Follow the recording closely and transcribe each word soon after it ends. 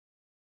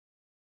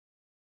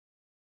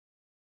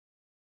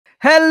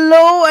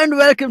Hello and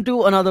welcome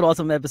to another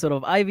awesome episode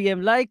of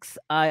IVM Likes.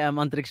 I am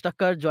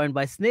Antariksh, joined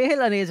by Snayhil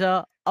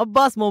Aneja,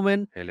 Abbas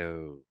Momin,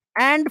 Hello.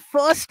 and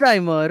first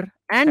timer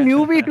and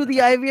newbie to the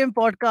IVM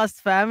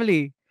podcast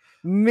family,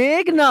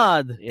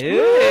 Meghnad.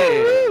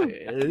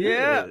 Yeah.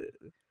 Yeah.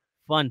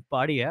 Fun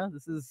party, yeah.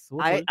 This is so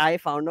cool. I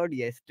found out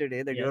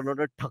yesterday that you're Yes. not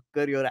a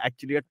tucker, you're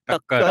actually a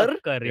Tucker. tucker.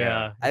 Tucker,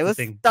 yeah. I it's a was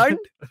thing. stunned.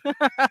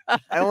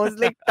 I was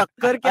like,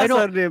 tucker I kya know.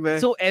 surname hai?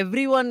 So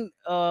everyone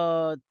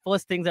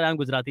first thinks that I'm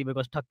Gujarati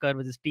because Thakkar,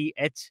 which is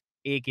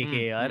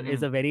Thakkar,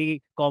 is a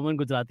very common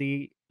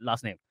Gujarati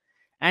last name.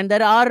 And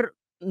there are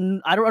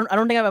I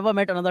don't think I've ever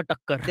met another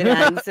Thakkar. Their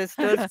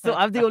ancestors. So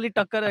I'm the only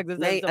Thakkar that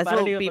exists. Nahin, So so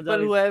apparently people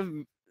who have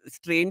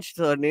strange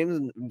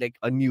surnames, like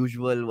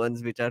unusual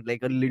ones, which are like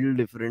a little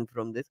different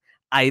from this,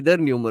 either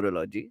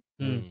numerology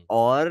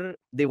or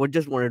they would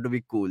just wanted to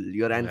be cool.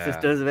 Your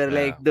ancestors were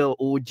like the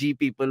OG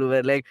people who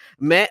were like,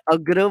 मैं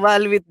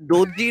Agrawal with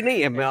 2G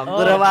नहीं है, मैं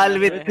Agrawal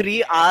with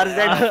 3 R's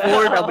and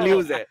 4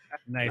 W's है.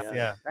 Nice,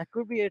 yeah. That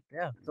could be it,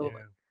 yeah. So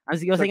Yeah.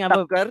 you're saying I'm a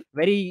Tucker,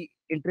 very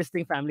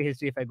interesting family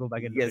history if I go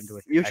back and look yes, into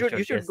it. you I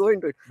should yes. go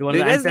into it. Do one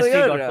Do of you the guys know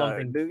ancestry.com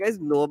thing. do you guys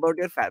know about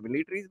your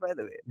family trees, by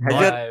the way? Has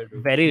Not-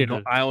 your- Very No,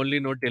 little. I only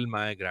know till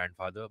my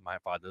grandfather, my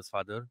father's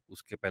father.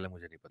 उसके पहले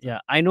मुझे नहीं पता. Yeah,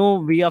 I know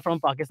we are from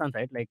Pakistan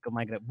side. Like both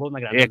my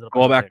Hey, grandfathers.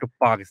 go back to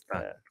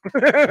Pakistan.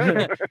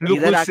 Look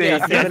Either who's आके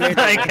saying. assimilate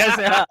I guess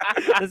yeah.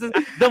 This is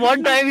the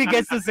one time he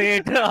gets to say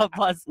it.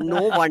 Abbas.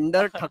 No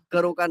wonder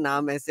ठक्करों का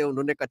नाम ऐसे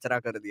उन्होंने कचरा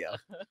कर दिया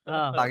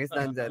हाँ.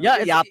 पाकिस्तान से Yeah,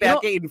 it's- यहाँ पे you know,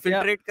 आके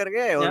इन्फिल्ट्रेट कर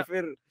गए और yeah.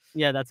 फिर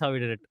Yeah, that's how we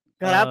did it.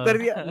 खराब कर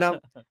दिया नाम.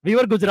 We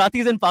were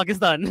Gujaratis in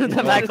Pakistan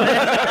back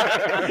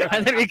then.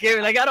 And then we came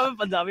like, यार हम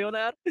पंजाबी होना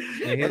यार.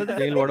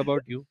 Snehil, what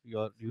about you?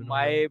 You know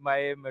My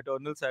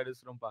maternal side is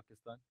from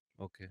Pakistan.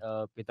 okay.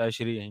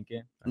 पिताश्री यहीं के.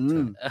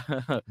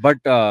 अच्छा.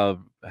 But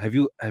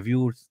have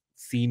you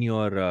seen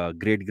your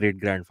great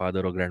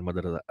grandfather or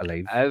grandmother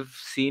alive? I've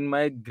seen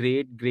my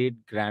great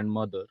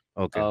grandmother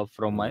Okay.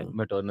 from my Hmm.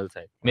 maternal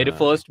side. मेरे हाँ.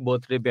 first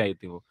birthday पे आई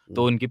थी वो.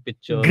 तो उनकी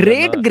picture.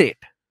 Great.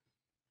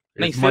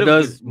 नहीं, It's सिर्फ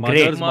mother's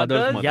great. mother.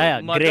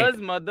 Yeah, great.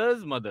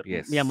 mother's mother.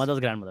 Yes. Yeah, mother's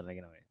grandmother. Like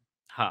in a way.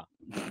 हाँ.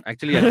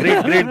 Actually,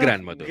 a great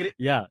grandmother.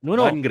 Yeah, no.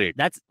 One great.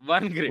 That's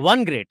One great.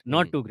 one great,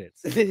 not Hmm. two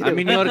greats. I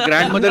mean, your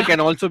grandmother can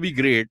also be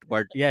great,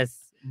 but Yes,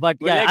 but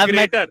Well, yeah, like I've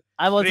met. greater.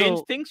 I've Strange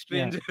also things,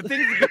 stranger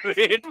things.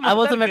 Great.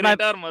 I've also met my-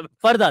 greater mother.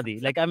 Pardadi.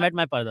 Like I met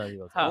my Pardadi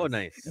also. हाँ. oh,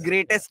 nice.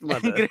 greatest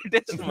mother.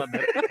 Greatest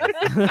mother.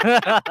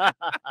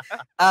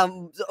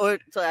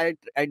 So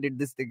I did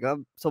this thing.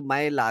 So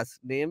my last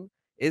name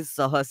is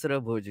Sahasra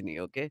Bhojani,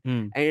 okay?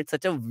 Hmm. And it's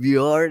such a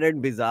weird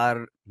and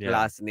bizarre Yeah.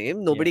 last name.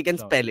 Nobody can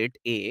sure. spell it.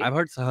 A. I've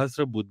heard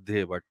Sahasra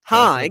Buddhe, but Huh,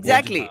 Sahasra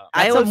exactly. Bhojani.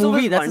 I That's a also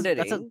movie. was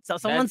That's wondering.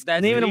 someone's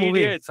That's name in a Three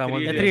movie. Idiots,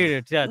 Someone- Yeah, Three Three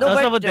Idiots. Idiots. Yeah, No,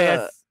 Sahasra but, Buddhe,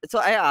 yes. so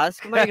I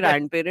asked my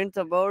grandparents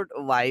about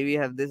why we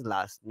have this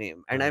last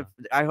name, and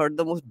I heard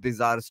the most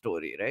bizarre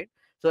story, right?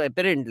 So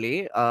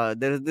apparently,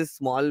 there is this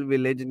small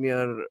village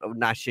near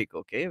Nashik,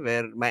 okay,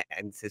 where my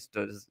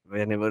ancestors,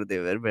 whenever they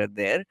were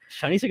there.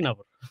 Shani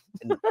Signapur.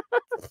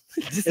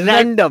 Just Is that-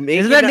 random.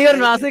 Isn't that near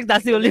Nasik?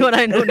 That's the only one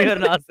I know near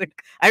Nasik.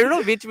 I don't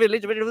know which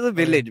village, but it was a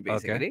village Okay.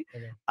 basically.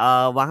 Okay.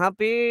 वहाँ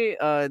पे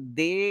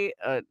they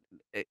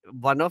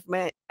one of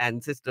my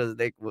ancestors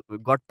like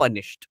got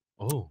punished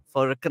Oh.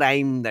 for a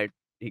crime that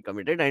he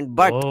committed, and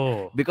but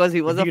Oh. because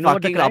he was Do a you know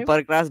what the fucking crime?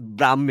 upper class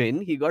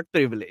Brahmin, he got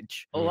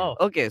privilege. Oh wow.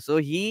 Okay, so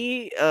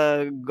he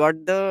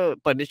got the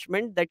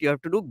punishment that you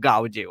have to do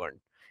gav jevan,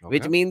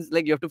 which Okay. means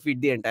like you have to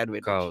feed the entire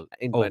village Cow.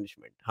 in Oh.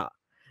 punishment. Huh.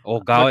 Oh,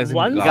 Gao But is in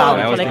once Gao. Gao,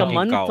 I or was like a thinking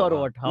month cow, or huh?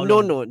 what? How No,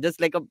 long? no,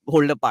 just like a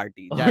holder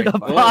party. Hold giant a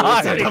party,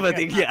 party. sort of a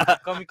thing, yeah.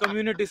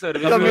 Community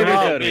service. Community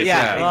Wow. service,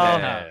 yeah, Wow.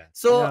 exactly.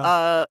 So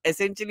Yeah.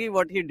 essentially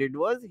what he did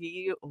was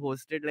he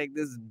hosted like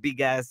this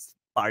big ass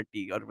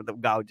party or the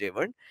Gav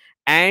Jevan,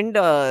 and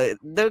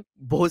the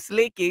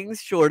Bhosle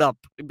kings showed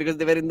up because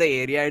they were in the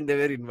area and they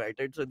were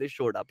invited, so they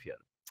showed up here.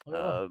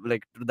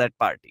 Like to that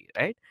party,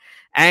 right?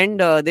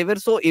 And they were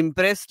so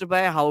impressed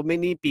by how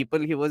many people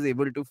he was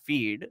able to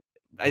feed,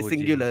 Bhojani.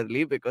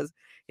 singularly, because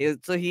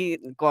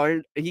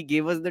he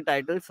gave us the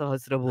title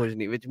Sahasra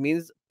Bhojani, which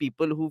means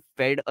people who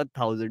fed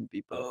 1,000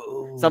 people.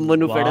 Oh.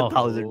 Someone who fed wow.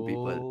 1,000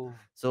 people.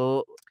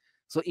 So,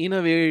 So in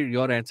a way,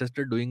 your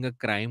ancestor doing a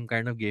crime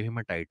kind of gave him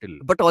a title.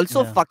 but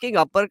also Yeah. fucking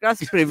upper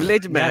class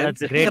privilege, man.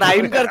 that's great.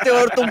 Crime karte ho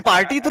aur tum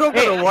party throw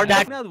karo. What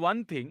that? Meghnad, one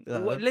thing,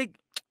 Uh-huh. like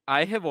I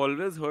have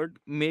always heard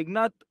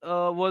Meghnad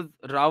was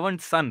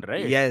Ravan's son,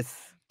 right? Yes.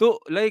 So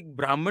like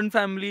Brahmin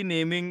family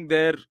naming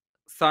their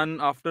son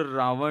after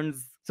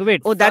Ravan's. So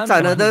wait. Oh, that's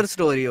Son. another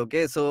story.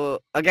 Okay, so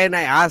again,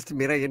 I asked,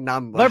 "Mera ye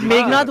naam." But bol."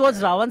 Meghnad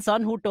was Ravan's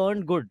son who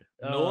turned good.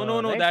 No,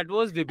 right? that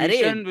was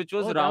Vibhishan, which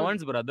was oh, that was-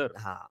 Ravan's brother.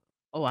 Ha,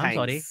 Oh, I'm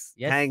sorry. thanks.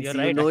 Yes, Thanks. you're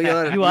You right. know your.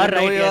 You are know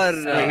right. Your, Yes.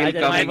 Snehil I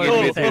coming might in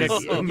have with said his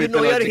it. you know your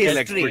mythological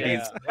history.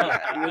 expertise.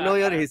 You know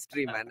your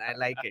history, man. I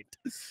like it.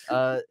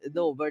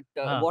 No, but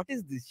Huh. what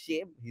is this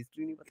shape?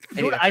 History nahi pata. Dude,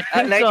 Anyway, I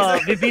think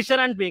like-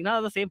 Vibhishan and Meghnad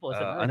are the same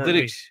person. Uh, right?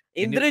 Antariksh.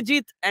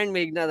 Indrajit and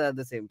Meghnad are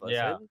the same person.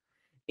 Yeah.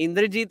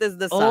 Indrajit is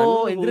the son,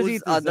 Oh, whose Indrajit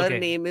is- other okay.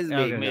 name is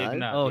Okay, okay. Meghnad.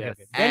 Meghnad, Oh, okay, yes.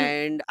 okay.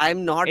 Then And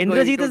I'm not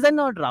Indrajit going to... is then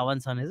not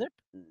Ravan's son, is it?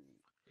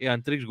 Yeah,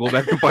 Antariksh, go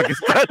back to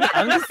Pakistan.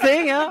 I'm just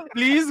saying, yeah.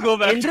 Please go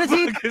back. to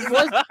Indrajit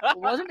Pakistan.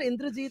 wasn't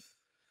Indrajit.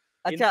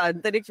 अच्छा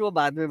अंतरिक्ष वो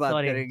बाद में बात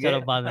Sorry, करेंगे चलो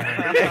बाद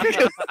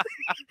में.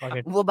 Fuck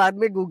it. वो बाद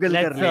में गूगल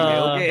कर Let's, लेंगे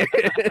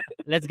okay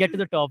Let's get to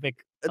the topic.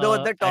 No,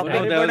 the I topic-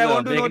 don't- there but I was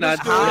want to know the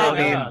Meghnad story. Ah,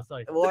 name. yeah,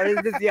 sorry. what is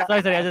this yeah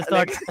Sorry, I just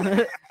thought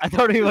I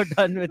thought we were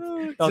done with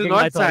It's talking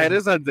my not thoughts.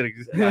 Cyrus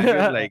Antariksh.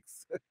 IVM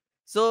Likes.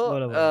 so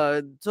Bolo,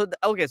 bolo.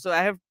 okay, so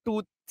I have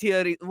two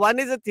theories. One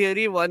is a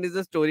theory, one is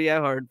a story I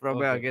heard from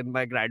Okay. again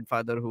my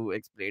grandfather who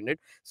explained it.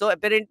 So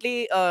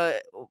apparently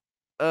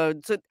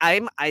so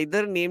I'm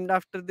either named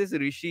after this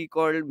rishi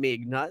called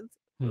Meghnad,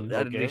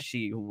 Okay.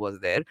 rishi who was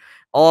there,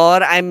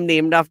 or I'm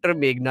named after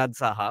Meghnad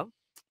Saha,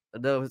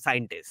 the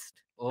scientist.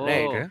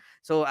 Right. Okay.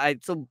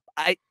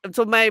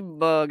 So my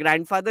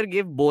grandfather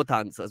gave both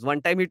answers.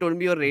 One time he told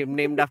me you're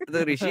named after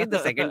the rishi. The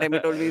second time he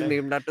told me he's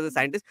named after the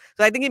scientist.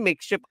 So I think he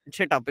makes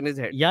shit up in his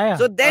head. Yeah, yeah.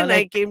 So then I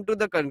like, came to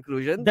the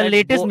conclusion the that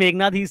latest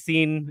Meghnad he's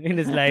seen in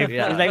his life.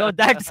 Yeah. He's like, oh,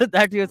 that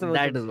you're supposed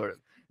that to. is what.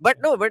 But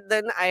no, but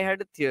then I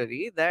had a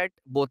theory that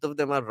both of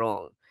them are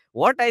wrong.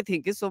 What I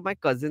think is, so my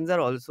cousins are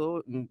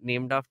also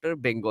named after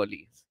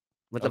Bengalis.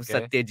 Matlab Okay.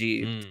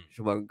 Satyajit, Hmm.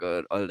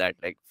 Shubhankar, all that,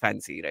 like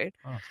fancy, right?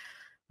 Oh.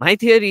 My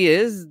theory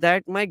is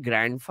that my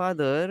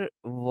grandfather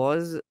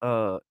was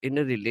in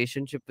a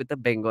relationship with a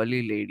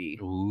Bengali lady.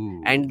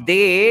 Ooh. And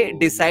they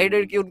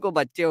decided कि उनको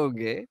बच्चे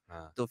होंगे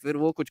हाँ. तो फिर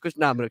वो कुछ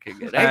नाम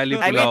रखेंगे Khayali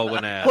right? I mean, pulao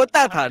बनाया.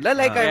 होता था ना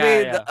like I हाँ.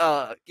 mean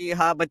Yeah, कि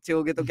हाँ बच्चे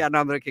होंगे तो क्या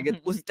नाम रखेंगे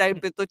उस टाइम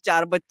पे तो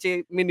 4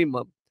 बच्चे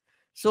minimum.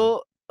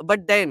 So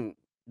but then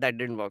that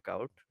didn't work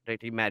out,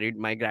 right? He married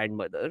my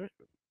grandmother,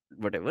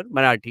 whatever,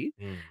 Marathi,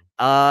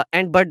 Hmm.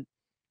 and but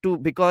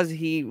because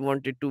he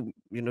wanted to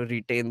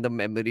retain the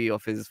memory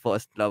of his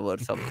first love or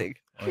something,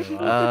 Oh,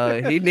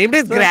 wow. he named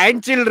his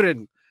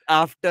grandchildren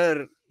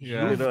after.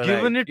 Yeah. you know, You've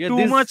given like- it Yeah, too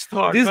this- much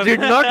thought. This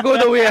did not go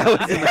the way I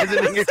was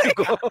imagining it to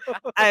go.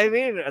 I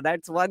mean,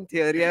 that's one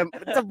theory.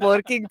 It's a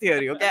working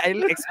theory. Okay,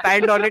 I'll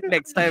expand on it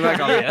next time I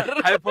come here.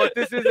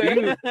 Hypothesis.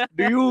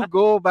 Do you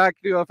go back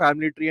to your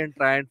family tree and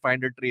try and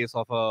find a trace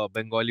of a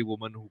Bengali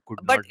woman who could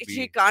But not be?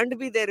 she can't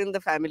be there in the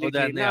family Oh, tree.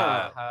 then, na.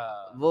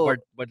 yeah. वो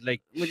But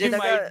like, मुझे She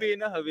लगा might be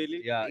in a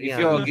haveli. yeah,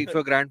 Yeah. if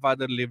your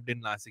grandfather lived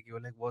in Nashik, you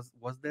were like,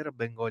 was there a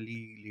Bengali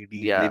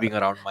lady Yeah. living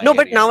around my no,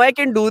 but area? now I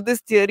can do this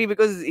theory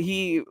because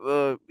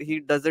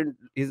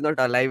he's not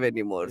alive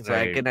anymore, so I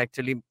Right. can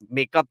actually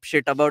make up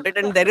shit about it,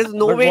 and there is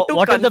no But way to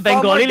what if the confirm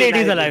or Bengali deny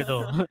ladies this. alive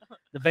though?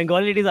 The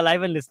Bengali ladies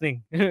alive and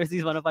listening.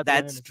 She's one of our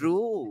That's children.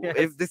 true. Yes.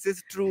 If this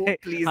is true,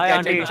 please Hi, get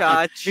auntie. in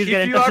touch. Please If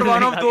get in you touch are with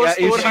one me. of those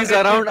Yeah, if she's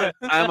 400 around,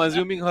 I'm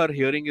assuming her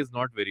hearing is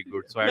not very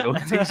good, so I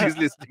don't think she's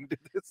listening to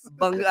this.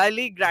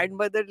 Bengali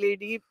grandmother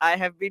lady, I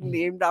have been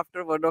named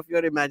after one of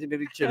your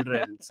imaginary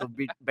children, so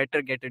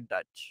better get in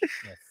touch.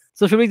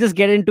 So should we just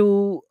get into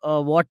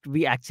what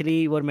we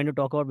actually were meant to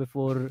talk about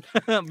before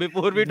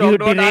before we you talked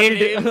about our derailed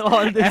names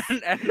all this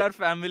and our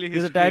family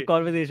this history. entire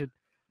conversation?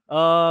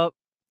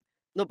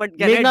 No, but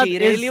can I Meghnad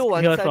derail is you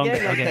once here from-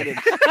 again? okay.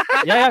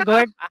 Antariksh? Yeah, go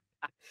ahead.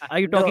 Are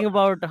you No. talking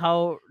about how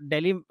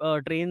Delhi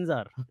trains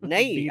are?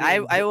 नहीं,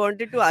 Derailed. I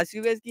wanted to ask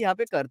you guys कि यहाँ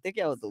पे करते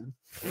क्या हो तुम?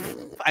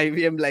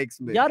 IVM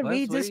likes में. Yeah, बस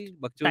we वही just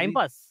बकचोदी. time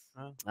pass.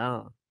 हाँ.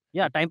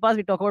 Yeah, time pass.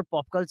 We talk about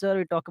pop culture.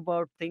 We talk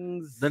about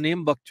things. The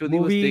name Bakchodi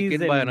was Movies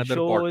taken by and another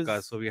shows.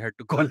 podcast, so we had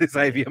to call this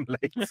IVM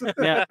Likes.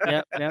 Yeah.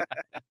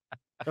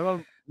 Talk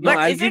about- No, But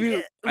I'll is give it,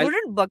 you. I'll-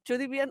 wouldn't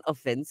Bakchodi be an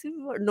offensive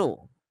word? No.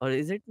 Or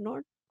is it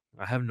not?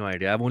 I have no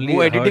idea. I've only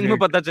वो heard editing में it.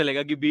 पता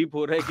चलेगा कि beep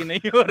हो रहा है कि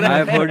नहीं हो रहा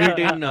I've है. heard it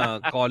in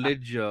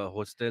college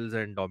hostels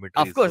and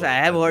dormitories. Of course, so I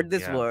have I heard think,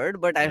 this yeah. word,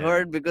 but I Yeah.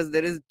 heard because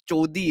there is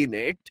chodi in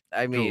it.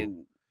 I True. mean,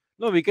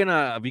 No, we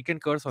can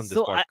curse on this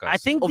So podcast. I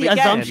think oh, the we can.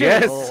 assumption.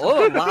 Yes.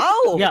 Oh,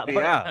 wow. Yeah, but,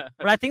 yeah.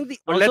 but I think the.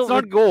 But also let's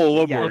not with- go Yeah,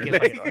 overboard. Okay,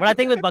 like- fine. But I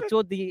think with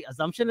Bakchod, the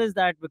assumption is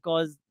that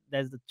because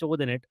there's the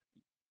chod in it,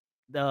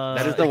 That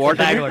is it's the a what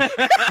in bad it? word.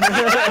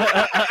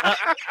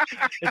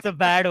 It's a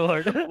bad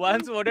word.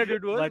 Once what I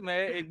did was But मैं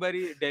एक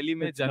बारी दिल्ली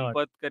में it's not.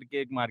 जनपद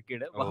करके एक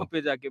market है वहां Oh.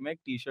 पे जाके मैं एक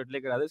टी शर्ट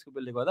लेकर आता उसके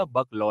ऊपर लिखा था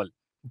बक लॉल.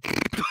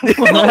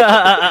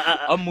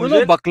 yeah, अब No, मुझे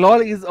no,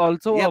 baklol is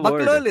also Yeah, a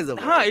word. baklol is a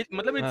word. हाँ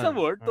मतलब इट्स अ हाँ,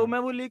 वर्ड तो हाँ. मैं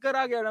वो लेकर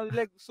आ गया ना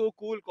लाइक सो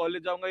कूल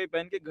कॉलेज जाऊंगा ये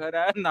पहन के घर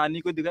आया नानी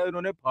को दिखाया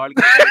उन्होंने फाड़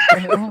के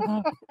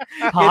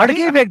फाड़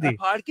के फेंक दी.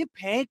 फाड़ के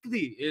फेंक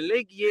दी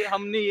लाइक ये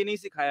हमने ये नहीं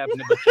सिखाया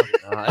अपने बच्चों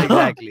को.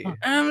 Exactly.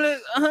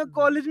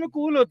 कॉलेज में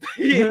कूल होता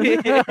है ये.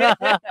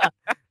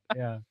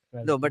 Yeah.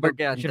 well, No, but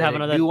okay. should have Antariksh.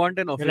 another- Do you want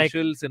an You're like-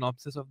 official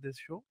synopsis of this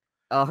show?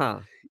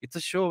 Uh-huh. It's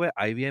a show where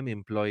IVM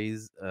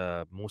employees,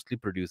 mostly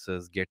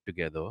producers, get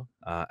together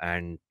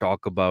and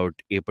talk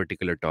about a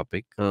particular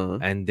topic. Uh-huh.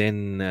 And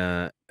then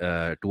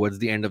towards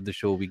the end of the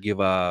show, we give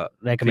our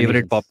favorite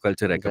Recommendations. pop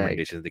culture Right.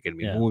 recommendations. They can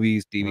be Yeah.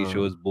 movies, TV Ah.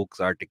 shows, books,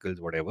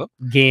 articles, whatever.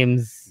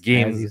 Games,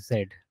 Games. as you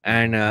said.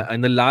 And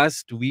in the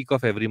last week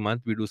of every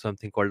month, we do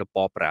something called a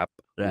pop rap,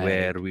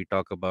 where Right. we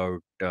talk about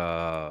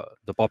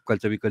the pop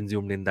culture we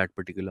consumed in that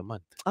particular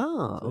month. Ah,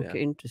 So, okay,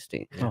 yeah.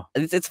 interesting. Oh.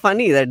 It's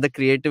funny that the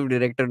creative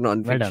director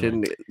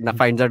non-fiction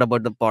finds out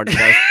about the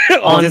podcast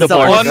On This the is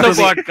supposed On to the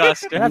be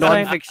podcast. That's fine.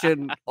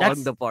 non-fiction on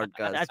That's- the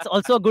podcast. That's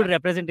also a good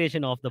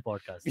representation of the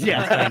podcast.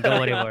 Yeah. That's fine, don't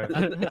worry about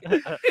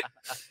it.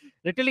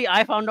 Literally,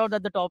 I found out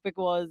that the topic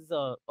was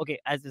okay.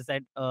 As you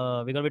said,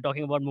 we're gonna be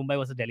talking about Mumbai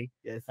versus Delhi.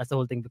 Yes. That's the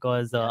whole thing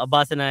because Yes.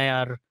 Abbas and I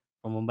are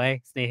from Mumbai,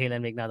 Snayhil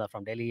and Meghnad are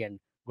from Delhi, and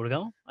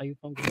Gurgaon. Are you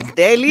from Gurgaon?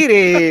 Delhi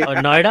रे Or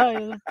Noida?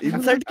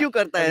 Insult क्यों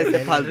करता है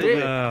ऐसे फालतू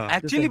में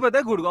actually पता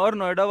है गुड़गांव और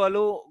नोएडा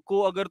वालों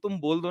को अगर तुम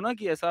बोल दो ना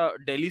कि ऐसा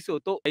दिल्ली से हो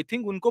तो आई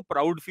थिंक उनको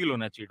प्राउड फील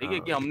होना चाहिए ठीक है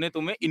कि हमने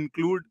तुम्हें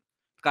इंक्लूड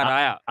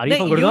कराया Are you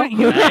from No, Gurgaon?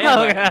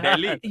 नहीं,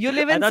 Delhi. You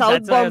live I in thought South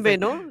that's why I Bombay,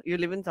 said- no? You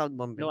live in South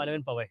Bombay. No, I live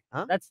in Powai.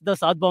 Huh? That's the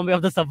South Bombay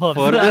of the suburbs.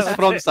 Furthest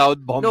from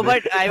South Bombay. No,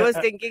 but I was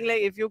thinking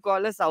like if you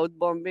call a South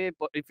Bombay,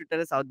 if you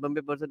tell a South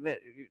Bombay person where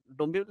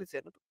Dombivli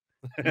say no?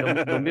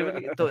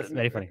 Dombivli. So It's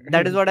very funny.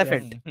 that is what I Yes.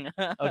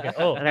 felt Okay.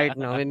 Oh, right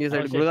now when you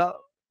said Oh, shit. Gurgaon.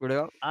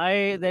 Gurgaon.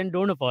 I then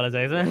don't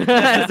apologize, man.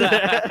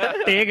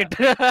 Take it.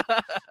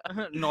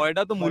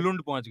 Noida तो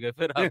मुलुंड पहुंच गए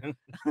फिर आप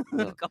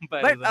But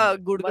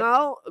comparison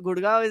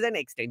Gurgaon is an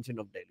extension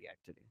of Delhi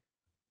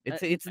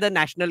actually. It's the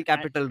national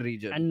capital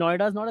region. And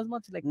Noida is not as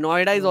much like.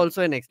 Noida is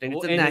also an extension.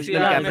 वो It's a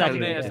national NCR capital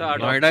में region. ऐसा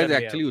adopt Noida कर is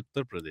लिया। actually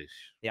Uttar Pradesh.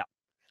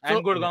 And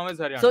Gurgaon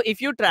is Haryana So if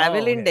you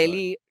travel Oh, in okay,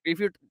 Delhi, if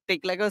you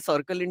take like a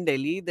circle in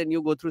Delhi, then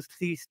you go through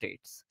 3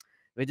 states,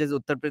 which is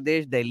Uttar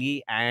Pradesh, Delhi,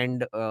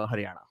 and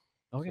Haryana.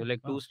 Okay. So like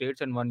wow. 2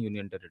 states and 1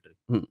 union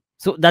territory.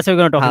 So that's what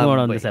we're going to talk Ah,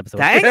 about on boy. this episode.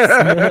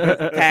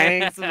 Thanks.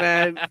 Thanks,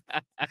 man.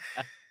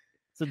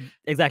 So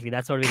exactly,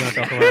 that's what we're going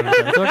to talk about on this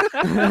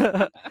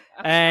episode.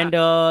 And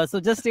so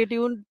just stay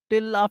tuned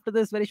till after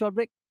this very short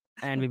break,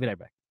 and we'll be right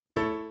back.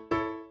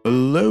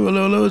 Hello,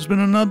 hello, hello. It's been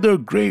another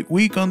great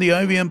week on the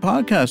IVM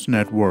Podcast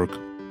Network.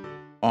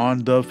 On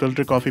the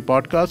Filter Coffee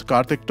Podcast,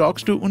 Karthik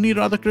talks to Unni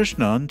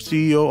Radhakrishnan,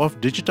 CEO of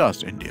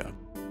Digitas India.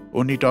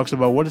 Unni talks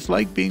about what it's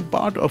like being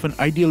part of an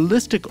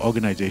idealistic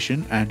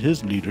organization and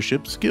his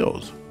leadership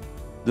skills.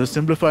 The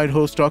Simplified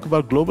hosts talk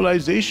about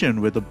globalization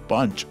with a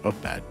bunch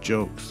of bad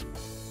jokes.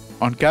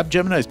 On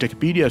Capgemini's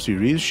Techipedia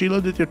series,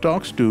 Sheila Ditya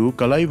talks to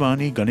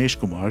Kalaivani Ganesh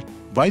Kumar,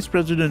 Vice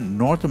President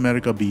North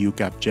America BU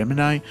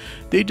Capgemini.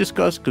 They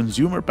discuss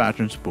consumer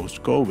patterns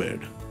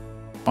post-COVID.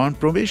 On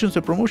Probation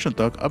Se Promotion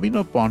Tak,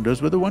 Abhinav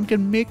ponders whether one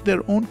can make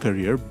their own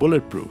career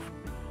bulletproof.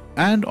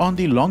 And on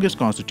The Longest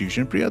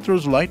Constitution, Priya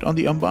throws light on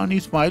the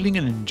Ambanis filing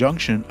an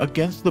injunction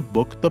against the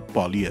book The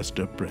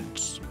Polyester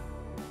Prince.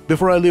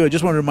 Before I leave, I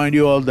just want to remind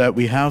you all that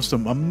we have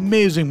some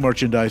amazing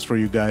merchandise for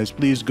you guys.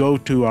 Please go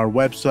to our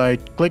website,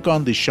 click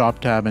on the shop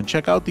tab, and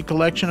check out the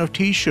collection of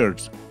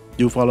t-shirts.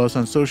 Do follow us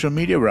on social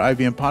media. We're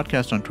IVM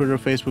Podcast on Twitter,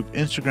 Facebook,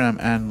 Instagram,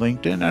 and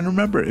LinkedIn. And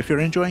remember, if you're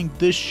enjoying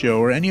this show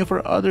or any of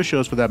our other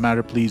shows for that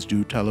matter, please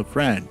do tell a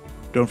friend.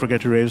 Don't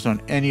forget to rate us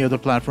on any other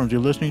platforms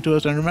you're listening to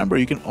us. And remember,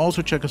 you can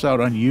also check us out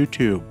on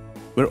YouTube.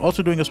 We're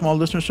also doing a small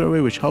listener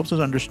survey, which helps us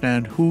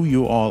understand who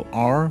you all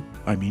are.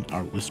 I mean,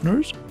 our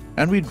listeners.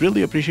 And we'd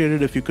really appreciate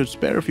it if you could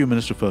spare a few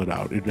minutes to fill it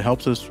out. It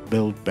helps us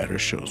build better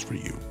shows for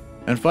you.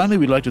 And finally,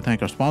 we'd like to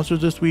thank our sponsors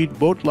this week,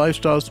 Boat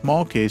Lifestyle,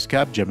 Small Case,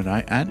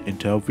 Capgemini, and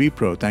Intel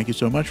vPro. Thank you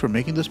so much for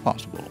making this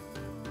possible.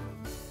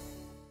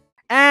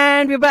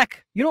 And we're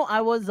back. You know,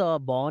 I was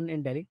born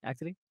in Delhi,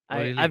 actually. Oh,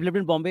 really? I've lived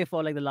in Bombay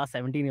for like the last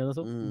 17 years or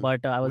so, Mm.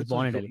 but I was So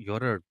born in Delhi.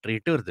 You're a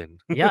traitor then.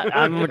 Yeah,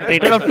 I'm a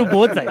traitor of to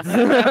both sides.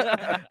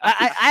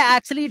 I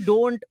actually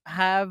don't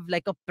have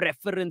like a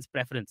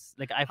preference.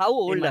 Like I. How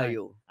old are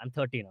you? I'm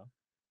 30 now.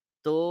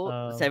 So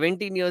Uh,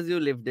 17 years you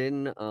lived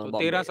in तो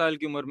Bombay. 13 साल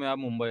की उम्र में आप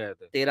मुंबई आए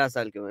थे 13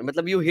 साल की उम्र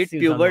मतलब you hit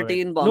Seems sound about puberty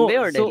right. in Bombay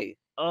No, or so-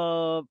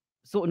 Delhi?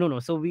 So no.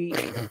 So we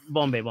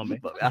Bombay.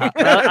 Ah,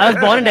 I was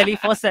born in Delhi.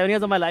 First 7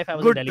 years of my life, I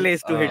was Good in Delhi.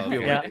 place to hit okay.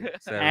 puberty. Yeah.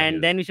 7 And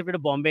years. then we shifted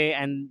to Bombay,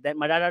 and then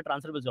my dad had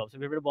transferable jobs. So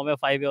we shifted to Bombay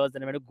for 5 years.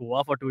 Then I went to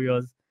Goa for 2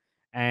 years,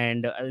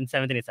 and in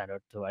 7th and 8th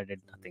standard, so I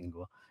did nothing in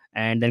Goa.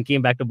 And then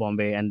came back to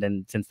Bombay, and then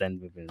since then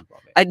we've been in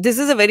Bombay. This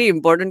is a very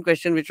important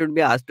question which should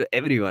be asked to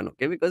everyone,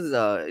 okay? Because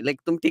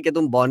like तुम ठीक है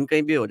तुम born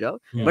कहीं भी हो जाओ,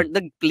 Hmm. but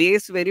the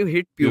place where you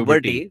hit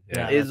puberty,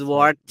 Yeah, is that's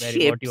what very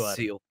shapes you are.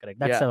 you. Correct.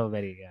 That's a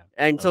very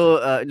And so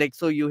like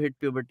so you hit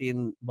puberty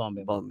in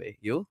Bombay. Bombay.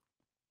 You?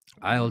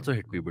 I also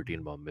hit puberty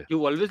in Bombay.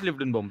 you always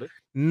lived in Bombay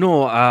No,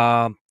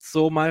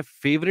 so my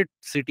favorite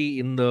city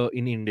in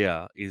India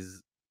is,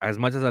 as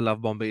much as I love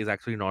Bombay, is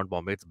actually not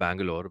Bombay. It's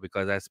Bangalore,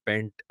 because I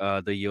spent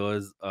the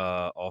years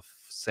of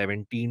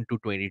 17 to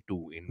 22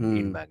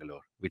 in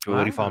Bangalore, which were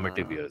very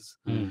formative Ah. years.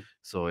 Hmm.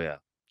 So yeah,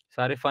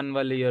 सारे fun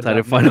वाले years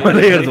सारे आपने fun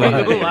वाले years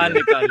बाहर बाहर बाहर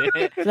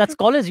निकाले So that's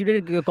college. You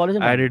did your college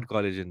in I Bombay? did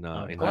college in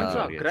कौन कौन सा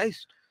Bangalore, yes.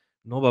 क्राइस्ट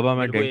No, बाबा मैं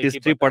मेरे को एक ही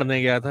डेंटिस्ट्री पता है।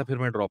 पढ़ने गया था, फिर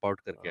मैं ड्रॉप आउट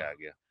करके आ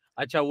गया.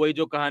 अच्छा वही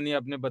जो कहानी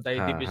आपने बताई थी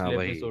हाँ, हाँ, पिछले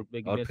वही। एपिसोड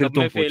पे कि और मैं फिर सब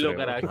तुम में पूछ फेल रहे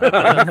होकर हो।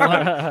 आ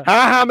गया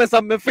हाँ हाँ मैं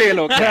सब में फेल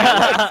हो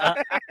गया.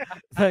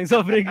 Thanks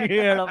for bringing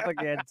it up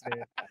again.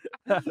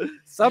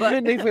 सब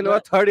में नहीं फेल हुआ,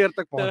 थर्ड ईयर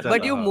तक पहुंचा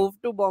But था। you moved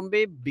to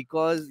Bombay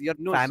because your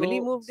No, family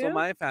so, moved so here?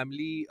 my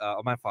family,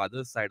 my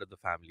father's side of the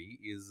family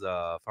is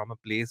from a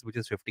place which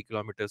is 50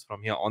 kilometers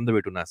from here on the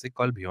way to Nasik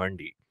called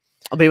Bhiwandi.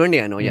 Oh,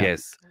 Bhiwandi, I know, yeah.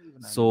 Yes.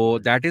 So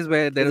that is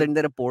where there is. Isn't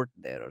there a port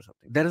there or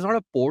something? There is not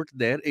a port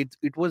there.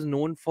 It was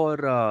known for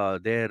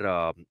their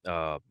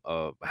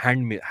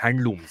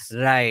handlooms.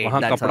 Right.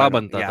 वहाँ that's how कपड़ा I know.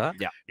 बनता था.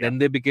 Yeah. Then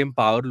they became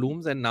power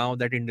looms, and now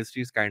that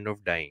industry is kind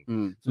of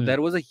dying. So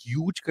there was a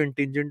huge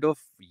contingent of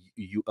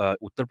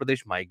Uttar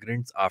Pradesh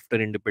migrants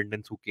after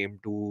independence who came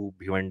to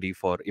Bhiwandi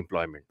for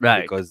employment,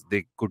 Right. because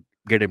they could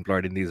get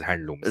employed in these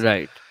handlooms.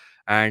 Right.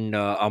 And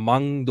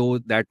among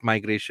those, that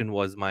migration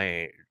was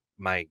my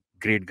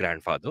great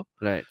grandfather.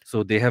 Right.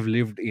 So they have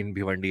lived in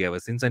Bhiwandi ever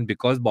since, and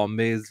because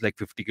Bombay is like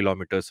 50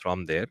 kilometers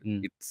from there,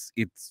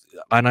 it's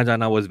Ana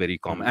Jana was very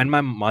common. And my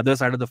mother's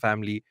side of the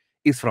family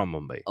is from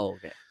Mumbai. Oh,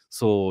 okay.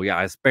 So yeah,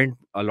 I spent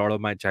a lot of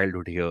my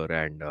childhood here,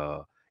 and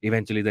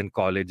eventually then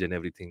college and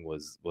everything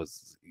was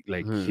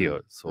like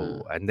here.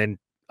 So and then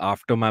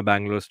after my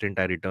Bangalore stint,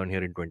 I returned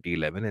here in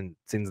 2011, and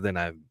since then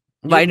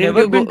Why didn't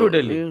never you been go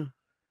to Delhi?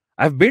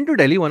 I've been to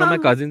Delhi. One of my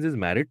cousins is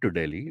married to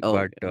Delhi, Oh,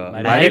 but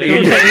okay. married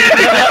in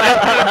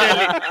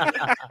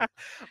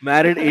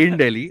married in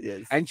Delhi.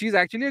 Yes. And she's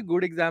actually a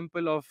good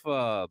example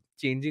of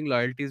changing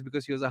loyalties,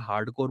 because she was a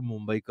hardcore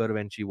Mumbaiker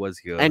when she was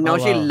here. And now Oh,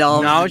 she wow.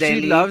 loves Now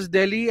Delhi. she loves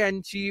Delhi,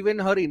 and she even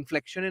her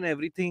inflection and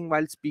everything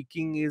while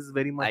speaking is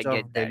very much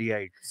get of that.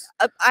 Delhiites.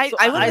 I So was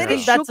I very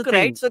think that's shook, the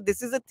right? thing. So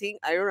this is a thing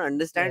I don't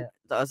understand.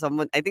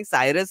 Someone, I think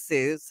Cyrus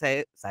says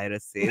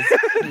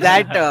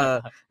that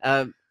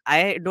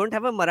I don't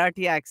have a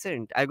Marathi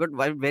accent. I got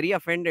very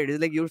offended.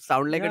 It's like you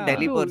sound like a Yeah.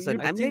 Delhi You do,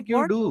 person. I I'm think like, you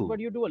what? do. But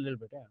you do a little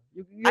bit,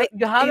 yeah. I-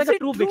 You have is like a it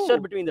true true? mixture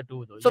between the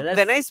two, though. So Yeah,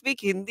 when I speak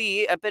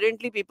Hindi,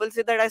 apparently people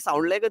say that I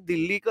sound like a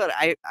Dillikar.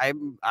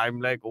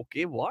 I'm like,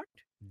 okay, what?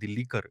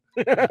 Dillikar.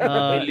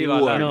 Delhi You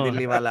wala. are No.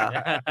 Delhi wala.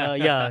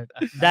 yeah,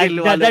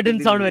 Dil wala that to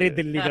didn't sound very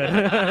Delhi.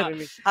 Delhi.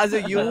 Really. So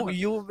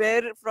you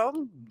were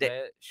from मैं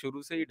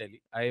शुरू से ही Delhi.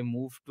 I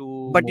moved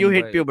to but you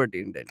hit Mumbai.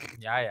 puberty in Delhi.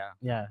 Yeah.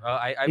 Yeah,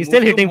 I he's moved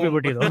still to hitting Mumbai-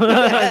 puberty though.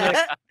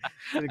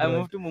 I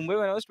moved to Mumbai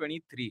when I was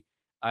 23.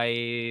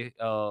 I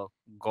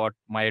got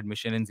my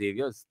admission in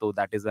Xavier's, so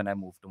that is when I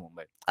moved to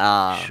Mumbai.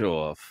 Show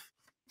off.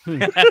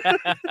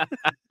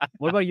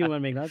 What about you,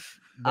 man, Meghnad?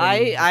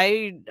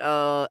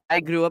 I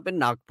grew up in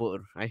Nagpur.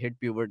 I hit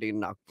puberty in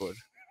Nagpur.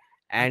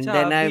 And अच्छा,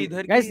 then आप भी I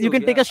इधर Guys, की you हो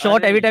can take गया? a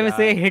shot अरे every time I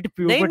say यार. hit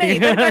नहीं puberty. मैं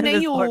इधर का in नहीं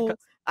this हूँ.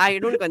 podcast. I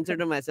don't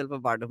consider myself a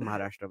part of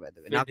Maharashtra, by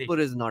the way. फिर ठीक. Nagpur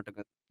is not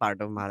a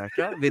part of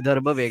Maharashtra.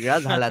 Vidarbha वेगळा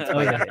झालाच Okay.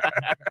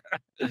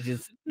 पाहिजे.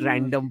 Just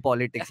random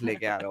politics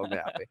लेके आ रहा हूँ मैं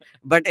यहाँ पे.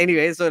 But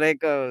anyway, so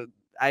like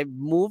I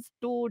moved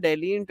to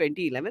Delhi in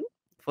 2011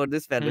 for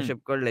this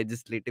fellowship called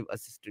Legislative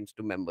Assistance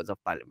to Members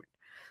of Parliament.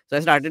 So I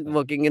started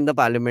working in the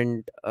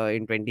Parliament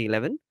in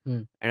 2011,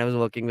 and I was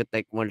working with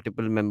like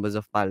multiple members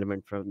of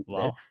Parliament from there.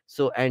 Wow.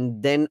 So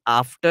and then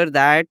after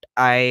that,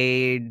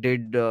 I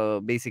did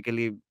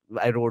basically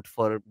I wrote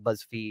for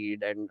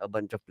BuzzFeed and a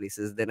bunch of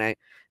places. Then I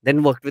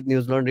worked with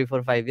News Laundry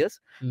for 5 years.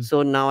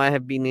 So now I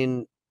have been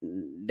in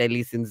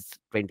Delhi since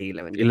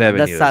 2011. 11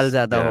 10 years. साल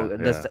ज़्यादा Yeah, हो गए,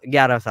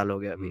 11 साल हो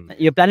गए अभी.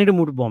 You're planning to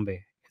move to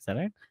Bombay, is that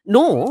right?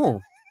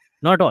 No,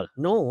 Not at all.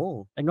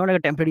 no, Like not like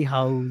a temporary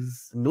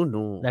house no.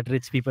 that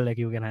rich people like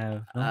you can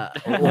have. No?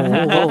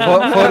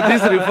 For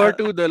this, refer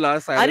to the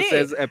last Cyrus Arey.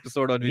 Says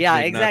episode on which Yeah,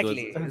 Meghnad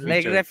exactly. was Like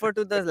featured. refer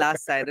to the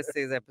last Cyrus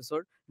Says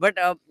episode. But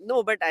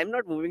no, but I'm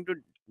not moving to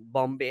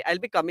Bombay. I'll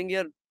be coming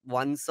here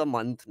once a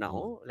month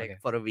now, like okay.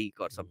 for a week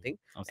or something,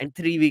 Awesome. and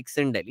 3 weeks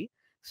in Delhi.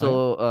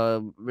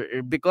 So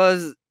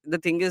because the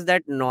thing is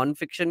that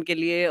non-fiction ke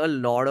liye a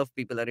lot of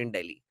people are in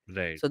Delhi.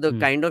 Right. So the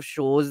kind of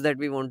shows that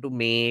we want to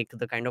make,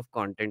 the kind of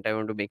content I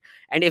want to make,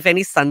 and if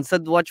any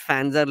Sansad Watch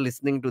fans are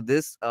listening to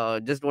this,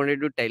 just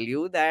wanted to tell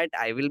you that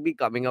I will be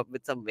coming up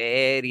with some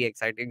very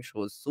exciting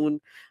shows soon.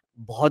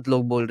 बहुत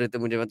लोग बोल रहे थे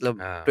मुझे,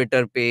 मतलब हाँ.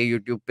 Twitter पे,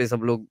 YouTube पे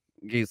सब लोग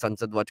कि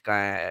संसद वॉच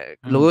कहाँ है.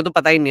 लोगों को तो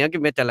पता ही नहीं है कि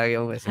मैं चला गया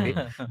हूँ वैसे भी.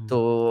 तो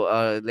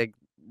लाइक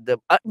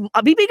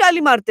अभी भी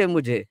गाली मारते हैं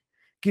मुझे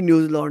कि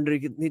न्यूज लॉन्ड्री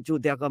कितनी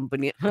चूतिया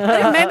कंपनी है.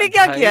 अरे मैंने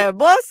क्या किया है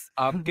बॉस?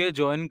 आपके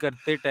ज्वाइन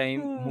करते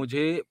टाइम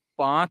मुझे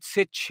 5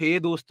 से 6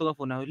 दोस्तों का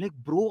फोन आया, like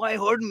bro I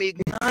heard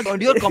Meghnad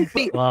on your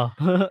company, Wow.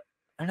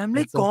 And I am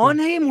like That's so कौन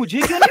है ये,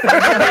 मुझे क्यों नहीं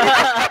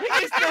पता?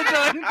 किसने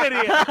ज्वाइन करी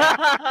है?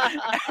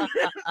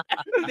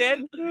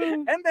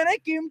 then I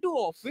came to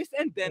office,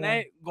 and then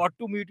I got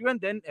to meet you, and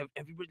then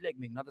everybody like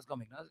Meghnad has come,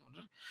 Meghnad has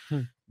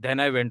come. Then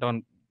I went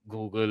on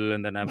Google,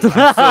 and then I'm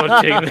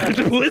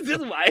searching who is this,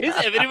 why is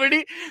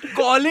everybody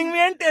calling me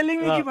and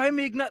telling me कि भाई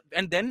Meghnad?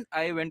 And then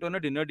I went on a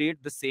dinner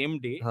date the same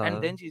day,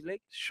 and then she's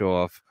like, Show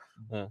off.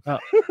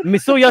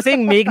 So you're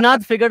saying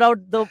Meghnad figured out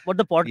what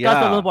the podcast Yeah.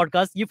 was on the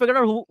podcast. You figured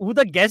out who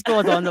the guest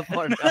was on the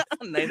podcast.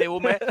 नहीं वो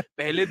मैं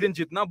पहले दिन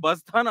जितना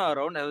बस था ना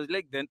around, I was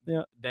like then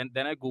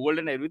I googled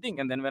and everything,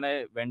 and then when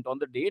I went on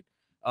the date,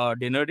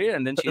 dinner date,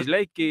 and then she's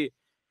like कि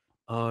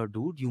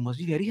dude, you must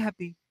be very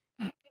happy.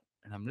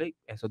 And And I'm like,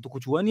 ऐसा तो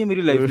कुछ हुआ नहीं है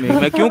मेरी life में,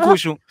 मैं क्यों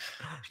खुश हूँ?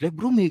 She's like,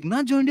 bro,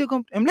 Meghnad joined your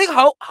company. I'm like,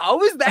 how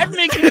is that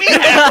making me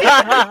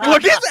happy?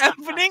 What is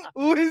happening?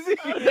 Who is he?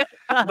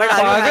 But are you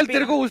पागल, happy?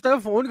 तेरे को उस टाइम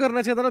फोन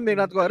करना चाहिए था ना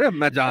मेघनाथ को. अरे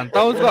मैं जानता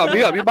हूँ उसको,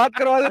 अभी बात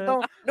करवा देता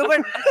हूँ. No, but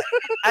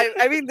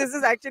I mean, this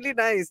is actually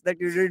nice that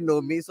you didn't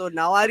know me. So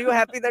now are you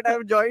happy that I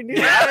have joined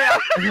you?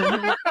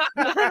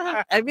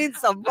 I mean,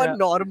 someone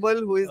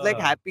normal who is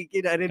like happy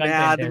कि अरे नया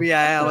आदमी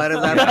आया हमारे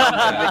साथ काम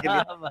करने के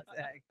लिए.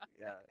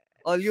 Yeah.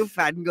 All you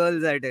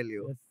fangirls, I tell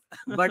you.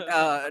 But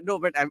no,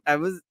 but I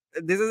was.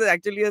 This is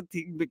actually a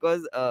thing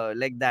because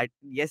like that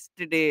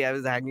yesterday I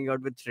was hanging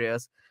out with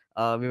Shreyas.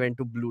 We went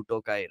to Blue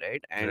Tokai,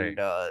 right? And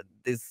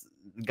this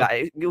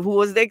guy who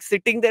was like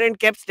sitting there and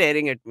kept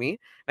staring at me.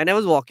 When I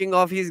was walking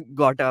off, he's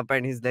got up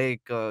and he's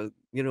like,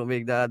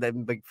 Meghnad,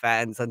 I'm a big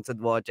fan, Sunset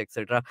Watch,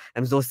 etc.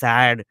 I'm so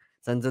sad.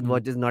 Sunset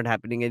Watch is not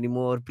happening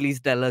anymore. Please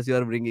tell us you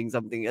are bringing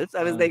something else.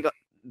 I was like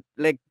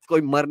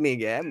कोई मर नहीं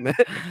गया है,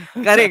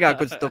 करेगा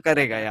कुछ तो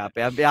करेगा यहाँ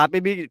पे. अब यहाँ पे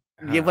भी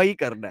ये वही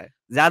करना है,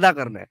 ज्यादा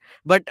करना है.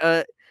 But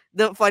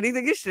the funny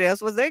thing is,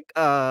 Shreyas was like,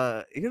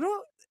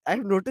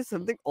 I've noticed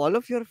something. All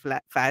of your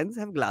fans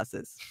have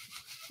glasses.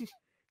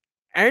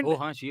 And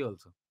Oh, she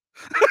also.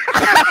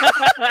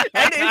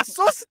 and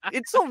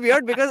it's so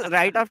weird because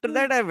right after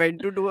that I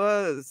went to do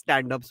a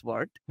stand-up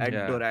spot at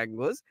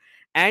Durango's,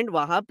 and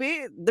wahan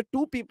pe the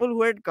two people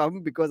who had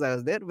come because I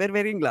was there were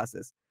wearing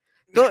glasses.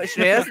 तो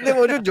श्रेयस ने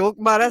वो जो joke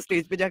मारा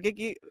stage पे जाके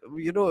कि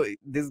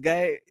this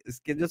guy,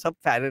 इसके जो सब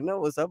फैन है ना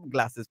वो सब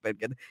ग्लासेस पहन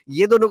के,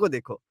 ये दोनों को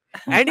देखो.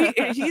 And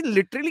he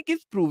literally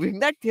keeps proving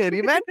that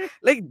theory, man.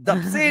 Like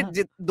तब से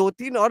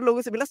 2-3 और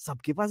लोगों से मिला,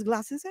 सबके पास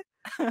ग्लासेस है.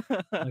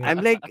 आई एम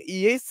लाइक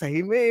ये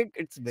सही में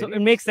it's very. So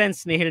it makes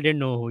sense. Snehil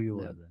didn't know who you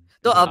were.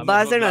 तो हाँ,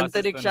 अब्बास मेरे एंड को glasses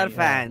अंतरिक्ष तो आर नहीं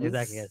है. Fans.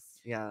 Exactly, yes.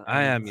 Yeah,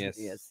 I am, yes.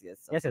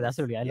 Yes,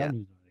 absolutely. I love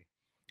you.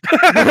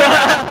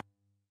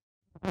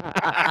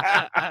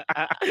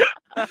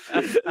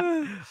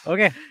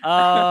 Okay.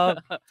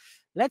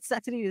 Let's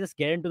actually just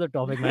get into the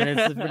topic, man.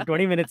 It's been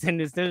 20 minutes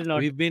and it's still not.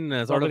 We've been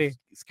sort of properly-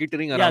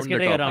 skittering Yeah, around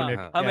skittering the around topic.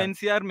 it. हाँ. हम Yeah.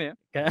 NCR में हैं.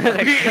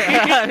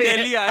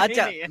 Delhi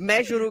अच्छा,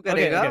 मैं शुरू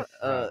करेगा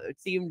okay.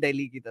 Team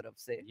Delhi की तरफ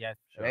से, Yes,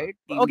 sure. right?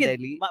 Team Okay,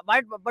 Delhi.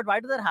 but why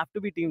do there have to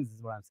be teams?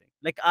 Is what I'm saying.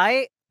 Like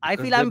I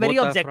Because feel they I'm very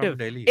both are from objective.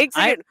 Delhi. एक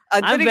second,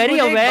 I'm अंतरिक्ष, very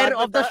मुझे एक aware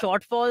बात of the बता.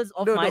 shortfalls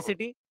of No, my no.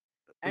 city,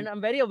 and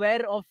I'm very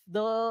aware of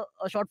the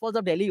shortfalls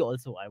of Delhi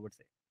also, I would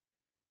say.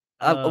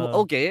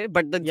 Okay,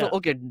 but then yeah. so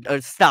okay,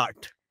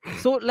 start.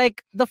 So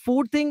like the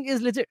food thing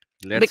is legit.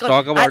 Let's Because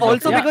talk about the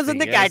also food because in thing,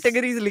 the yes.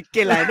 categories लिख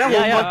के लाए ना,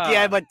 Yeah, homework yeah.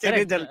 किया है बच्चे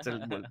ने, Correct. चल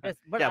बोल. Yes,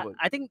 but क्या बोल?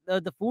 I think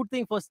the food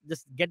thing first,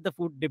 just get the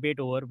food debate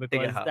over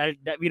because हाँ.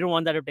 that we don't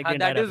want that to take the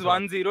That entire is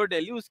episode. 1-0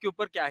 Delhi. उसके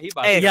ऊपर क्या ही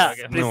बात Yes,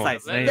 करेंगे. No,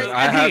 precisely. नहीं, That-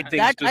 I have agreed.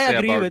 things That to I say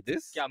agree about with.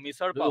 this. क्या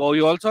misal pav? Oh,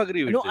 you also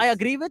agree with No, this? I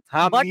agree with.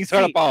 हाँ, but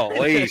misal see, पाव,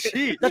 वही.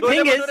 the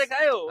thing is, bhature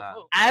खाए हो?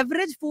 हाँ.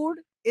 average food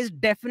is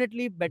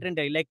definitely better in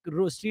Delhi. Like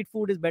street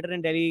food is better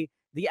in Delhi.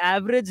 The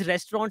average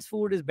restaurant's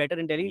food is better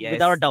in Delhi, Yes.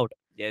 without a doubt.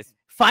 Yes.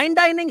 Fine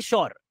dining,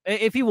 sure.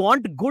 If you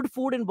want good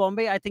food in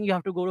Bombay, I think you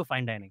have to go to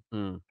fine dining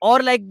Hmm. or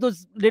like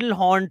those little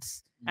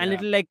haunts and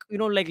Yeah.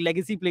 little like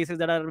legacy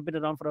places that have been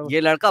around for a.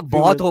 ये लड़का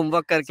बहुत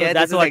homework करके So है.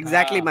 that's This is what-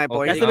 exactly my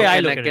point. That's the way I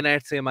can look at can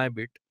it. I say my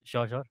bit?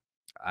 Sure.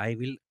 I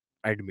will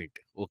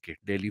admit, okay,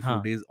 Delhi हाँ.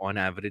 food is on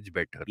average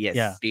better. Yes.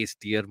 Yeah.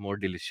 Tastier, more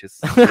delicious,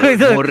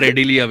 So- more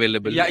readily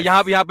available.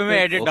 यहाँ पे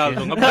मैं edit डाल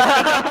Okay.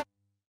 दूंगा.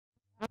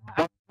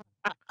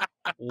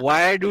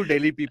 Why do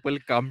Delhi people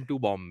come to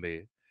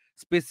Bombay?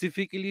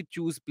 Specifically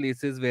choose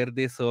places where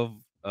they serve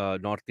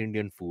North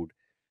Indian food.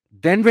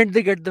 Then when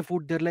they get the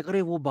food, they're like,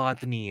 "अरे वो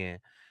बात नहीं है."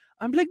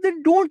 I'm like,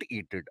 then don't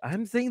eat it.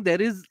 I'm saying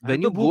there is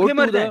when तो you go भूखे to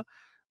मर the जाएं.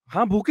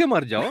 हाँ भूखे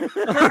मर जाओ.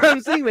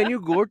 I'm saying when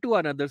you go to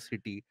another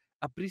city,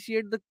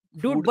 appreciate the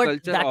Dude, food but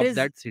culture that of is-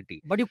 that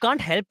city. But you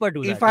can't help but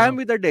do that. If I am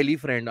with a Delhi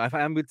friend,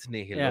 if I am with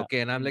Snehil, Yeah.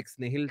 okay, and I'm like,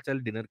 Snehil,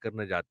 chal dinner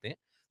करने जाते हैं.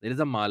 There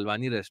is a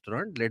Malwani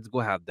restaurant. Let's go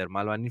have there.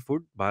 Malwani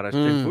food,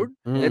 Maharashtrian food.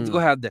 Let's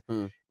go have there.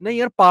 नहीं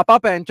यार पापा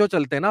पैंचो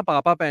चलते हैं ना.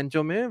 पापा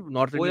पैंचो में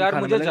नॉर्थ वो इंडियन यार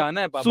खाना मुझे मिलेगा.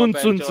 जाना है पापा सुन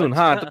पैंचो, सुन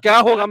अच्छा। हाँ तो क्या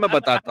होगा मैं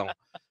बताता हूँ.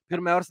 फिर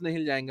मैं और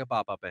स्नेहिल जाएंगे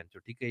पापा पैंचो.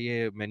 ठीक है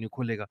ये मेन्यू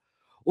खोलेगा.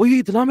 ओ ये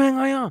इतना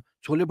महंगा यहाँ.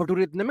 छोले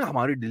भटूरे इतने में.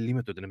 हमारी दिल्ली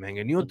में तो इतने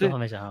महंगे नहीं होते.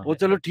 हमेशा हाँ. वो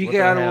चलो ठीक है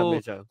यार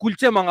वो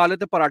कुलचे मंगा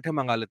लेते कुलचे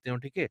मंगा लेते हैं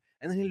ठीक है.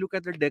 And then he look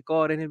at the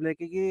decor and he like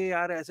कि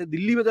यार ऐसे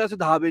दिल्ली में तो ऐसे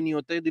ढाबे नहीं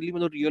होते. दिल्ली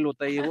में तो रियल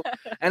होता है ये वो.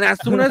 And as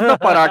soon as the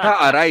paratha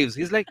arrives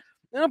he is like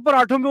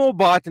पराठों में वो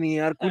बात नहीं है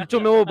यार. कुलचों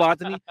में वो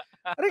बात नहीं.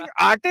 अरे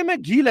आटे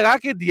में घी लगा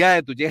के दिया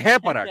है तुझे है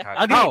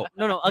पराठा. खाओ.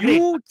 No, agree.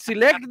 You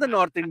select the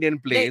North Indian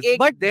place,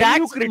 But then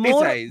you that's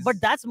more. criticize.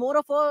 But that's more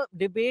of a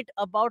debate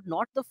about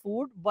not the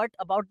food, but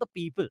about the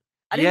people.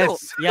 I don't know.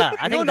 Yes. Yeah,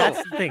 I think No.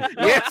 that's the thing.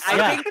 Yes. I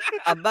Yeah. think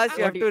Abbas,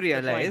 you have to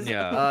realize,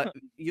 Yeah.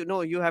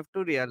 you have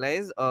to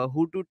realize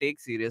who to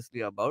take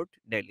seriously about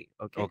Delhi.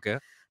 Okay. Okay.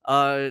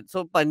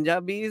 So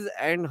Punjabis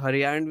and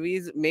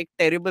Haryanvis make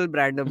terrible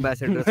brand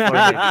ambassadors for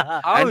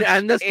Delhi.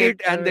 And the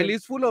state it, and Delhi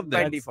is full of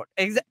By them.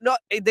 default. No,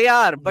 they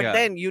are, but Yeah.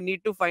 then you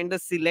need to find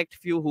a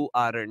select few who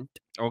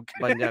aren't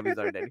Okay.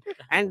 Punjabis or Delhi,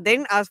 and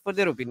then ask for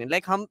their opinion.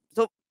 Like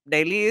so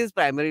Delhi is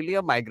primarily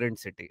a migrant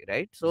city,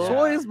 right?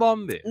 So is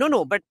Bombay.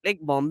 No, but like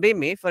Bombay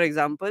May, for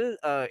example,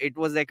 it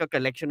was like a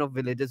collection of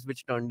villages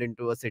which turned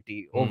into a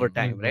city over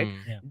time, right?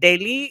 Yeah.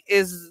 Delhi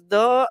is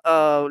the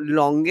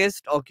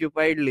longest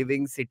occupied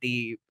living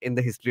city in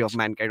the history of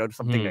mankind, or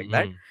something like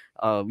that.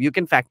 You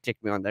can fact check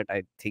me on that.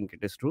 I think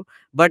it is true.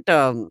 But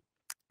the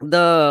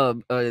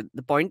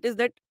point is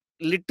that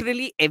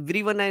literally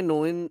everyone I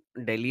know in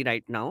Delhi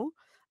right now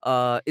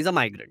is a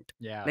migrant.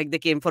 Yeah. Like they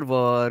came for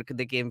work,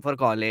 they came for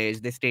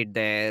college, they stayed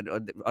there,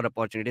 or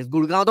opportunities.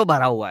 Gurgaon to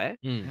bhara hua hai.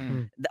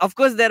 Of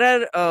course,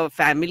 there are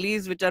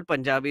families which are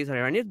Punjabis,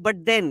 Haryanis,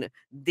 but then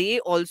they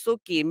also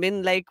came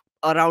in like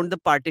around the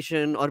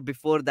partition or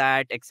before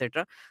that,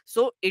 etc.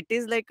 So it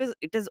is like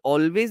it has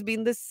always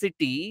been the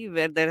city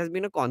where there has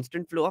been a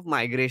constant flow of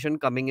migration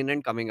coming in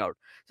and coming out.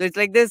 So it's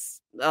like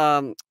this.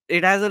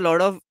 It has a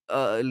lot of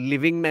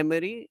living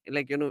memory,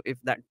 like, you know, if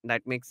that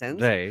makes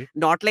sense. Right.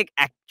 Not like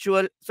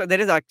actual. So there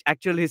is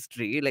actual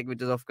history, like,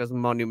 which is of course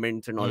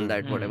monuments and all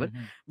that, whatever.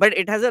 But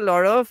it has a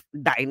lot of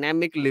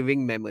dynamic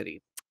living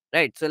memory,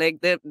 right? So like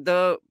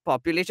the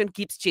population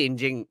keeps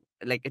changing,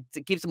 like it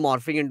keeps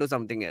morphing into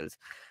something else.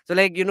 So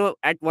like, you know,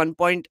 at one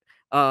point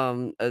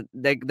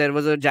like there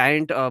was a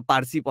giant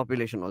Parsi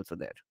population also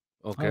there.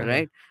 Okay.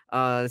 Right,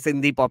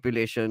 Sindhi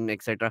population,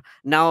 etc.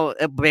 Now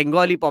a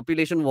Bengali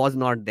population was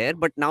not there,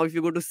 but now if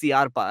you go to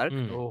CR Park,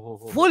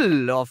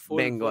 full of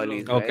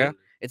Bengalis, right? Okay.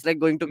 It's like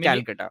going to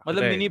Calcutta.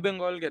 मतलब Right. Mini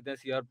Bengal कहते हैं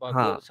CR park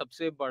हाँ. को.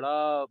 सबसे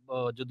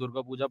बड़ा जो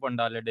दुर्गा पूजा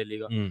पंडाल है दिल्ली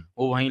का,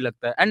 वो वहीं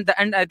लगता है. And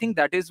I think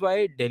that is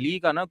why Delhi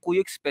का ना कोई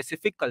एक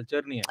specific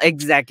culture नहीं है.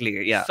 Exactly,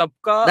 yeah.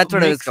 सबका That's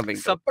what I was mix, coming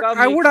to. सबका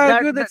I would mix.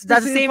 argue That's the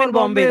the same in for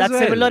Bombay. as That's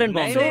well. similar in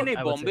नहीं Bombay. नहीं नहीं,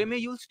 I would Bombay say. में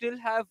you'll still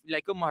have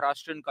like a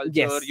Maharashtrian culture.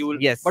 Yes,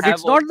 You'll yes. But have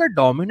it's not the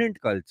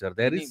dominant culture.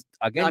 There नहीं, is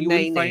again you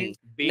नहीं, will find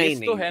base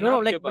नहीं, तो नहीं. है No, ना no,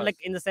 आपके like, but pass. like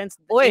in the sense,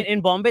 Oi, in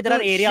Bombay there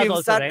are areas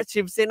also, right?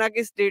 Shiv Sena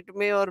के state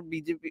में और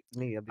बीजेपी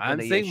नहीं, अभी तो I'm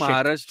नहीं saying है, shit.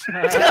 Maharashtra.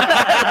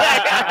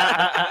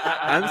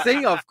 I'm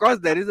saying, of course,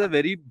 there is a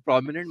very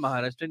prominent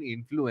Maharashtrian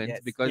influence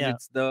Yes. because Yeah.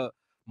 it's the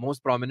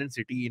most prominent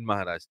city in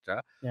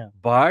Maharashtra. Yeah.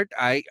 But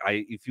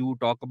if you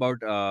talk about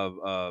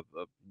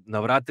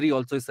Navratri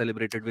also is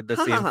celebrated with the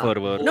same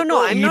fervor. No,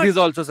 I'm Eid not. is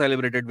also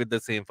celebrated with the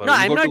same fervor. No,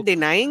 You I'm go not to-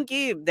 denying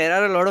ki there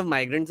are a lot of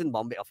migrants in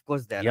Bombay. Of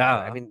course there Yeah.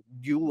 are. I mean,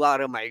 you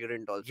are a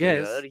migrant also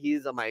Yes. here. He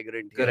is a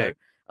migrant Correct.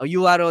 here.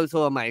 You are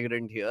also a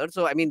migrant here.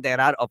 So I mean, there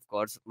are of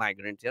course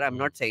migrants here. I'm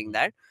not saying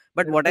that.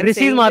 But what I'm Rishi is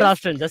saying is,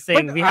 Maharashtrian. Just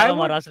saying, But we have I a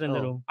would- Maharashtrian in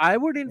the room. I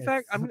would, in Yes.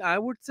 fact, I mean, I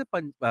would say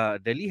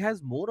Delhi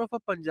has more of a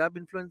Punjab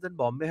influence than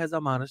Bombay has a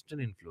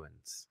Maharashtrian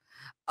influence.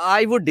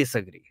 I would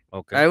disagree.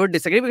 Okay. I would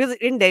disagree because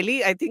in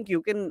Delhi, I think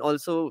you can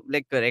also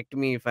like correct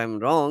me if I'm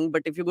wrong.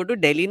 But if you go to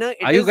Delhi, na,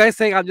 it Are you is- guys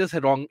saying I'm just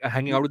wrong,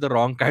 hanging out with the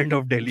wrong kind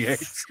of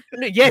Delhiites?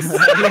 No, yes,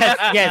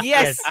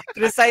 Yes,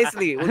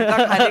 precisely.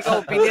 Unka khane ka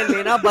opinion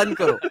lena band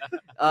karo.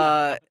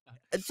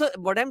 So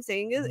what I'm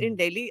saying is, in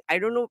Delhi, I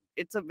don't know,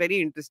 it's a very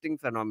interesting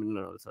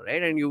phenomenon also,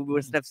 right? And you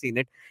must have seen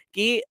it.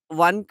 Ki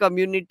one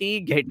community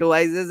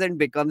ghettoizes and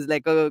becomes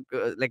like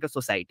a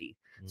society.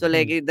 So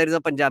like there is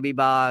a Punjabi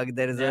Bagh,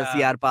 there is a Yeah.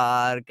 CR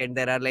Park, and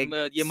there are like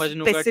ये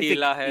मजनू का specific-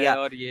 टीला है yeah.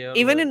 और ये और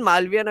Even वो. in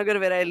Malviya Nagar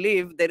where I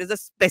live, there is a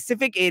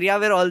specific area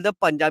where all the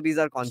Punjabis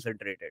are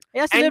concentrated.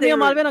 Yeah, still And near they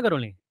will- Malviya Nagar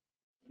only.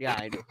 Yeah,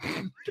 I do.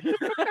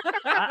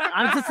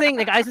 I'm just saying,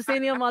 like, I used to stay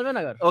near Malviya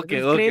Nagar. Okay,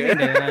 It's crazy,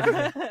 okay.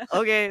 man.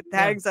 Okay,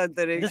 thanks,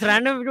 Antariksh. Just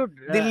random, dude.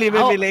 Delhi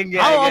mein how, milenge,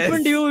 how I often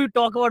guess. do you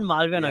talk about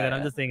Malviya Nagar? Yeah.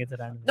 I'm just saying it's a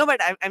random. No, but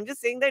I'm just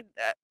saying that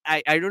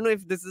I don't know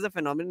if this is a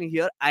phenomenon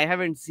here. I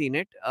haven't seen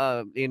it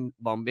in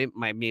Bombay.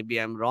 Maybe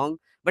I'm wrong.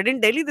 But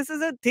in Delhi, this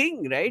is a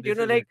thing, right? You This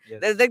know, is like it,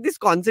 yes. there's like this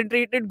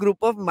concentrated group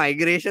of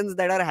migrations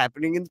that are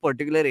happening in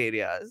particular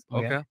areas,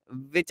 Okay.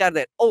 which are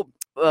there. Oh,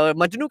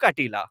 Majnu ka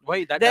Tila.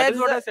 वही that There's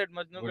is what a- I said.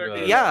 Majnu का Good,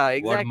 टीला. Yeah, What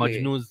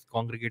exactly. Majnus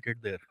congregated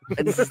there.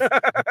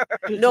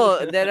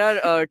 No, there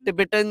are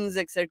Tibetans,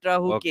 etc.,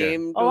 who Okay.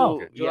 came to Oh, wow.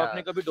 जो yeah,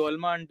 आपने कभी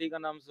Dolma aunty का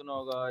नाम सुना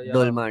होगा या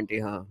Dolma aunty,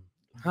 हाँ.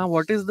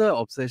 What is the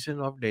obsession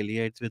of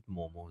Delhiites with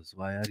momos?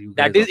 Why are you?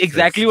 that guys is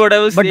exactly obsessed? what I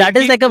was But saying. that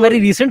is कि like a very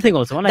recent thing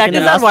also. Like That in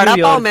is the our last few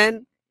vada pav, years.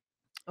 man.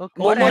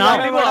 Okay. Momo now-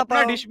 vada वो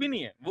अपना pav. Dish भी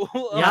नहीं है वो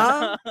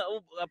Yeah. वो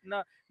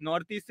अपना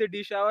north east से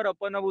डिश है और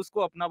अपन अब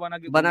उसको अपना बना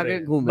के बना घूम रहे के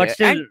हैं. घूम But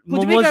रहे हैं. still, And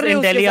कुछ भी momos कर रहे हैं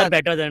in उसके Delhi are साथ.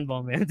 better than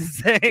Bombay. I'm just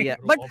saying. Yeah,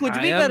 but कुछ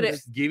I भी am कर रहे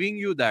just giving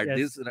you that Yes.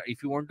 this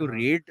if you want to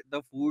rate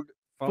the food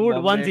from Food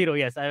Bombay, 1-0.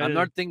 Yes, I will. I'm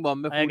not saying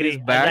Bombay I food agree.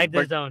 is I bad, write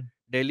this but down.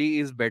 Delhi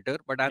is better.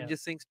 But I'm Yeah.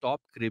 just saying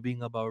stop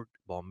cribbing about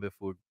Bombay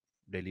food,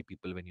 Delhi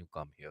people when you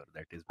come here.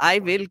 That is. I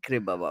my will point.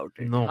 crib about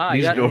it. No, हाँ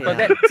please यार don't.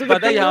 पता Yeah. है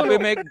पता है यहाँ पे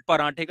मैं एक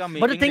पराठे का But the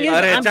making thing देख is, रहा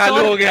अरे I'm चालू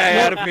sorry. हो गया No,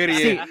 यार फिर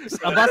ये. See,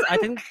 Abbas, I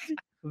think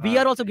we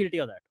are also guilty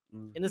of that.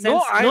 Mm. In the sense,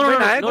 No, I no,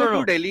 when I no, go no, no.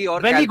 to Delhi or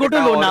When we go to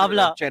Calcutta or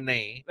Lonavala-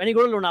 Chennai, When you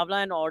go to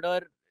Lonavala and order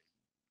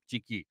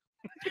Chiki.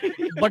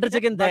 butter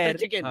chicken there, Butter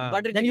chicken. हाँ.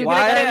 Butter then you chicken. be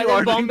like, Why are "Arey, you then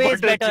ordering Bombay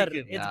is butter better.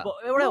 chicken?" It's Yeah. bo-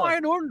 No, whatever. I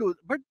don't do.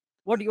 But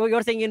What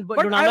you're saying in But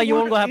I Lonavala, you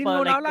would- won't go have in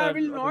Lonavala, I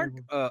will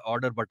not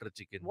order butter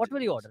chicken. What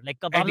will you order? Like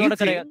kebab order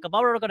Anything. karega? Kebab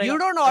order karega? You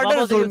don't Kebab order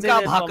also you can say Zunka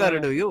there's Bhakar, Bombay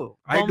do mein. you?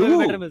 I Bombay do.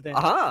 mein better milte hain.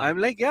 Uh-huh. I'm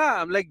like,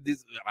 yeah, I'm like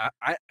this.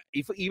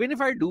 Even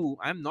if I do,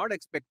 I'm not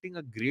expecting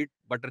a great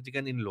butter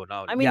chicken in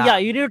Lonavala. I mean, Yeah. yeah,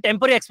 you need to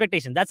temper your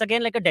expectation. That's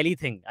again like a Delhi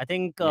thing. I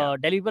think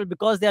Delhi people,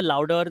 because they are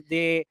louder,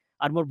 they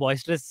are more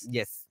boisterous,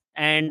 Yes.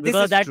 and This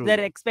because is that true.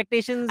 their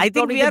expectations. I think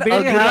probably we they are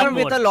build you up agreeing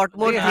with more. a lot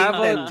more They things have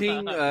a than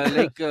thing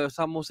like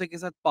samosa ke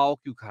sath pav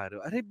kyun kha rahe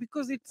ho? Arey,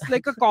 because it's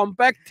like a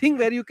compact thing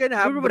where you can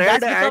have But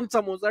bread that's and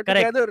samosa correct.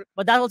 together.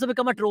 But that's also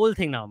become a troll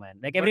thing now,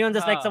 man. Like everyone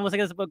just like हाँ. samosa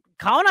ke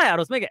khao na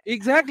yaar usme kya?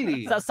 Exactly.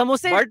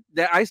 Samosa.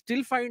 But I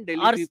still find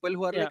Delhi Are- people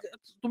who are yeah. like,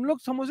 तुम लोग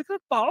समोसे के साथ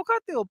पाव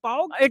खाते हो?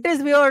 पाव? It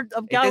is weird.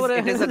 Ab kya ho raha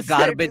it hai? is a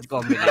garbage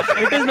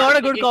combination. It is not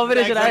a good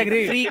combination. I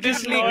agree.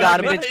 Freakishly It is not-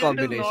 garbage it is not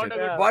combination.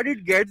 a good- But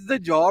it gets the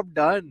job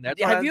done.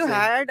 That's what Have I'm you saying.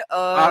 had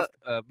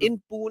After- in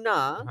Pune?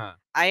 हाँ,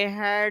 I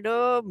had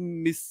a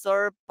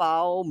Misal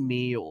Pav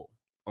mayo.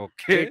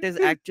 okay. It is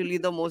actually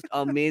the most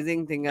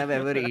amazing thing I've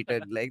ever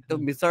eaten. Like the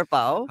Misal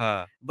Pav,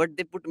 हाँ, but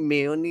they put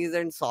mayonnaise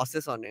and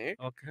sauces on it,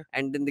 okay.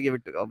 and then they give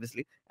it to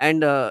obviously,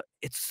 and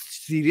it's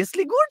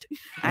seriously good.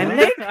 I'm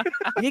like,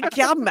 ये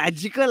क्या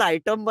magical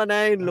item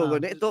बनाया इन लोगों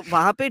ने? तो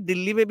वहाँ पे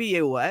दिल्ली में भी ये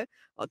हुआ है,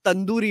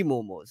 तंदूरी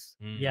मोमोज.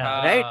 Yeah.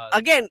 Right? हाँ.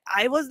 Again,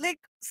 I was like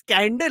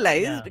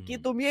scandalized Yeah. कि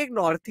तुम ये एक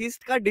नॉर्थ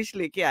ईस्ट का डिश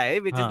लेके आए,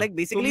 which is हाँ. like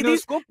basically तुमने this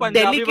उसको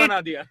पंजाबी delicate-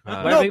 बना दिया.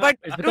 हाँ. But no, we- but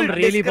it's to become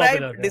really describe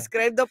popular, yeah.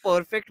 describe the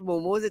perfect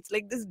momos, it's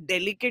like this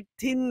delicate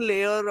thin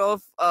layer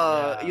of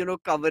Yeah.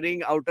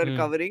 covering, outer Hmm.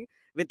 covering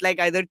with like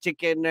either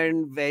chicken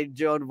and veg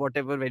or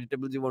whatever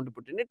vegetables you want to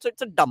put in it. So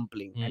it's a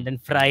dumpling. And then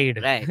fried.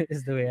 Right.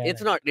 Is the way. I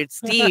It's like. not. It's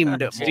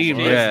steamed.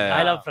 Steamed, momos. yeah.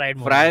 I love fried.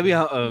 Fry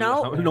momos. भी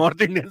Now-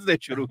 North Indians ने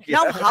शुरू किया.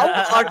 Now, how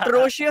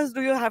atrocious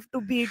do you have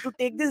to be to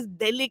take this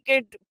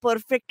delicate,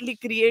 perfectly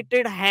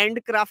created,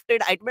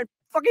 handcrafted item and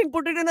fucking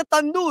put it in a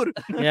tandoor?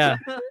 Yeah.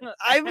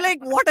 I'm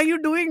like, what are you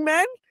doing,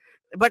 man?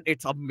 But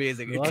it's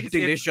amazing. What? It's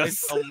delicious.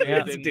 It's amazing,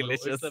 It's bro.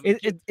 delicious.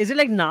 Is it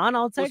like naan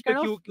outside उसपे kind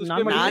of? क्यों- उसपे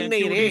Naan बड़ी Naan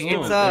नहीं रे, No,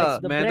 it's that's a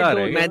the maida bread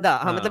रे. roll. maida.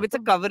 हाँ. मतलब it's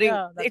a covering.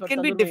 Yeah, that's It what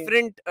can be tandoor mein-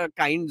 different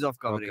kinds of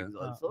coverings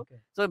Ah, also.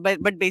 okay. So,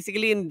 but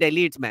basically in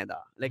Delhi it's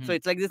maida. Like so, Hmm.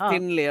 it's like this Ah.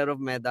 thin layer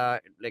of maida,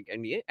 like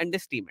and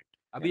they steam it.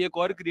 अभी एक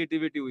और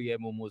creativity हुई है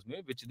मोमोज में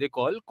which they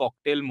call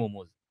cocktail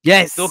momos.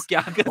 Yes. तो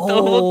क्या तो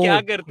वो क्या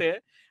Oh. करते हैं?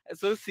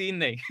 सो सीन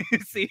नहीं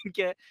सीन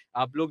क्या है,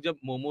 आप लोग जब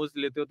मोमोज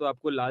लेते हो तो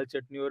आपको लाल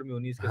चटनी और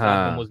मेयोनीज के साथ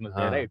हाँ, मोमोज मिलते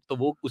हैं, हाँ. राइट? तो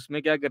वो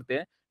उसमें क्या करते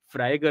हैं,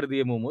 फ्राई कर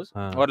दिए मोमोज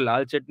हाँ. और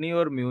लाल चटनी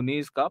और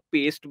मेयोनीज का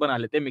पेस्ट बना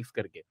लेते हैं मिक्स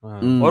करके,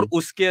 Mm. और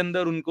उसके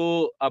अंदर उनको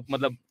आप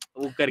मतलब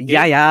वो करके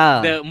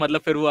yeah.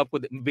 मतलब फिर वो आपको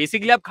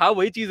बेसिकली आप खा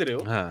वही चीज रहे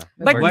हो. हाँ.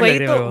 But बढ़िया वही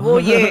लग तो रहे हो। वो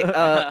ये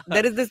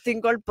there is this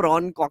thing called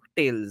prawn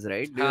cocktails,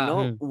 right? Do you हाँ.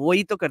 know?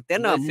 वही तो करते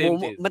हैं ना, Same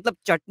मोमो चीज. मतलब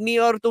चटनी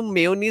और तुम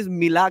मेयोनीज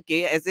मिला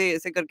के ऐसे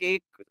ऐसे करके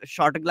एक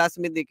शॉट ग्लास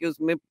में देके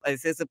उसमें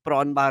ऐसे ऐसे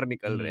प्रॉन बाहर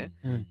निकल रहे हैं.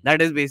 Hmm.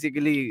 That is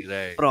basically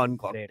Right. prawn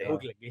Great. cocktail.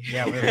 भूख लगी.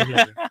 Yeah. very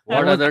good. What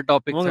Moving- other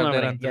topics moving are on,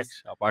 there, Mike, yes.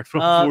 Antariksh, apart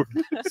from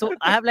food? So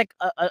I have like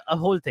a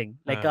whole thing.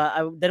 Like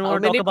I then How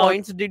want to many talk about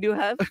points did you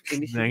have?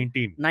 initially?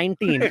 19.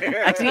 19.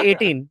 Actually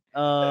 18.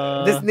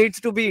 This needs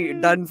to be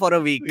done for a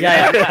week.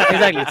 yeah,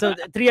 exactly. So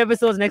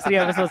next 3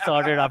 episodes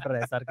sorted after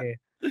SRK.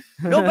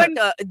 No, but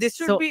this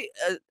should So- be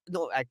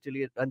no.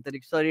 Actually,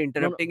 Antariksh, sorry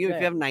interrupting you. If yeah,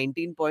 you have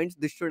 19 points,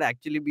 this should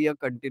actually be a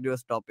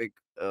continuous topic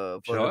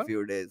for Sure. a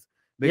few days.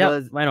 Yeah,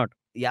 Because why not?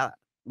 yeah,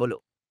 bolo.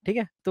 ठीक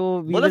है, तो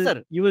बोलो sir.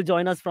 you will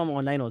join us from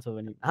online also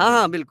when you.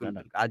 हाँ बिल्कुल Done,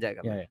 done. बिल्कुल, आ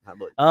जाएगा. Yeah, भाई. हाँ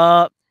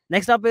बोल.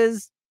 Next up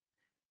is,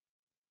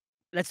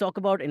 let's talk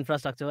about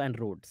infrastructure and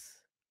roads.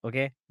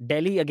 Okay,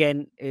 Delhi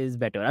again is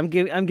better. I'm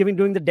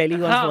doing the Delhi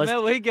ones हाँ, first. मैं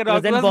वही कह रहा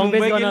हूँ, Because then आपके पास Bombay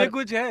is मुंबई के लिए gonna-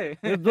 कुछ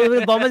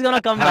है. Bombay is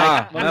gonna come हाँ,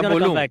 back. Bombay is मैं gonna come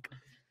बोलूं. back.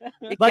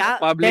 ये But क्या?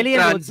 Public Delhi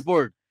and roads.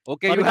 transport.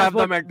 Okay, Public you have the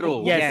transport, metro.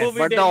 yes. वो भी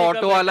But the Delhi का auto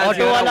better वाला है.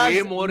 Auto are वाला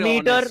way more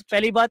meter honest.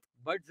 पहली बात.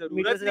 बट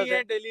मीटर जरूरत से नहीं है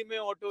ज्यादा- दिल्ली में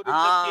ऑटो रिक्शा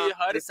हाँ, की.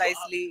 हर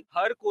precisely.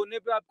 हर कोने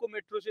पे आपको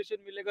मेट्रो स्टेशन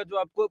मिलेगा जो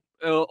आपको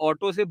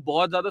ऑटो से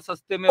बहुत ज्यादा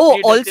सस्ते में Oh,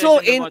 अपनी also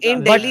destination पे in पहुंचा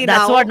But देगा. Delhi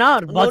that's now- what now.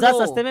 No, बहुत ज़्यादा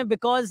no. सस्ते में,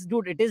 because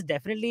dude, it is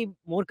definitely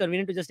more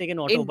convenient to just take an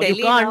auto. In But Delhi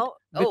you can't now.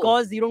 Oh.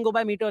 because you don't go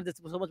by meter.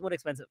 It's so much more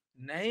expensive.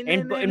 नहीं in- नहीं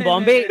in नहीं,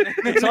 Bombay,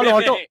 नहीं, it's all नहीं,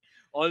 auto. नहीं.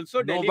 Also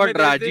No, Delhi but में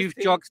there's this Rajiv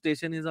thing- Chowk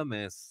station is a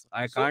mess.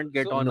 I So- can't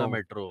get so- on a no.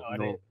 metro.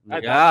 अरे, No.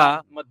 अरे,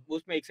 Yeah.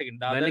 उसमें एक सेकंड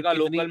दादर मैंने का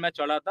कितनी- लोकल मैं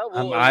चढ़ा था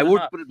वो I would.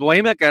 हाँ,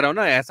 वही मैं कह रहा हूँ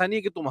ना, ऐसा नहीं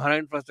है कि तुम्हारा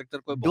इंफ्रास्ट्रक्चर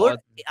कोई Dude, बहुत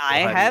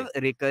I भारी have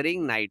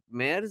recurring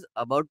nightmares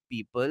about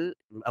people,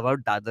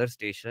 about Dadar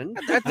station,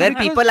 That's where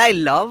because- people I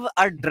love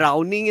are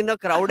drowning in a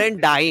crowd and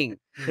dying.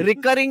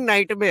 Recurring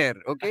nightmare.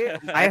 Okay,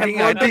 I have think-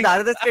 gone I to think-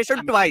 Dadar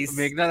station twice.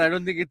 Meghnad, I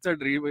don't think it's a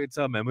dream. It's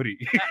a memory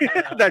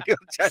that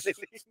you're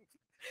channeling.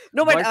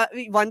 No, but But-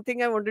 one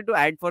thing I wanted to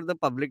add for the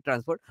public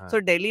transport. हाँ. So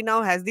Delhi now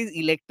has these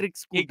electric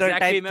scooter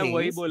exactly type मैं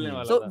वही things. बोलने Hmm.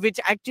 वाला So था. which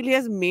actually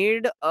has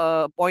made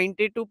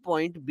point A to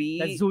point B.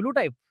 That's Zulu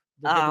type.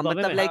 हाँ, Bombay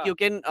मतलब में. like you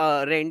can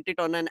rent it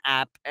on an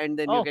app and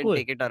then you Oh, can cool.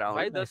 take it around.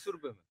 भाई 10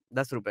 रुपए में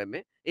 10 रुपए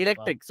में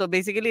electric. So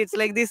basically it's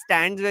like these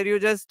stands where you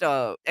just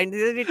and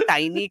these are the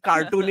tiny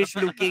cartoonish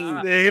looking.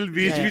 स्नेहिल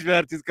बीच बीच में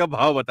हर चीज का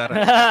भाव बता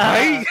रहा है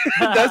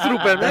भाई 10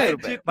 रुपए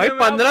में भाई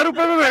 15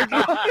 रुपए में बैठ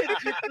लो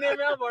जितने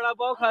में आप वड़ा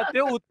पाव खाते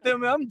हो उतने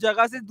में हम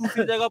जगह से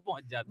दूसरी जगह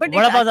पहुंच जाते But हैं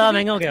वड़ा it's पाव ज्यादा actually,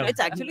 महंगा हो गया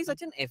it's actually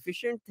such an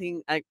efficient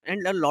thing,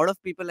 and a lot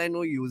of people I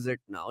know use it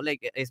now,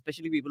 like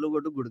especially people who go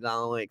to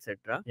Gurgaon,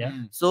 etc.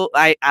 Yeah. So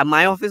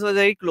my office was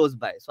very close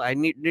by, so I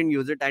didn't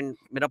use it, and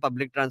मेरा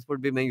public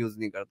transport भी मैं use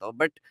नहीं करता हूँ.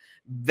 But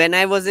when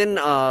I was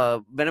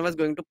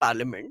going to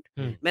Parliament,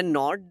 मैं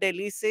North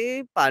Delhi से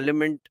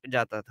Parliament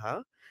जाता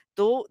था,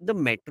 तो the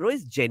metro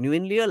is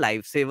genuinely a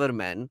lifesaver,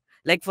 man.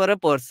 Like for a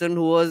person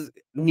who was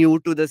new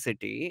to the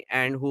city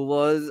and who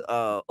was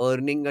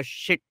earning a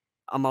shit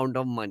amount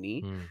of money,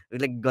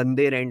 like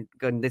गंदे rent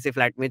गंदे से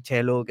flat में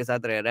 6 लोगों के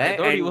साथ रह रहा है. I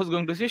thought he was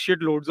going to say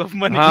shit loads of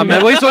money. हाँ मैं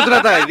वही सोच रहा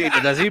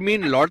था does he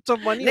mean lots of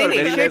money or नहीं,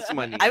 very shit. less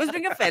money I was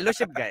doing a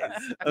fellowship, guys.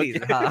 Please.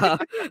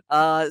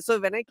 So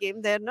when I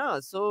came there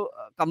ना, so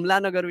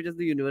Kamla Nagar, which is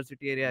the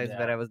university area, is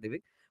where I was living.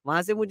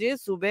 वहां से मुझे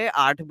सुबह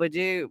 8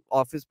 बजे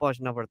office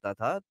पहुंचना पड़ता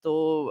था,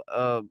 तो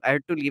I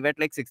had to leave at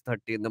like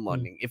 6:30 in the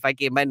morning if I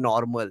came by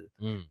normal,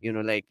 you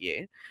know, like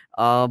ये.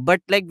 But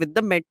like with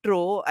the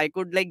metro, I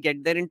could like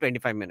get there in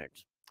 25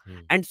 minutes.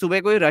 And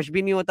सुबह कोई rush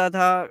भी नहीं होता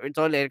था. It's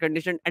all air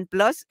conditioned, and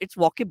plus it's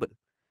walkable.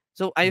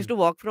 So I used to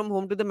walk from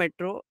home to the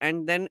metro,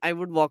 and then I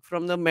would walk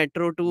from the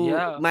metro to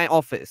my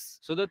office.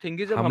 So the thing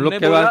is, जब हम हमने लोग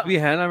के बोला पास भी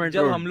है ना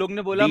metro जब हम लोग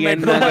ने बोला DN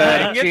मेट्रो नगर,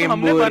 बनाएंगे तो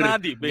हमने चेंबूर, बना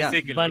दी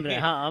basically. बन रहे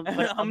हैं, हाँ,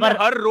 हमने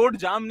हर रोड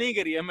जाम नहीं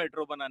करी है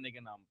मेट्रो बनाने के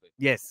नाम पे.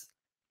 Yes.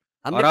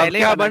 और अब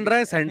क्या बन रहा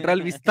है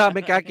सेंट्रल विस्ता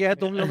में क्या किया है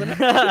तुम लोगों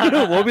ने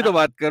वो भी तो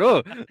बात करो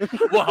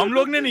वो हम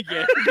लोग ने नहीं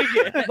किया है, ठीक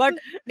है. But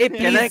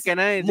can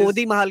I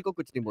मोदी महल को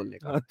कुछ नहीं बोलने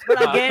का.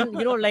 But again,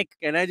 you know, like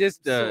can I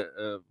just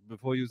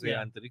before you say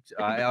Yeah. Antariksh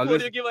I Before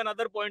always you give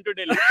another point to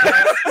Delhi.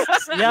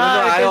 yeah,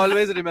 I it is-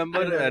 always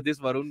remember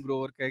this Varun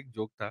Grover का एक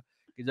joke था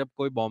कि जब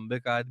कोई बॉम्बे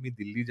का आदमी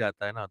दिल्ली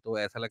जाता है ना तो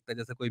ऐसा लगता है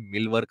जैसे कोई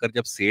मिल वर्कर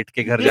जब सेठ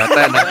के घर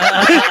जाता है ना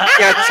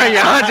कि अच्छा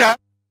यहाँ जा.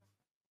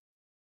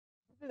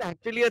 This is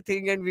actually a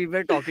thing, and we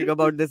were talking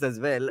about this as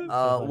well.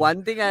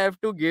 One thing I have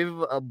to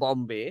give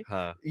Bombay,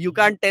 हाँ. you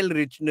can't tell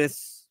richness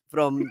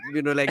from,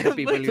 you know, like the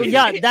people So you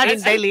yeah, see. that's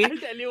in Delhi. I'll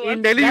tell you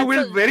In Delhi you that's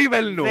will a- very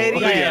well know.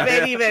 Very, Yeah.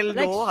 very well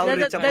like, know how there-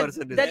 rich a there-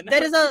 person is. there-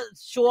 there is a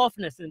show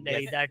offness in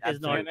Delhi Yes, that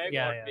is not. When I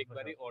Yeah, got yeah, Big for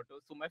Buddy sure. Auto,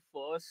 so my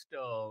first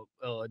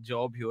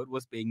job here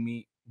was paying me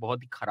बहुत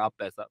ही खराब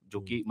पैसा,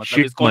 जो कि मतलब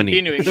Shit is money.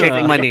 continuing. Shit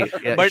money.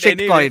 Yeah, But shit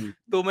anyway, coin.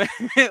 तो मैं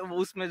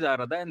उसमें जा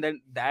रहा था, and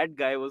then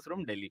that guy was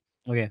from Delhi.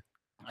 Okay.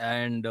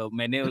 And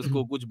मैंने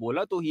उसको कुछ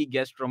बोला तो he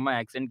guessed from my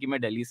accent कि मैं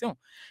दिल्ली से हूँ.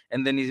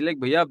 And then he's like,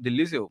 भैया आप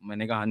दिल्ली से हो?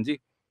 मैंने कहा हाँ जी.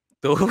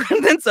 तो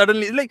and then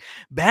suddenly he's like,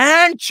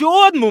 बहन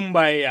चोद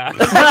मुंबई यार.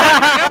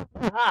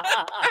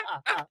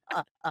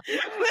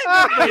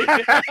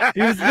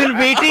 He's been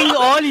waiting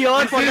all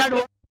year for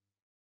that.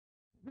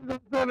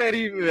 So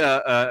very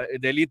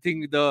Delhi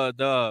thing.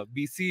 The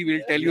BC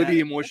will tell you the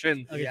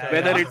emotion, Okay, sorry.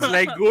 whether it's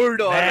like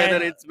good or Bad.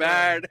 whether it's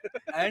bad.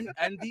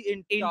 and the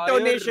entire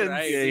Intonations.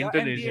 ride, Yeah, and the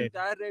intonation.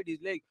 entire ride is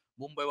like,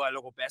 Mumbai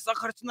वालों को पैसा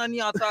खर्चना नहीं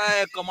आता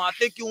है,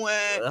 कमाते क्यों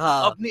हैं,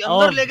 हाँ. अपनी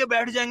अंदर Oh. लेके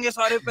बैठ जाएंगे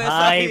सारे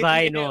पैसा.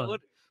 भाई, ये no. और-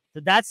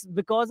 So that's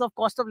because of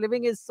cost of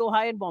living is so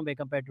high in Bombay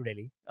compared to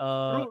Delhi.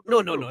 No,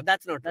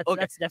 that's not. That's, Okay.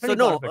 that's So definitely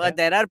no, part of it, yeah.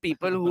 there are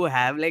people who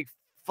have like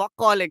fuck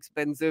all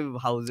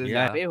expensive houses.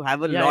 Yeah. Who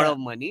have a Yeah, lot yeah. of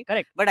money.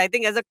 Correct. But I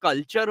think as a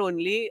culture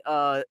only,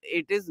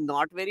 it is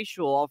not very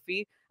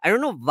show-offy. I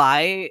don't know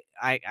why.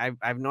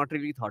 I've not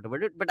really thought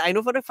about it, but I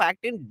know for a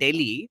fact in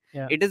Delhi,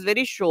 Yeah. it is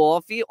very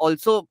show-offy.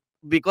 Also,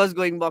 because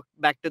going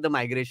back to the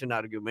migration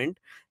argument,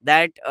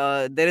 that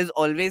there is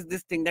always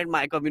this thing that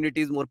my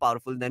community is more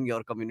powerful than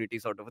your community,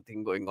 sort of a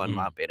thing going on,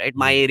 वहाँ पे, right?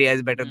 My area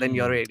is better than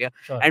your area,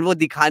 Sure. and वो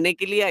दिखाने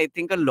के लिए I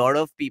think a lot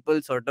of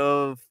people sort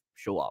of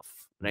show off,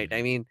 right?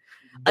 I mean,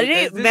 But अरे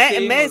there's this मैं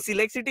saying मैं also-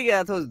 Select City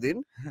गया था उस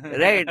दिन,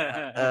 right?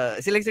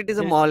 Select City is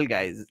a mall,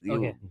 guys.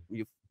 Okay.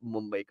 You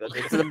Mumbai ka.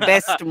 It's the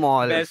best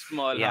mall. Best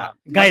mall, Yeah. हाँ.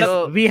 Guys,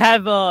 So- we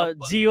have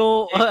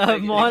Geo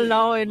Exactly. mall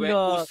now in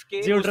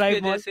उसके Geo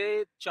Drive mall.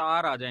 जैसे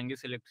 4 आ जाएंगे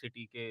Select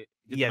City के.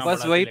 जितना Yes. बस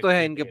बड़ा वही Select तो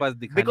है City इनके पास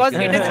दिखाने Because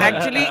के it लिए.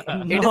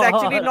 is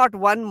actually No. not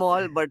one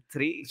mall but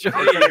 3.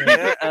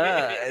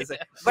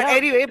 But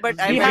anyway, but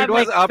We I have it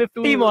was like up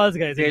 50 to malls,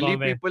 guys, in Delhi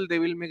Bombay. people, they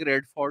will make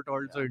Red Fort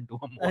also into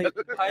a mall.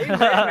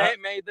 भाई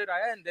मैं इधर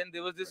आया and then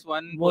there was this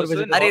one More person.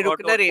 visible. अरे और-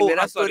 रुक ना रे, oh,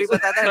 मेरा sorry, स्टोरी sorry.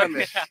 बताता है ना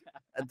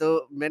मैं.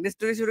 तो मैंने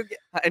स्टोरी शुरू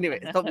किया. Anyway,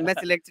 तो मैं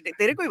Select City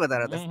तेरे को ही बता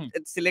रहा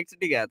था. Select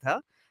City गया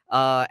था.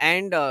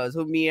 And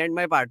so me and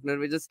my partner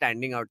were just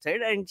standing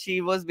outside, and she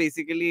was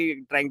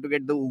basically trying to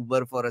get the Uber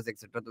for us,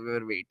 etc. So we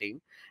were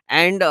waiting,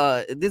 and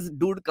this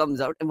dude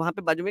comes out, and वहाँ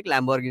पे बाजू में एक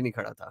Lamborghini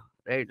खड़ा था,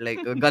 right?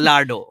 Like a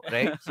Gallardo,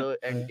 right? So,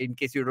 and in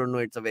case you don't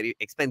know, it's a very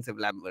expensive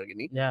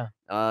Lamborghini. Yeah.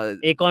 Uh,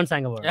 Akon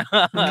sang about it.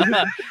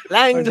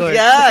 Lang,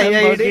 yeah,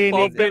 it is.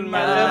 Lamborghini Open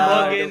my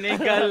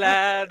Lamborghini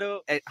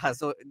Gallardo.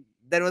 So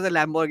there was a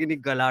Lamborghini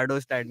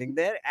Gallardo standing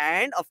there,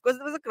 and of course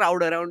there was a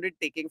crowd around it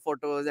taking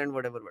photos and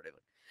whatever.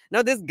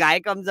 Now this guy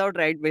comes out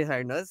right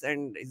behind us,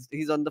 and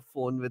he's on the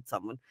phone with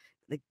someone.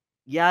 Like,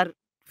 यार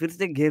फिर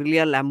से घेर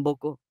लिया Lambo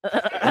को.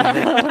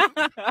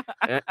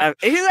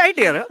 He's right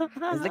here.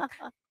 He's like,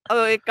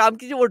 एक काम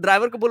कीजिए वो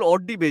ड्राइवर को बोलो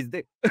ऑडी भेज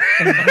दे.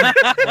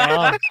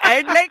 Wow.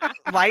 And like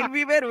while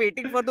we were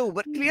waiting for the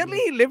Uber, clearly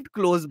he lived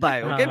close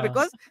by, okay,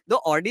 because the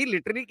Audi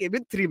literally came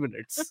in 3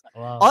 minutes.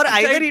 Wow. Or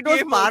either Like it was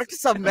came parked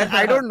somewhere,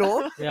 I don't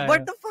know. Yeah, But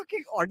yeah. the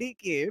fucking Audi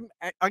came,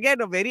 and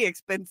again a very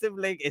expensive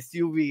like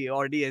SUV,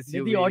 Audi Did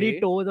SUV. the Audi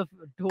tow the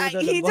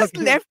He just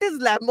Lamborghini? left his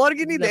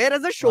Lamborghini Left- there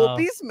as a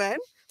showpiece, man,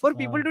 for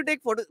people Wow. to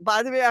take photos.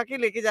 बाद में आके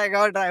लेके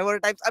जाएगा driver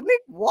types. I'm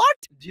like,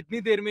 what?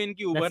 जितनी देर में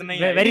इनकी उबर That's नहीं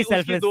very आई, उसकी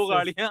selfless. 2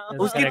 गाड़ियां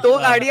That's उसकी correct. 2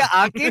 गाड़ियां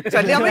आके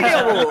चले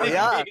गए वो.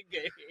 Yeah.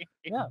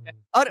 Yeah.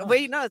 और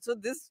वही ना, so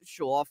this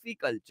show-offy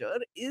culture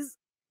is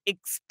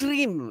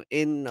extreme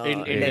in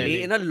In Delhi Delhi.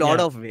 in a lot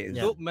Yeah. of ways.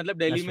 Yeah. तो मतलब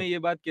दिल्ली That's में true. ये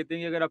बात कहते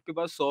हैं कि अगर आपके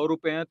पास 100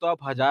 रुपए हैं तो आप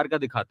 1000 का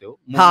दिखाते हो.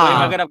 हाँ. मुंबई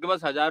में अगर आपके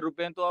पास 1000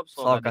 रुपए हैं तो आप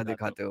 100 100 का का दिखाते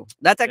दिखाते हो.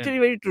 That's actually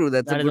very true.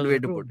 That's That a is good also way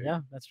to true. put it.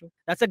 Yeah, that's true.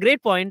 That's a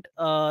great point,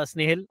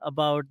 Snehil,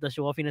 about the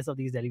show offiness of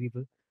these Delhi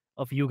people,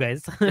 of you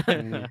guys.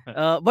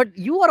 But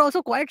you are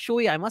also quite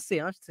showy, I must say,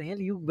 huh?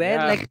 Snehil, you wear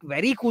Yeah. like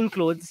very cool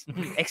clothes,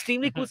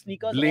 extremely cool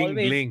sneakers. Bling,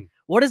 always. bling.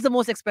 What is the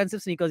most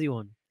expensive sneakers you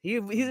own?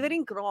 He's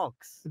wearing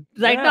Crocs.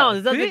 Right Yeah. now,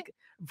 this is See? like,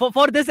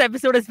 for this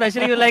episode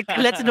especially, you're like,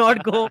 let's not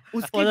go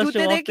उसके for the जूते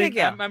show off देखे thing.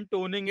 क्या? I'm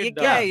toning ये it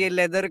क्या है? down. ये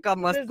leather का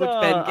मस्त This is, कुछ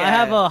पहन के I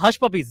have आया है. hush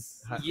puppies.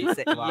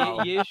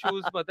 ये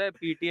शूज पता है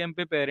पीटीएम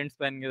पे पेरेंट्स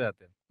पहन के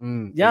जाते हैं.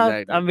 Yeah,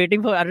 exactly. I'm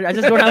waiting for. I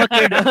just don't have a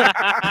kid.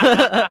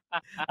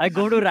 I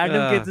go to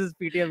random Yeah. kids'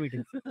 PTM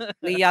meetings.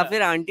 नहीं, या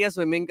फिर आंटियां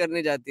स्विमिंग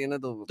करने जाती है ना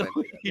तो वो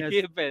पहन के जाती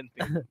ये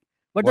पहनते हैं.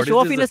 But What the show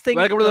is this? offiness thing.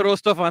 Welcome to the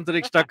roast of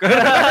Antariksh Tucker.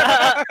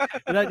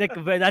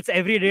 That's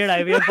every day at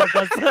IVM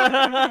podcast.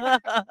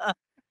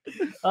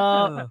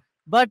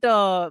 But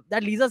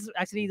that leads us,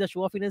 actually, the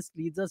show offiness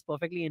leads us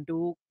perfectly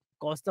into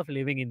cost of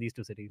living in these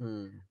two cities.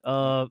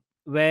 है.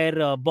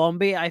 Where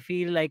Bombay, I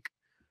feel like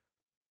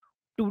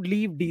to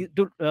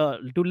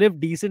live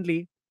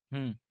decently,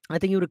 I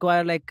think you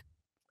require like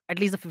at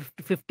least a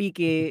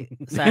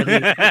 50K salary.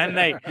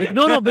 नहीं.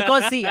 No,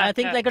 because see, I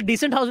think like a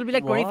decent house will be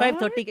like 25,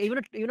 What? 30K.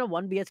 Even a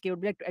 1 BHK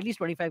would be like at least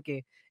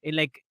 25K in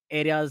like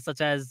areas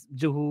such as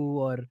Juhu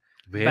or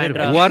Where?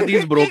 Bandra. Who are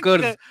these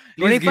brokers?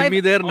 Please give 25 me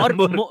their or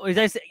number. are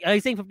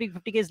you saying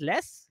 50K is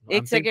less?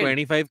 I'm saying second.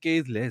 25K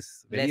is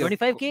less. Very Less.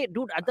 25K,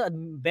 dude, at the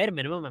bare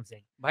minimum, I'm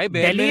saying. भाई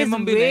bare Delhi is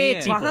minimum भी way नहीं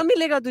है. cheaper. कहाँ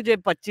मिलेगा तुझे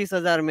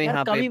 25,000 में यार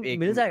यहाँ पे कभी एक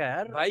मिल जाएगा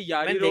यार. भाई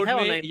यारी मैंने रोड देखा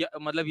है में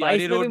online. मतलब 22 यारी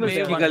में रोड भी मिल में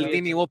उसकी जाएगा.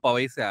 गलती नहीं, वो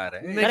पवई से आ रहा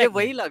है. मुझे Correct.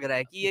 वही लग रहा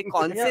है कि ये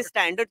कौन Yeah. से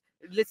standard.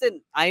 Listen,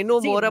 I know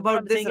See, more what about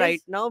I'm this saying right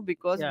is- now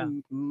because Yeah.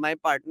 my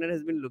partner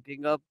has been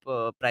looking up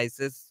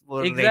prices for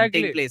Exactly.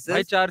 renting भाई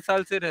places 4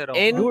 साल से रह रहा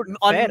हूँ. in Dude,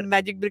 on fair.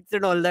 Magic Bricks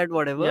and all that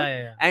whatever.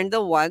 Yeah. And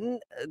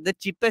the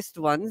cheapest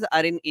ones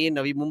are in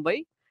Navi Mumbai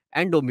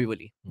and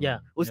Dombivli. Yeah.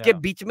 उसके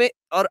Yeah. बीच में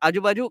और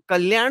आजू बाजू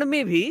कल्याण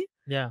में भी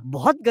Yeah.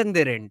 बहुत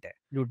गंदे रेंट है.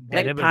 Dude,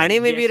 Like terrible. ठाणे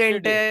में भी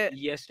रेंट है.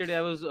 Yesterday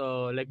I was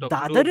like talking to a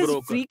Dadar is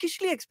broker.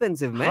 freakishly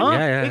expensive, man. Huh?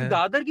 एक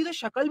दादर की तो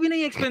शक्ल भी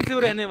नहीं एक्सपेंसिव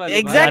रहने वाली.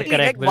 Exactly.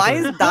 correct, Like, why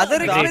is बिल्कुल. Dadar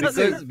Dadar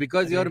expensive?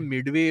 Because you're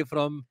midway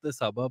from the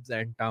suburbs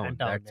and town. And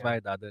town, That's yeah. why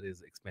Dadar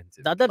is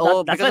expensive. That's Oh,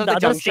 why because of the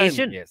Dadar junction.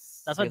 station. Yes.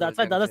 That's why Because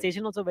of Dadar junction.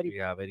 station also very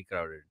Yeah, very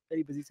crowded.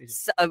 very busy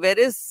station. Where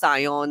is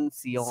Sion?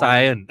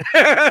 Sion.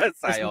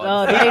 It's, Sion.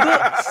 right,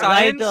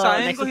 Sion right,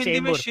 Sion next को to Hindi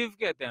में Chembur. Shiv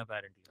कहते हैं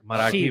apparently.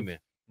 Marathi Shiv. में.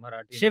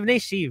 Marathi. Shiv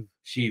nahi Shiv.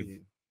 Shiv.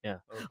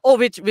 Oh,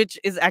 which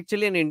is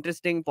actually an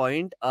interesting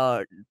point.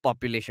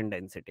 Population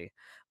density.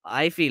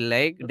 I feel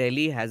like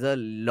Delhi has a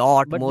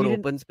lot But more we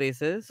didn't- open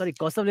spaces. Sorry,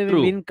 cost of living.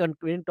 True.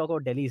 We didn't talk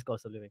about Delhi's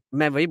cost of living.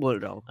 मैं वही बोल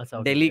रहा हूँ. अच्छा,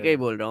 okay, Delhi okay, का ही okay.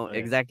 बोल रहा हूँ. Okay.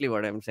 Exactly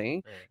what I'm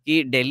saying. Okay.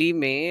 कि दिल्ली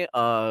में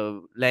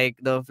like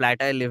the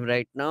flat I live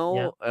right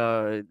now,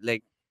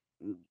 like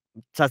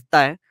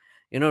सस्ता है.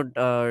 You know,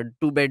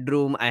 2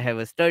 bedroom. I have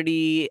a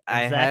study.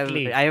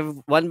 Exactly. I have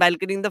one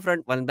balcony in the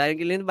front, one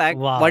balcony in the back,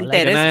 Wow, one like-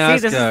 terrace. Can I See,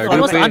 ask, this do is you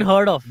almost pay-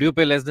 unheard of. Do you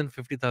pay less than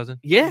 50,000?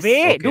 Yes.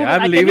 Wait, Okay, dude,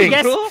 I'm can we leaving.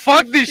 guess?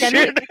 Fuck this Can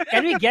we, shit.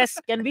 can we guess?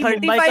 Can we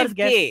Mumbaikars 35K.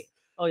 guess?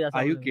 Oh yeah.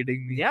 Are you sorry.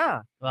 kidding me?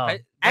 Yeah. Wow.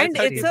 And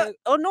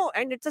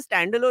it's a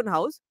standalone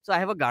house, so I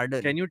have a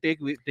garden. Can you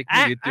take me with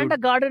And, you and a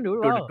garden,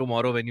 dude. Wow.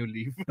 tomorrow when you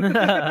leave?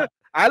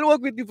 I'll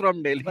work with you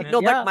from Delhi. But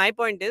no, Yeah. but my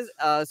point is,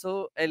 so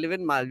I live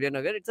in Malviya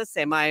Nagar. It's a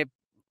semi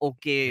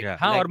okay. Yeah.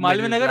 हाँ like और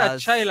Malviya middle नगर class.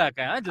 अच्छा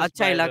इलाका है. हाँ, just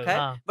अच्छा by the- इलाका है.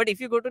 हाँ. But if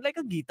you go to like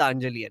a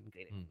Geetanjali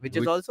enclave, which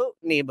is Which- also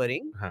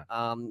neighboring,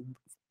 हाँ.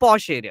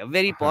 posh area,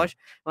 very हाँ. posh.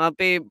 वहाँ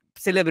पे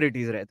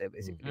celebrities रहते हैं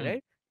basically, हम्म.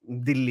 right?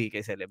 दिल्ली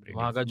के celebrities.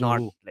 वहाँ का not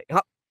जुहू. like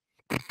हाँ.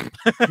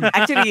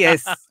 Actually,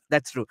 yes,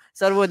 that's true.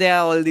 Sarvodaya,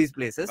 all these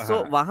places.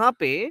 So हाँ. वहाँ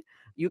पे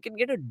you can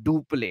get a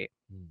duplex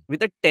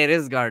with a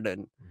terrace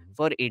garden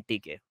for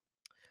 80K.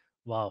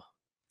 Wow.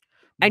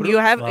 And Bro, you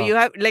have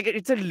wow. like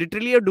it's a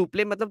literally a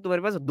duplex. मतलब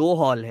तुम्हारे पास 2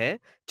 hall है,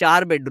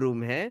 4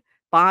 bedroom है,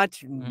 5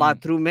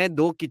 bathroom है,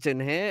 2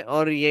 kitchen है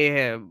और ये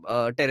है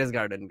टेरेस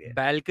गार्डन भी है।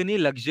 बैल्कनी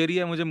लग्जरी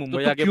है, मुझे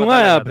मुंबई तो आके क्यों पता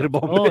आया लगा फिर था।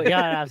 Oh Bombay?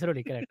 yeah,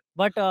 absolutely correct.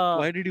 But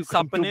Why did you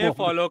come to सपने Bombay?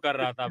 फॉलो कर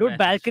रहा था dude, मैं।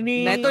 balcony,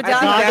 मैं तो I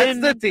think जहाँ that's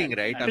the garden, thing,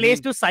 right? I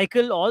place mean, to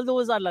cycle, all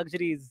those are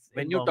luxuries.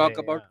 when in you Bombay,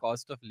 talk about yeah.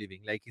 cost of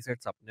living, like he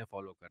said, sapne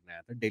follow karna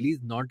hai. Delhi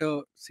is not a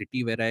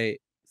city where I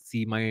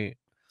see my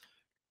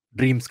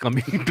dreams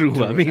coming true.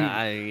 I mean,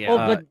 yeah.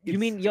 Oh, but you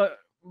it's- mean you're.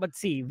 But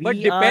see, we But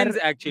depends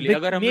are actually.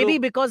 अगर हम maybe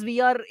लोग because we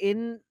are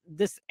in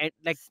this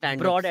like Stand-up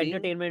broad scene?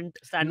 entertainment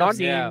stand-up Not-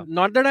 scene. Yeah.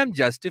 not that I'm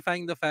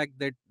justifying the fact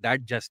that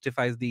that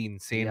justifies the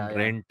insane Yeah,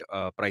 yeah. rent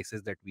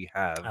prices that we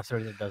have.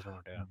 Absolutely, it does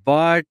not. Yeah.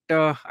 But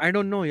I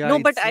don't know. Yeah, No,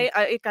 but it's-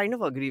 I kind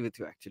of agree with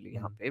you actually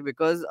यहाँ पे,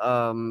 because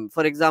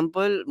for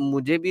example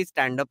मुझे भी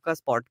stand up का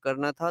spot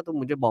करना था तो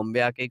मुझे बॉम्बे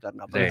आके ही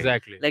करना पड़ा। Right.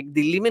 Exactly. Like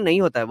दिल्ली में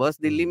नहीं होता है, बस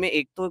दिल्ली में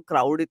एक तो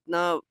crowd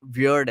इतना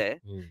weird है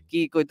Hmm.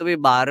 कि कोई तो भी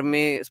बार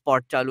में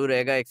spot चालू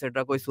रहेगा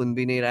एक्सेट्रा, कोई सुन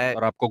भी नहीं रहा है।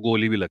 और आपको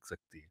गोली भी लग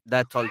सकती है.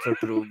 That's also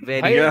true,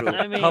 very भाई true. I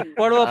mean,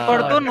 थप्पड़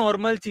वप्पड़ तो uh,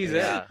 नॉर्मल चीज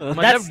है। yeah.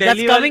 मतलब that's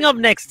दिल्ली coming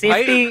वाले up next.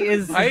 भाई- Safety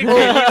is. भाई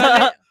दिल्ली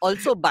वाले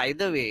Also, by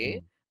the way,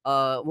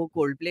 वो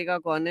Coldplay का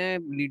कौन है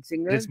lead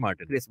singer? Chris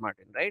Martin. Chris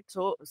Martin, right?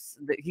 So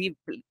he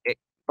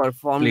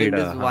performed Played in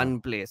this a, one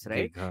place,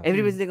 right? gig, हाँ.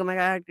 Everybody's like, oh my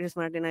god, Chris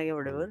Martin आ गया,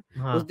 whatever.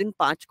 हाँ. उस दिन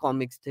 5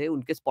 comics थे,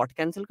 उनके स्पॉट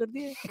कैंसिल कर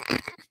दिए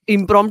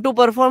impromptu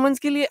परफॉर्मेंस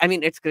के लिए। I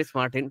mean, it's Chris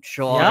Martin,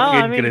 sure. Yeah, I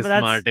Fucking mean, Chris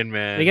that's- Martin,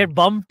 man. We get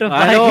bumped.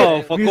 I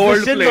know, for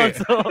musicians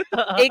Coldplay.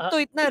 also. एक तो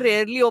इतना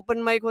रेयरली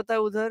ओपन माइक होता है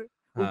उधर,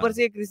 ऊपर हाँ.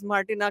 से क्रिस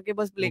मार्टिन आके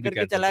बस प्ले वो भी करके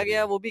cancel चला कर गया,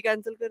 दिया. वो भी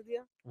कैंसिल कर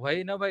दिया।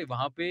 वही ना भाई,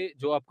 वहां पे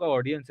जो आपका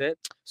ऑडियंस है,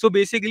 सो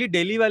बेसिकली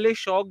दिल्ली वाले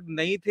शॉक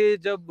नहीं थे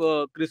जब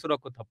क्रिस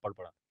रॉक को थप्पड़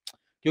पड़ा,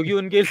 क्योंकि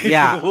उनके लिए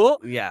Yeah, वो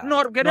yeah.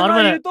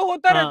 Normal ये है। तो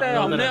होता हाँ, रहता है,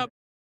 normal हमने है।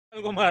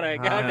 अपने को मारा है,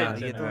 क्या हाँ,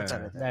 टेंशन ये तो है। होता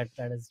रहता है।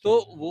 That is तो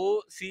true.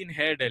 वो सीन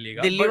है दिल्ली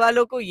का। दिल्ली but-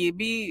 वालों को ये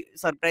भी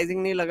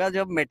सरप्राइजिंग नहीं लगा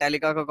जब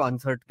मेटालिका का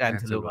कॉन्सर्ट कैंसिल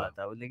Cancel हुआ हुआ।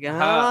 था। बोले कि हाँ,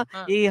 हाँ,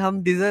 हाँ। ये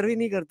हम डिजर्व ही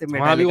नहीं करते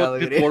वहाँ भी वो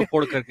मेटालिका फिर वगैरह।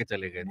 फोड़ करके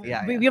चले गए थे.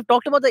 Yeah, We have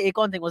talked about the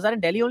Akon thing. Was that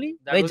in Delhi only?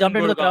 That Where he was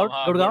jumped in into the crowd.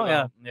 हाँ, Gurgaon,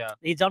 yeah. yeah.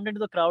 He jumped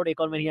into the crowd.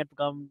 Akon, when he had to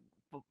come,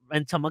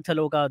 when Chamak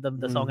Chaloka,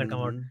 the song had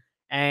come out,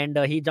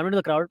 and he jumped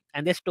into the crowd,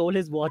 and they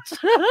stole his watch.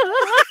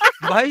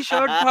 भाई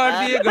shirt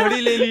फाड़ दिए, घड़ी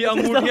ले ली, This is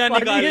the अंगूठियां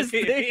निकाल funniest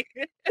के।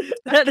 thing.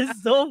 That is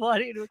so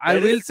funny, dude. I That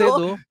will is say so-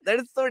 though, That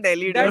is so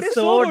Delhi. That dude. is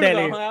so so good,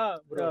 Delhi. हाँ,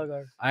 bro. Oh,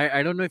 God.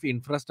 I don't know if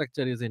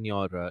infrastructure is in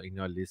your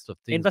list of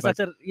things.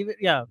 Infrastructure,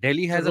 yeah. But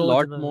Delhi has a roads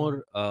lot and all.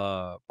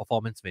 more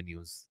performance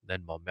venues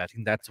than Bombay. I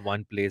think that's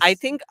one place. I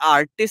think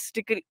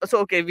artistically,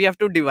 so okay, we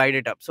have to divide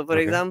it up. So for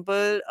Okay.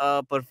 example,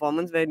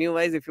 performance venue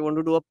wise, if you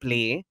want to do a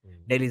play,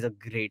 Mm. Delhi is a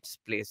great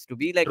place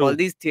to be. Like True.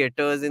 all these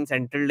theaters in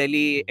central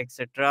Delhi,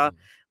 etc.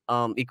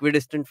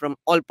 Equidistant from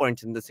all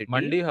points in the city.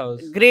 Mandi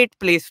house. Great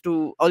place to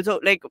also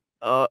like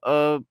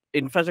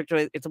infrastructure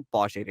wise, it's a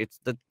posh area. It's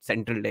the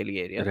central Delhi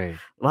area. Right.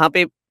 वहाँ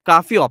पे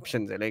काफी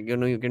options है. Like you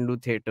can do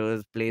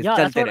theaters, plays, Yeah, that's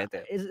चलते what, रहते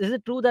हैं. is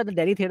it true that the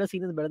Delhi theater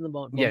scene is better than the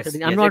Bombay Yes,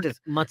 city? yes, I'm it not is.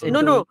 much No,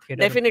 into no,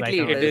 theater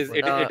definitely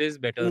right now. It is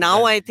better. Now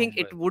than I think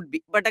Mumbai. it would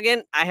be, but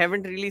again, I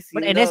haven't really seen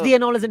But the- NSD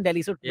and all is in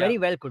Delhi, so Yeah.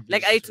 very well could be.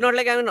 like it's not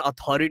like I'm an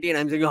authority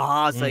and I'm saying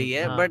हाँ सही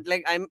है, हाँ. but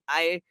like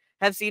I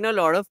have seen a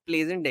lot of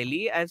plays in Delhi.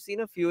 I've seen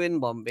a few in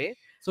Bombay.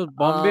 So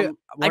Bombay,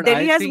 what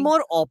Delhi I has think,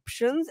 more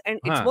options and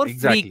it's हाँ, more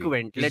exactly,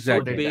 frequent. Let's exactly.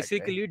 put it that way.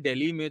 Basically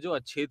Delhi में जो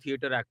अच्छे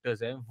theatre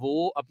actors हैं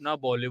वो अपना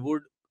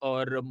बॉलीवुड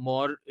और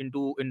more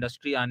into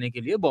industry आने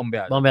के लिए बॉम्बे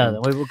आ Bombay जाते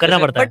आता है, वो करना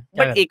जैसे- पड़ता है.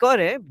 क्या But एक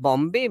और है,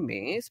 बॉम्बे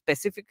में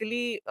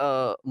specifically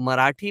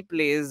Marathi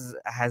plays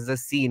has a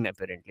scene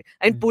apparently.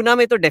 And Poona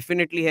में तो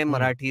definitely है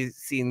Marathi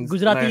scenes.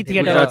 Gujarati Marathi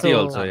theatre Gujarati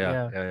also, also,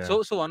 yeah.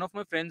 yeah. So one of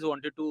my friends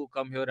wanted to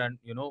come here and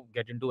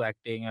get into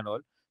acting and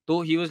all.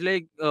 तो he was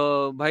like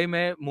भाई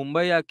मैं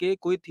मुंबई आके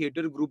कोई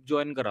theatre group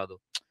join करा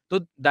दो. तो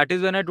that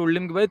is when I told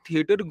him कि भाई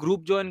थिएटर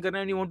ग्रुप ज्वाइन करना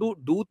है and you want to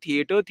do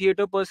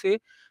theater per se,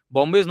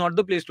 Bombay is not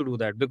the place to do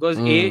that because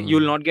A you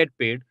will not get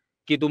paid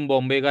कि तुम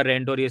बॉम्बे का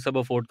rent और ये सब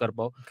अफोर्ड कर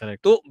पाओ.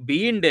 Correct. तो be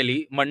in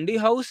Delhi, Mandi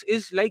house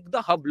is like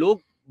the hub.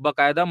 लोग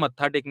बकायदा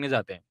मत्था टेकने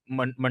जाते हैं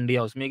मंडी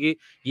हाउस में कि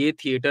ये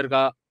थिएटर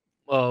का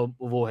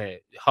वो है,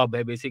 हब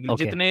है बेसिकली.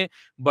 Okay. जितने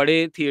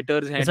बड़े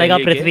थिएटर्स हैं It's like a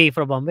दिल्ली के, Prithvi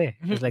from Bombay.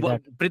 It's like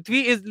that.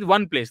 Prithvi is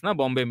one place ना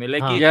बॉम्बे में,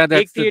 लाइक हाँ. Yeah, एक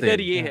that's the थिएटर thing.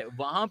 ये Yeah. है,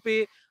 वहां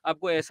पे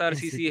आपको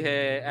एसआरसीसी SCC,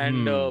 है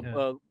एंड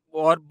yeah.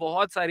 और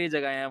बहुत सारी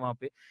जगह हैं वहां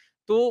पे.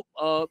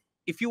 तो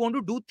if you want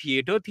to do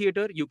theater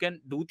you can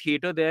do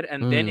theater there,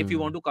 and then if you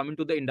want to come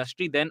into the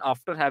industry, then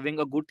after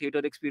having a good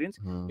theater experience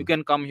you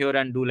can come here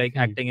and do like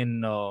acting in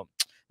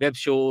web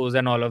shows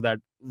and all of that.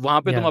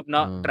 वहां पे तुम Yeah.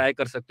 अपना try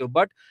कर सकते हो,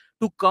 but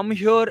to come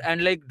here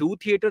and like do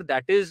theater,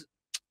 that is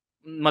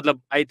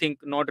मतलब I think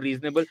not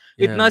reasonable.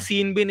 इतना Yeah.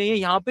 Scene भी नहीं है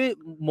यहाँ पे.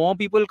 more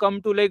people come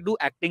to like do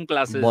acting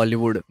classes.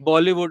 Bollywood.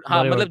 Bollywood, हाँ,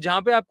 Bollywood. मतलब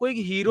जहाँ पे आपको एक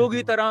हीरो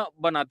की तरह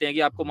बनाते हैं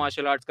कि आपको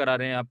मार्शल आर्ट्स करा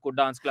रहे हैं, आपको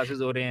डांस क्लासेस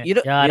हो रहे हैं. You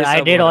know, Yeah, ये I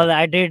सब did हो all रहा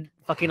that. I did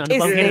fucking is-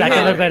 Anupam Kher's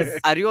acting affairs.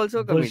 are you also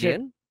a Bullshit.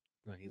 comedian?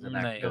 No, he's an No,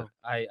 actor.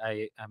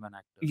 I am an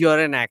actor. You're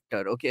an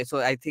actor. Okay, so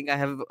I think I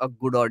have a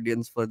good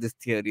audience for this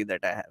theory that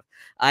I have.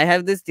 I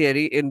have this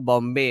theory in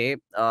Bombay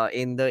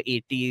in the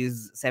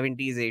 80s,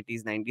 70s,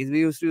 80s, 90s. We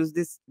used to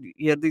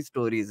hear these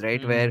stories,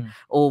 right? Where, Mhm.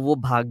 oh, वो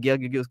भाग गया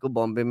क्योंकि उसको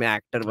बॉम्बे में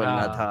actor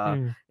बनना Ah.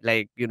 था.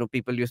 Like,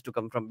 people used to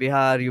come from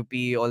Bihar,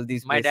 UP, all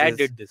these My places. dad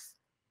did this.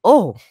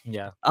 Oh,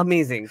 Yeah.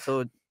 amazing.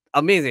 So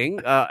amazing.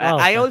 Wow.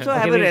 I also Okay,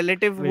 have a we'll-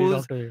 relative we'll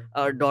whose talk to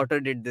you. daughter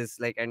did this,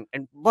 like, and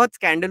बहुत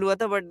scandal हुआ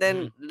था, but then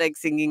like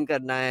singing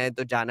करना है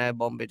तो जाना है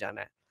बॉम्बे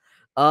जाना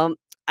है.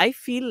 I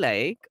feel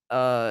like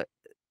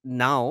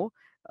now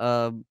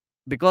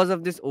because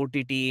of this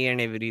OTT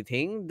and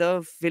everything, the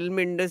film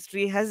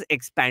industry has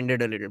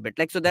expanded a little bit.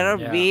 Like, so there are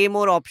Yeah. way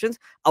more options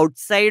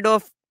outside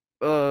of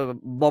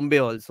Bombay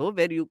also,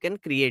 where you can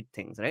create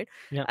things, right?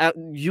 Yeah.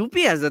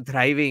 UP has a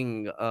thriving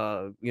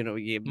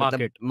ये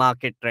Market.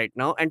 market right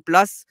now, and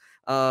plus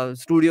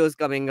studios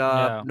coming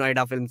up, Yeah.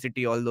 Noida Film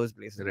City, all those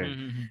places. Right.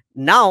 Mhm.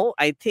 Now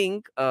I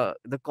think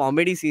the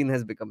comedy scene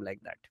has become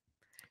like that,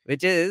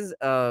 which is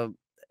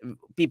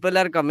people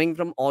are coming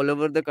from all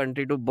over the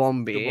country to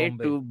Bombay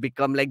Bombay. to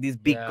become like these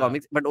big Yeah.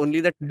 comics, but only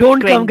the Don't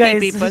come, 20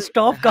 guys. people,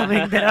 Stop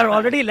coming. There are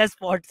already less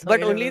spots.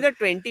 but only available. the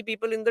 20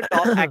 people in the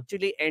top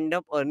actually end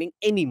up earning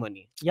any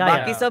money. Yeah,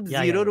 बाकी yeah. सब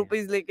Yeah, 0 yeah.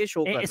 rupees लेके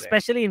show कर रहे हैं.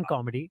 Especially in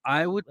comedy.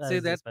 I would say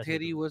Is that especially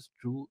theory true. was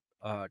true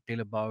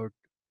till about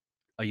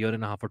a year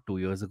and a half or 2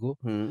 years ago.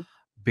 Hmm.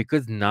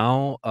 Because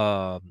now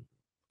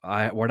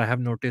what I have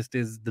noticed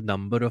is the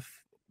number of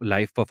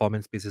live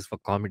performance spaces for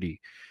comedy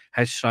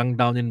has shrunk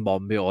down in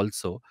Bombay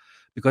also,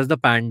 because the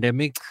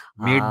pandemic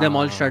made them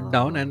all shut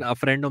down. And a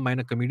friend of mine,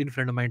 a comedian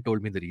friend of mine,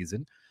 told me the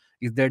reason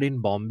is that in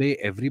Bombay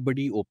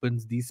everybody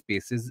opens these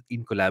spaces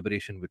in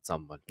collaboration with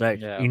someone. Right.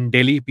 Yeah. In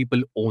Delhi,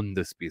 people own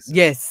the spaces.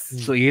 Yes.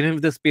 So even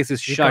if the space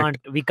is We shut,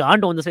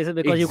 can't own the spaces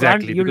because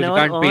exactly, you'll because you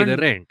never can't pay the earn.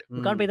 rent.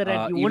 You can't pay the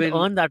rent. You even,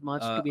 won't earn that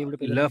much to be able to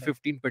pay the La rent.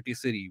 15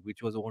 Patisserie,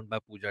 which was owned by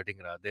Pooja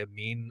Dhingra, their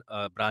main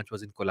branch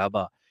was in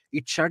Kolaba.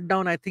 It shut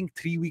down, I think,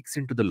 3 weeks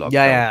into the lockdown.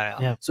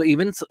 Yeah. So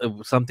even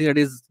something that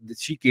is,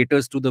 she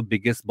caters to the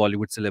biggest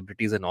Bollywood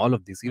celebrities and all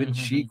of this. Even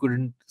she Mhm.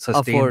 couldn't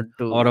sustain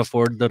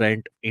afford the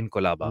rent in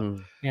Kolaba.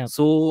 Hmm. Yeah.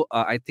 So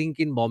I think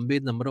in Bombay,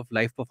 the number of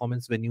live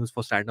performance venues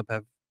for stand-up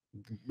have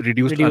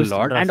reduced a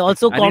lot. And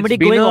also And it's comedy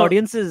been going a-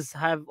 audiences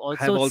have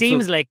also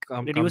seems like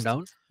come reduced.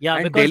 down. Yeah,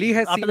 And because Delhi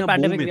has after seen the a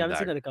pandemic, boom we in haven't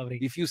seen that. a recovery.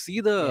 If you see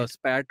the Yet.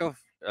 spat of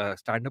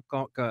stand-up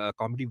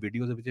comedy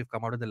videos which have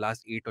come out in the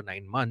last 8 or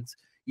 9 months,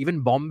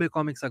 even Bombay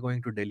comics are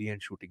going to Delhi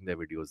and shooting their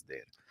videos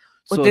there.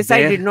 So this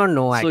I did not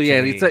know, So actually.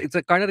 yeah, it's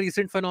a kind of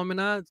recent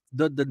phenomena.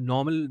 The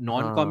normal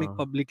non-comic हाँ.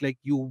 public like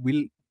you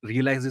will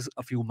realize this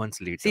a few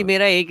months later. See,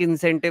 मेरा एक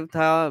incentive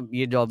था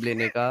ये job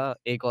लेने का,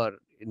 एक और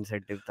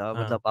incentive था,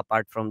 हाँ. मतलब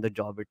apart from the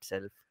job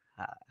itself.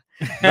 हाँ.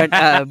 But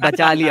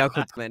बचा लिया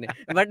खुद को मैंने.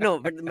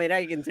 But मेरा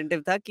एक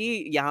incentive था कि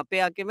यहाँ पे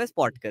आके मैं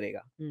spot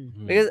करेगा.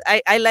 Because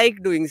I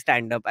like doing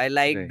stand-up. I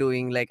like Right.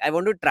 doing, like, I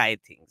want to try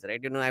things,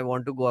 right? I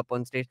want to go up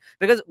on stage.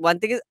 Because one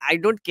thing is, I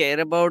don't care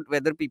about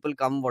whether people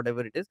come,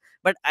 whatever it is.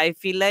 But I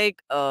feel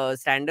like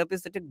stand-up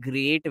is such a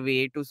great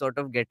way to sort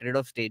of get rid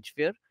of stage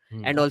fear.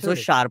 And also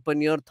Absolutely.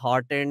 sharpen your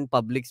thought and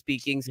public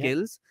speaking Yeah.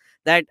 skills,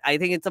 that I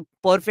think it's a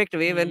perfect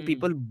way when Mm.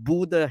 people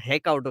boo the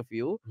heck out of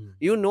you,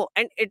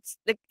 and it's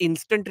like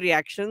instant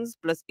reactions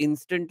plus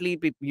instantly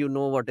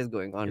what is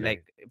going on, Right.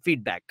 like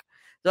feedback.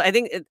 So I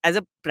think as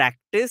a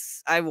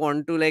practice, I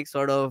want to like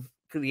sort of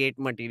create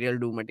material,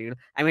 do material.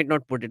 I might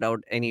not put it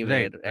out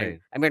anywhere, Right, and right.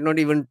 I might not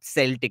even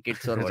sell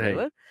tickets or Right.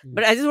 whatever, Mm.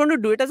 but I just want to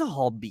do it as a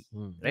hobby,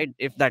 right?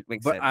 If that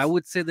makes But sense. I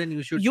would say then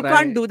you should You try...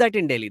 can't do that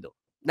in Delhi though.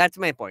 That's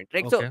my point,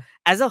 right? So Okay.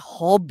 as a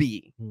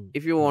hobby, Hmm.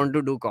 if you want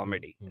to do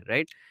comedy, Hmm.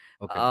 right?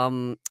 Okay.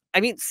 I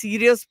mean,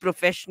 serious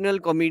professional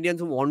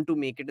comedians who want to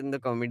make it in the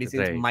comedy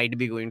scenes Right. might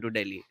be going to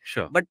Delhi.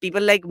 Sure. But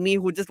people like me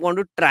who just want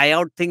to try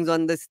out things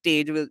on the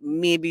stage will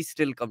maybe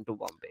still come to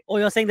Bombay. Oh,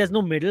 you're saying there's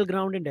no middle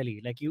ground in Delhi?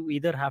 Like you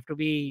either have to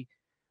be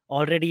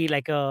already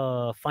like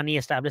a funny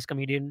established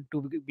comedian to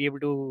be able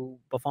to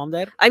perform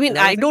there? I mean, Is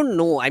that what I you're saying? don't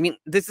know. I mean,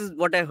 this is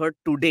what I heard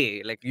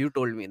today. Like you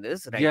told me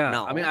this right Yeah,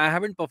 now. I mean, I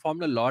haven't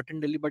performed a lot in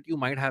Delhi, but you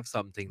might have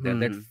something there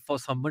that for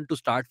someone to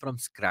start from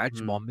scratch,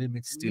 Hmm. Bombay may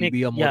still Make-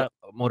 be a yeah.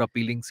 more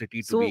appealing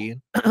city to So be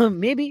in.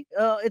 maybe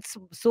it's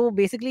so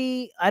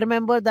basically I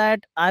remember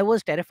that I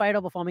was terrified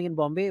of performing in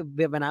Bombay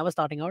when I was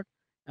starting out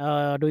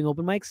doing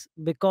open mics,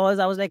 because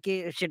I was like,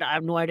 hey, shit, I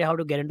have no idea how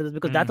to get into this,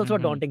 because that's also a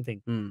Mhm. daunting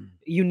thing. Hmm.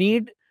 You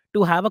need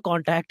to have a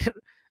contact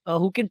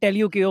who can tell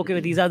you, okay,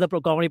 these are the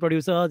comedy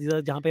producers, these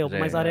are jahan pe open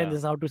mics Right, are, yeah. and this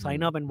is how to sign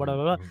Hmm, up and hmm,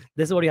 whatever. hmm.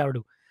 This is what you have to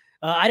do.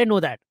 I didn't know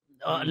that.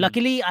 Hmm.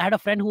 Luckily, I had a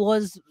friend who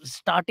was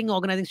starting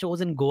organizing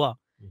shows in Goa,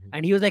 Mhm.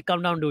 and he was like,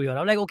 come down, do here.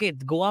 I'm like, okay,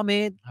 Goa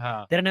mein हाँ.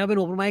 there have never been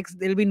open mics,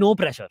 there'll be no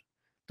pressure.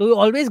 So you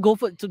always go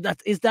for, so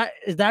is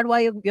that why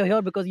you're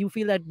here? Because you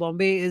feel that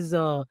Bombay is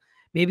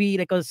maybe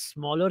like a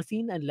smaller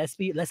scene and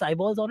less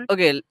eyeballs on it?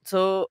 Okay,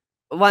 so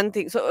one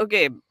thing. So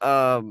okay,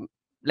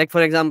 like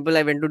for example,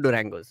 I went to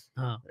Durango's,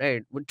 हाँ.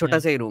 right? वो छोटा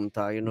सा ही room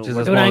था, you know. Which is a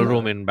what- small Durango-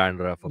 room in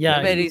Bandra for Yeah,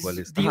 people very who are s-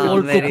 listening. The हाँ,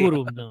 old very- cuckoo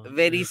room. No.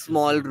 very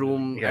small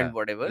room Yeah, and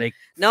whatever. like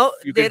Now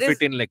you there can is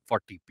fit in like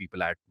 40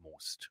 people at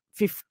most.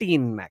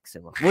 15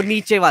 maximum. वो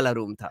नीचे वाला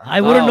room था.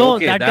 I wouldn't know.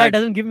 okay, that guy that-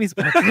 doesn't give me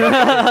spots.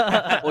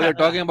 Oh, you're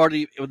talking about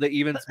the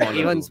even smaller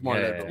Even room.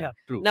 smaller Yeah, room. Yeah.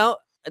 True. Now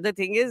the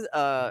thing is,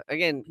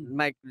 again,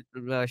 my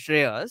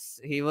Shreyas,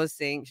 he was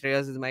saying,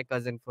 Shreyas is my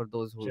cousin for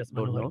those who Yes,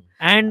 don't Manohar. know.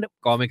 And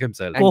Comic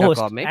himself. And the co-host.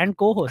 comic. And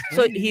co-host.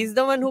 So he's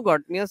the one who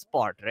got me a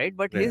spot, right?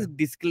 But his Yeah.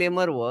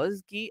 disclaimer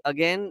was कि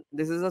again,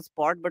 this is a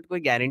spot, but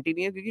कोई guarantee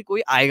नहीं है क्योंकि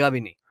कोई आएगा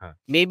भी नहीं. हाँ.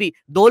 Maybe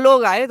 2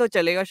 लोग आए तो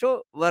चलेगा show,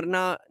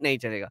 वरना नहीं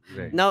चलेगा.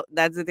 Right. Now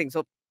that's the thing.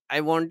 So I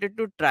wanted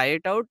to try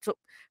it out. So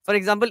for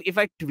example, if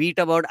I tweet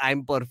about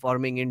I'm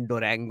performing in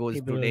Durango's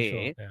People will show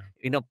today up, yeah.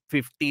 in a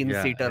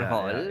 15-seater yeah,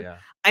 hall, yeah.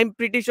 I'm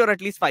pretty sure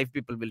at least 5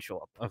 people will show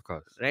up. Of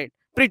course. Right?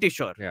 Pretty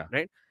sure. Yeah.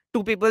 Right?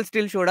 2 people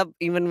still showed up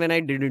even when I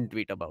didn't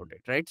tweet about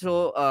it. Right? So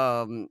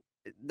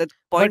the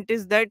point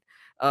is that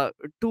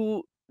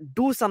to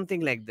do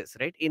something like this,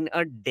 right, in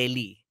a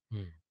Delhi,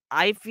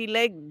 I feel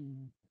like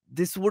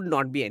this would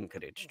not be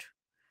encouraged.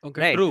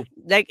 Okay. Right? True.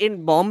 Like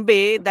in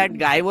Bombay, that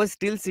guy was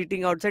still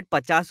sitting outside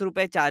 50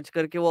 रुपए charge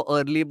करके वो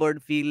early bird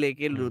feel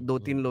लेके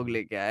 2-3 लोग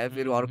लेके आया,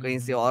 फिर और कहीं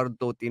से और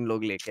 2-3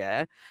 लोग लेके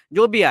आया,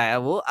 जो भी आया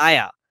वो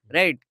आया,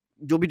 right?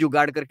 जो भी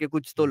जुगाड़ करके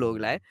कुछ तो लोग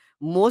लाए.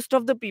 Most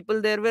of the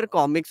people there were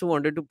comics who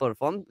wanted to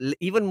perform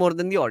even more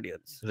than the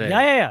audience. Right.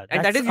 Yeah.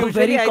 And That's that is a usually,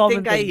 very I common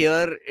think, I thing.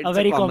 hear it's A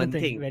very common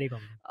thing. thing. Very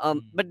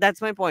common. But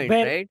that's my point,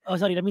 Where- right? Oh,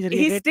 sorry. Let me just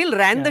He reiterate. still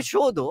ran the Yeah.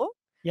 show though.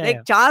 Yeah, Like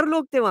yeah. 4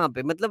 लोग थे वहां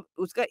पे, मतलब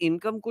उसका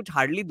income कुछ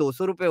hardly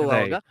 200 रुपए हुआ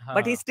Right. होगा,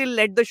 but he still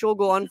let the show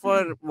go on for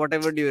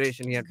whatever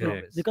duration he had Correct.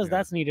 promised. Because Yeah.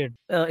 that's needed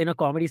in a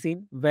comedy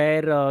scene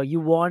where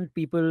you want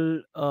people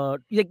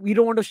like we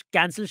don't want to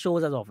cancel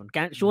shows as often.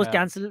 Shows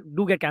Yeah.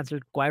 do get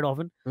cancelled quite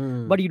often,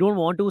 Mm. but you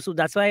don't want to. So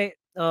that's why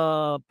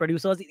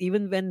producers,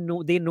 even when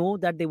they know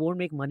that they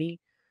won't make money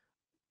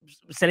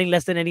selling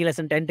less than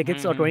 10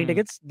 tickets or 20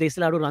 tickets, they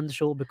still have to run the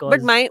show because.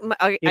 But I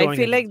don't feel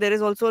get like it. there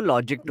is also a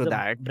logic to it's a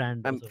that.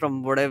 brand also.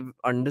 From what I've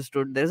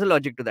understood, there's a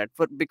logic to that.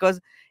 Because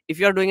if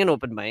you're doing an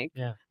open mic,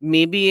 Yeah.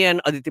 maybe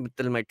an Aditya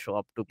Mittal might show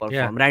up to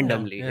perform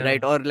randomly, yeah.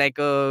 right? Or like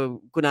a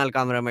Kunal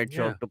Kamra might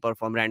show Yeah. up to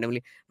perform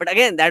randomly. But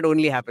again, that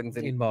only happens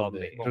in, In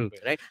Bombay. Bombay,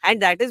 True. right?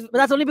 And that is But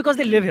that's only because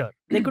they live here.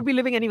 They could be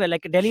living anywhere.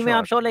 Like Delhi, mein,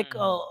 I'm Sure. sure like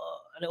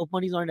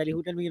Upman is not in Delhi.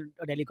 Who tell me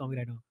a Delhi comic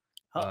right now?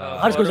 Uh,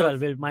 Harsh Gaurav-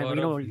 Gujral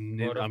will.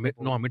 You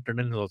know, Amit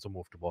Tandon has also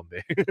moved to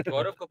Bombay.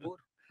 Gaurav Kapoor.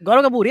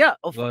 Gaurav Kapoor, yeah.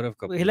 Gaurav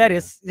Kapoor,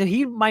 Hilarious.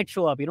 He might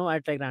show up,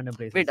 at like random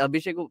places. wait,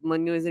 Abhishek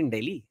Upmanyu is in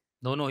Delhi.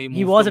 No, he moved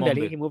he was to in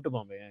Delhi. Bombay. He moved to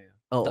Bombay. Yeah.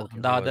 Oh, दा- okay.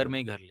 Dadar में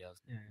ही घर लिया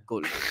उसने.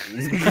 Cool.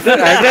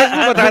 Address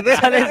भी बता दे.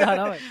 चले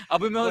जाना भाई.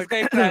 अभी मैं उसका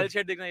एक ट्रायल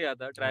सेट देखने गया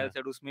था. ट्रायल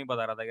सेट उसमें ही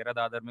बता रहा था कि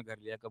दादर में घर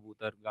लिया,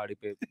 कबूतर गाड़ी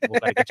पे वो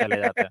करके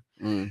चले जाते हैं.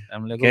 Mm.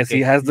 I'm like, Guess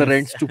he okay. has the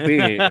rents to pay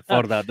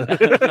for that.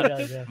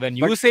 Yeah. When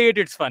you say it,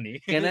 it's funny.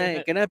 Can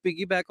I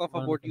piggyback off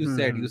of what you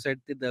said? Hmm. You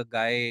said that the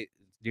guy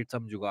did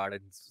some jugaad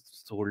and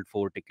sold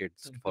 4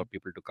 tickets for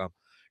people to come.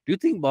 Do you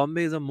think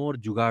Bombay is a more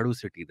jugadu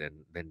city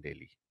than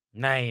Delhi?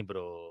 नहीं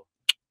bro.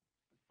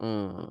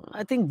 Mm.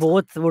 I think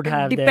both would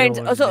have. Depends.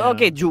 Their own, So yeah.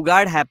 okay,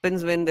 jugaad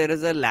happens when there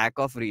is a lack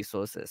of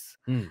resources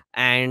Hmm.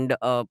 and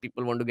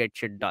people want to get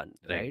shit done,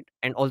 Right. right?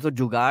 And also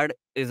jugaad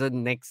is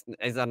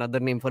another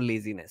name for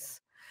laziness.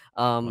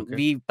 Okay.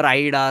 We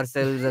pride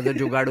ourselves as a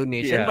jugadu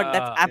nation, Yeah. but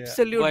that's Yeah.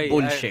 absolute Why,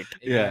 bullshit.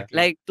 Yeah.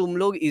 Like तुम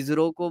लोग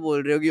इसरो को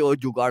बोल रहे हो कि ओ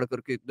जुगाड़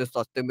करके इतने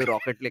सस्ते में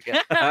रॉकेट लेके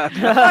आए।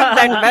 Fuck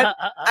that, man.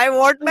 I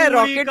want my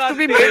पूरी rockets का to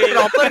be made तेल।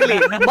 properly.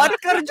 मत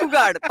कर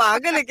जुगाड़,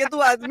 पागल है क्या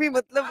तू आदमी,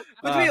 मतलब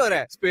कुछ भी हो रहा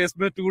है। Space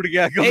में टूट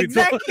गया कभी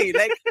Exactly,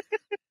 like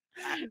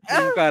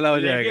तो काला हो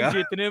लेकिन जाएगा.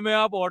 जितने में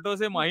आप ऑटो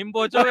से माहिम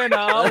पहुंचोगे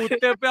ना,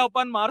 उतने पे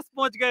अपन मार्स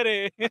पहुंच गए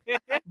रे.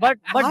 but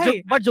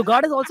Why? but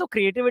jugaad is also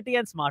creativity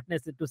and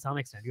smartness to some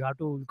extent. You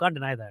can't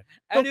deny that.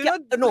 तो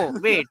क्या- no,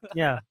 wait.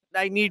 Yeah.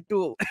 I need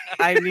to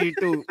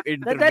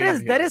intervene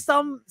There here. is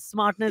some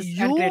smartness and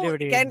You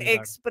creativity. in can jugaad.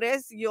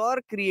 express your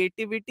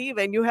creativity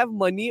when you have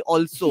money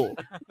also.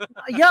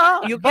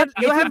 Yeah, You but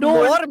can you if have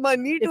don't- more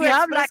money to if you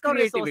have express lack of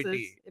creativity.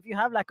 resources, if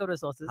you have lack of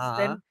resources, हाँ.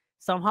 then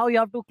somehow you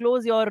have to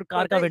close your car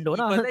पता का है- window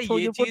ना. पता है, So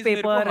ये you put चीज़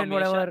मेरे को paper and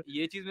हमेशा- whatever.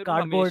 ये चीज मेरे को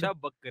cardboard. हमेशा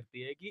बक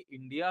करती है कि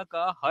इंडिया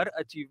का हर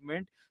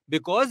achievement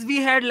because we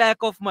had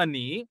lack of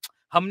money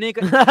हमने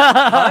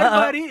हर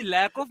बारी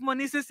लैक ऑफ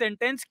मनी से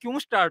सेंटेंस क्यों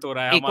स्टार्ट हो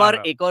रहा है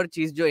हमारा? एक और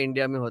चीज जो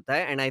इंडिया में होता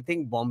है, and I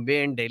think Bombay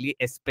and Delhi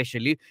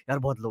specially, यार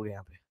बहुत लोग हैं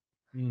यहाँ पे,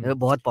 यहाँ पे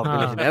बहुत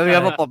पॉपुलेशन है, we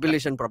have a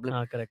population problem.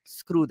 हाँ, correct.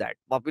 Screw that.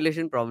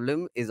 Population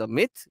problem is a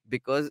myth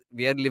because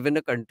we are live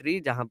in a country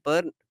जहाँ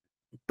पर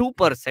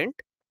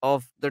 2%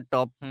 of the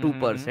top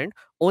 2%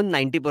 own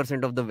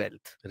 90% of the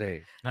wealth.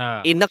 Right.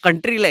 हाँ. In a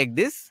country like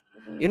this,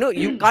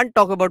 you can't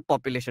talk about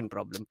population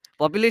problem.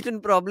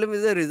 Population problem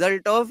is a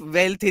result of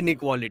wealth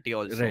inequality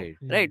also. Right.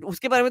 Right.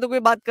 उसके बारे में तो कोई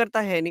बात करता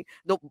है नहीं.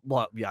 तो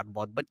यार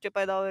बहुत बच्चे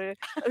पैदा हो रहे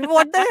हैं.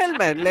 What the hell,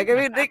 man? Like, I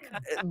mean,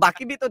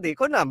 बाकी भी तो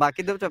देखो ना,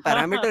 बाकी तो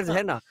parameters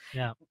है ना.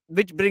 Yeah.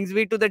 Which brings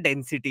me to the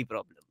density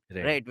problem.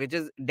 right? Which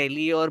is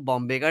Delhi or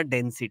Bombay ka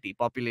density,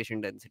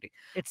 population density.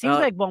 It seems Uh,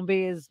 like Bombay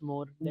is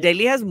more.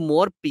 Delhi has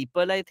more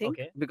people, I think,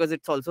 Okay. because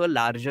it's also a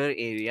larger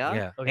area,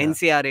 Yeah. Okay.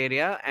 NCR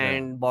area, Yeah.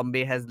 and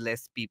Bombay has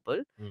less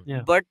people.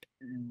 Yeah. But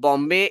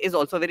Bombay is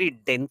also a very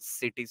dense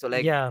city, so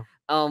like Yeah.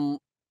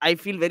 I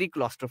feel very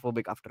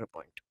claustrophobic after a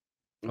point.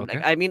 Okay.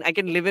 Like, I mean, I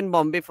can live in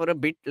Bombay for a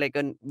bit, like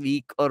a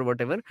week or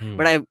whatever, Hmm.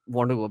 but I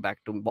want to go back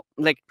to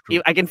like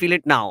True. I can feel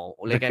it now.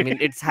 Like, I mean,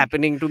 it's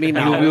happening to me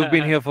now. You've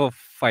been here for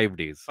 5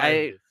 days.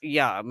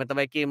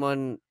 I came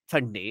on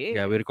Sunday.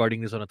 Yeah, we're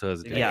recording this on a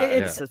Thursday. Yeah,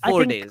 It's yeah. I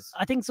 4 think- days.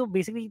 I think so.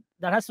 Basically,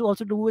 that has to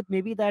also do with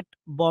maybe that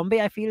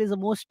Bombay, I feel, is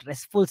a more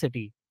stressful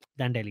city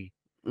than Delhi.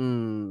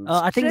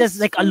 I think there's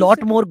like a Stressful lot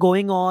city. more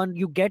going on.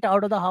 You get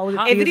out of the house. It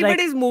feels like,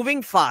 Everybody's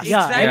moving fast.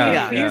 yeah, Exactly. and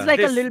Yeah, it feels yeah. like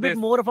a This- little bit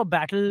this. more of a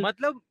battle.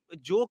 मतलब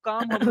जो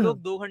काम हम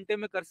लोग 2 घंटे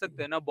में कर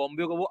सकते हैं ना,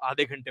 बॉम्बे को वो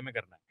आधे घंटे में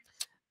करना है.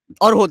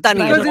 और होता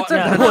नहीं Because है. it's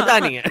a होता धंधा.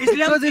 नहीं है.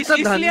 इसलिए हम Because it's a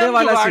इसलिए dhande हम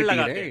wala जुगाड़ city,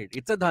 लगाते हैं. right?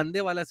 It's a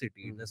dhande wala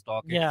city. The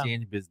stock Yeah.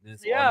 exchange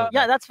business. Yeah. all of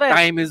Yeah, that. that's fair.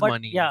 Time is but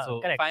money. Yeah, So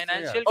correct.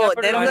 Financial Oh,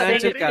 capital. there is a- I'm saying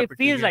financial it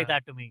capital, feels like yeah.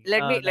 that to me.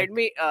 Let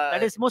me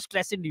that is more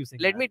stress inducing.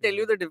 let me tell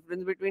you the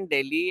difference between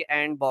Delhi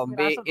and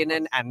Bombay some in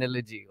an thoughts.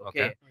 analogy.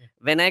 Okay? Okay.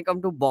 When I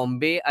come to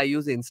Bombay, I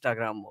use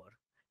Instagram more.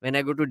 When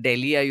I go to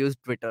Delhi, I use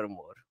Twitter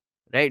more.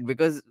 Right?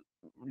 Because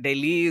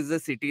Delhi is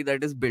a city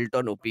that is built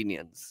on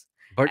opinions.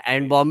 But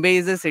And Bombay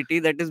is a city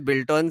that is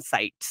built on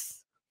sites.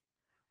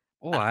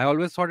 oh, I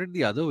always thought it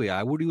the other way.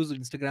 I would use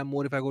Instagram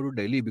more if I go to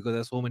Delhi because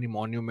there's so many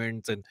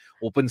monuments and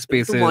open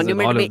spaces तो and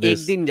monument all में of this.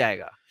 एक दिन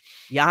जाएगा.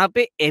 यहाँ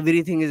पे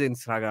everything is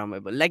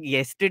Instagrammable. Like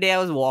yesterday, I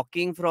was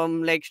walking from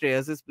like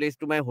Shreyas's place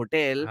to my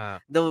hotel. हाँ.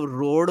 The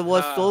road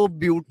was हाँ. so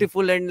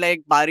beautiful and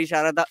like बारिश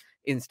आ रहा था.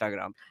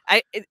 Instagram.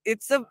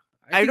 It's a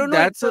I think don't know,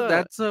 That's it's a a-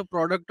 that's a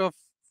product of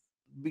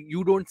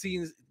you don't see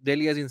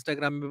Delhi as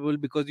Instagrammable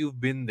because you've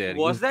been there.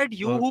 Was You've- that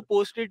you who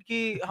posted कि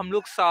हम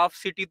लोग साफ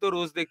city तो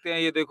रोज देखते हैं,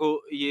 ये देखो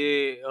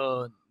ये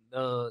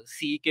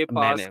सी के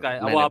पास का है.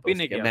 वो आप ही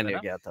ने किया था मैंने ना?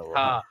 किया था वो.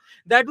 हाँ,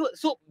 that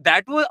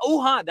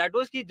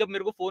was कि जब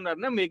मेरे को फोन आ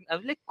रहा ना, I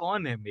was like,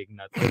 कौन है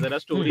मेघनाथ? तो जरा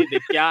स्टोरी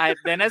देख क्या है.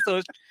 Then I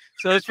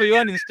searched for you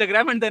on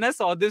Instagram and then I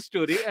saw this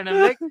story and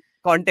I'm like,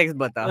 Context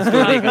बता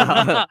story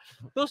का.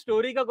 तो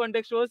स्टोरी का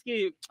कॉन्टेक्स्ट वाज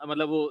कि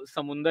मतलब वो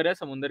समुंदर है,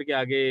 समुंदर के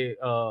आगे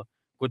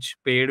कुछ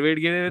पेड़ वेड़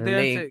गिरे हुए थे.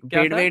 नहीं, ऐसे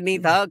क्या पेड़ था? वेड़ नहीं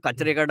था,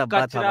 कचरे का डब्बा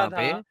था कचरा वहाँ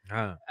पे. था.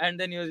 हाँ. And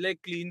then he was like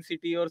clean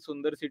city और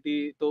सुंदर सिटी.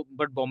 तो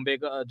बट बॉम्बे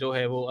का जो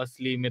है वो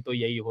असली में तो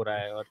यही हो रहा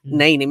है. और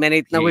नहीं, मैंने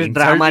इतना ये कुछ insult-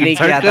 ड्रामा नहीं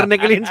insult किया था. करने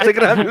के लिए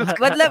Instagram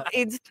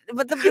use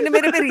मतलब तूने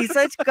मेरे पे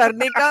रिसर्च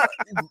करने का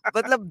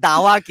मतलब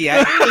दावा किया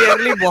है.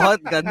 क्लियरली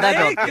बहुत गंदा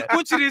जॉब नहीं, किया.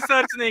 कुछ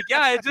रिसर्च नहीं किया.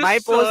 I My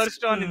just post-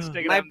 searched on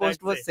Instagram. My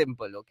post that's was it.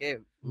 simple, okay?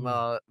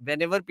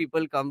 Whenever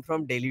people come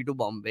from Delhi to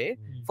Bombay,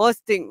 Hmm.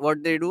 first thing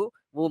what they do,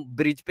 वो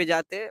ब्रिज पे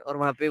जाते हैं और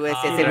वहाँ पे वो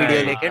ऐसे ऐसे हाँ, वीडियो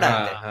right. लेके हाँ,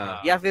 डालते हैं.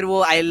 हाँ. या फिर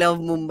वो आई लव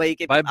मुंबई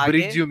के By आगे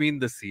bridge you mean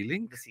the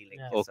ceiling? the ceiling.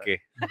 Yeah. Yes, sir. Okay,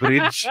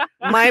 bridge.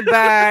 My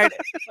bad.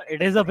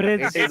 It is a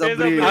bridge. It is a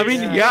bridge. I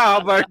mean, yeah,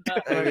 but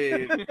I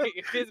mean,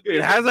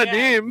 it has a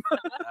name.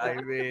 I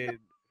mean,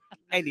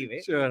 anyway.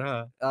 Sure,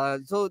 huh?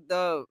 So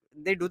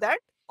they do that,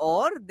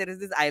 or there is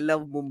this I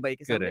love Mumbai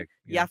के सामने. Correct.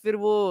 या फिर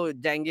वो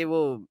जाएंगे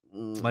वो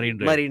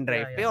Marine Drive. Marine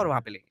Drive Yeah, पे yeah. और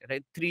वहाँ पे लेंगे.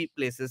 Right, 3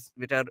 places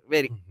which are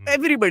very Mhm.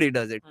 everybody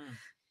does it. Hmm.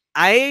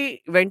 I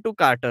went to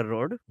Carter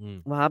Road. Hmm.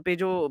 वहाँ पे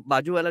जो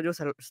बाजू वाला जो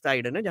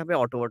साइड है ना जहाँ पे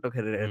ऑटो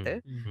खड़े रहते हैं,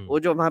 Hmm. वो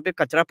जो वहाँ पे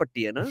कचरा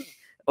पट्टी है ना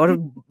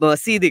और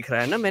सी दिख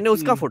रहा है ना, मैंने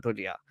उसका फोटो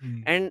लिया.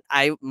 And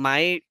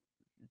my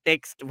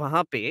text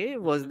वहाँ पे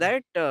was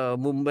that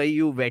Mumbai,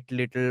 you wet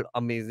little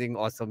amazing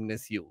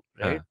awesomeness you,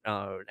 right?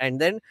 And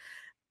then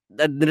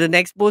the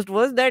next post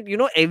was that, you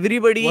know,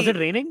 everybody. Was it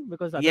raining?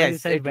 Because otherwise you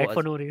Yes, said it wet was.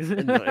 for no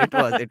reason. No,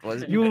 it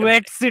was. You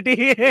wet city.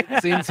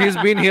 Since he's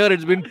been here,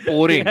 it's been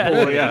pouring. Yeah.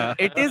 Oh, yeah.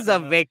 It is a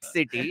wet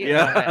city.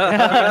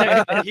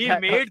 Yeah. He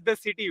made the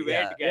city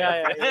wet.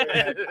 Yeah,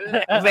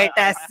 guys. Wet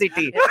ass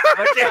city.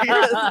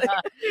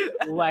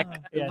 Whack.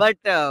 Yeah. But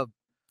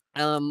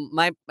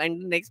my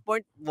and the next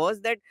point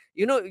was that,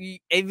 you know,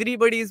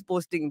 everybody is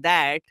posting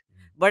that,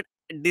 but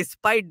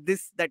despite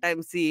this that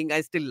I'm seeing,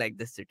 I still like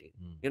this city.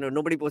 You know,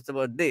 nobody posts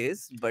about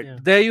this, but Yeah.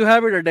 There you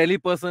have it. A Delhi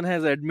person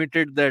has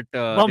admitted that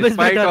Bombay is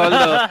despite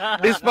better.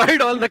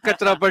 despite all the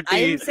kachra patti,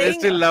 I'm they saying-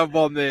 still love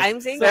Bombay.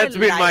 I'm saying That's I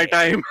been my lie.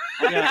 time.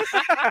 Yeah.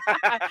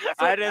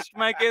 I rest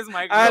my case,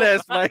 Mike. I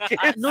rest my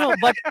case. No,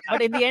 but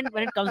in the end,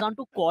 when it comes down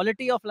to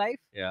quality of life,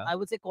 Yeah. I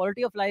would say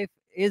quality of life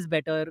is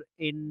better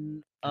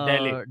in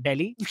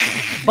Delhi.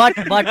 but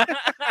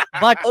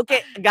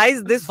okay,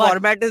 guys, this But-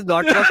 format is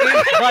not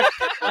working. but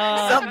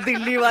सब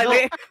दिल्ली वाले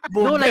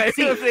no, Mumbai like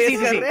see, में phrase see,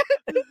 कर see. रहे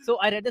हैं. So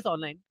I read this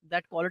online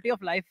that quality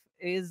of life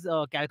is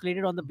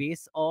calculated on the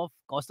base of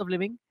cost of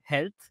living,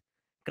 health,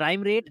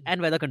 crime rate,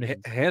 and weather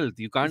conditions. Health.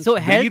 You can't So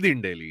breathe health-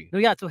 in Delhi. No,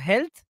 yeah. So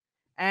health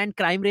and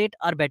crime rate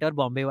are better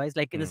Bombay wise.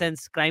 Like in the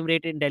sense, crime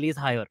rate in Delhi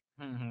is higher.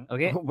 Mhm.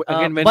 Okay.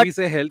 Again, when but we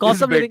say health cost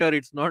is of living- better,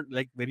 it's not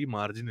like very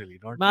marginally.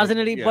 Not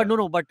marginally, like, but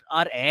no, but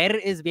our air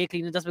is way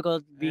cleaner just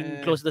because being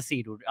Eh. close to the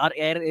sea, dude. Our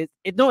air is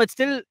it's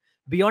still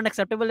beyond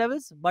acceptable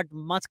levels, but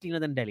much cleaner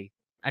than Delhi,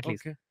 at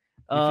least. Okay.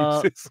 Uh,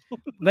 If you say so.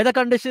 weather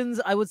conditions,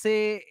 I would say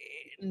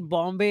in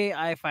Bombay,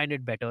 I find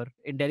it better.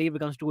 In Delhi, it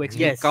becomes too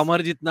extreme. Yes.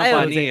 कमर जितना I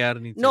पानी would है say- यार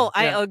नीचे. No,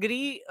 I Yeah.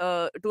 agree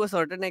to a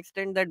certain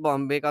extent that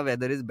Bombay ka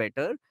weather is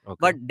better, Okay.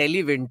 but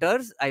Delhi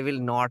winters, I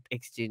will not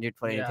exchange it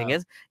for anything Yeah.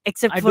 else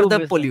except I for do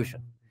the miss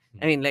pollution.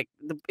 I mean, like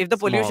if the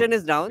pollution Smog.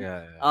 is down,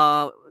 Yeah,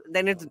 yeah.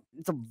 then it's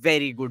a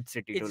very good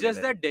city. It's to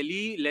just live in. that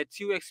Delhi lets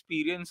you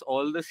experience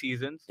all the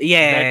seasons that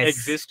Yes.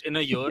 exist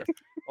in a year.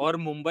 और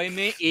मुंबई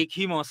में एक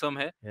ही मौसम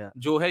है Yeah.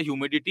 जो है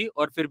humidity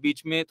और फिर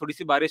बीच में थोड़ी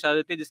सी बारिश आ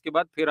जाती है जिसके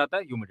बाद फिर आता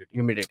है humidity.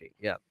 humidity.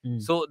 Yeah.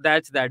 So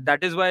that's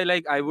that is why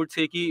like I would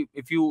say कि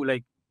if you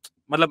like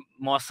मतलब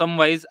मौसम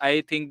wise I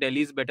think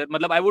Delhi is better.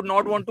 मतलब I would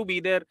not want to be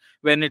there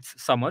when it's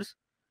summers,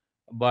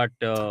 but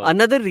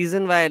Another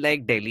reason why I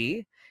like Delhi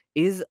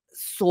is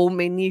so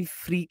many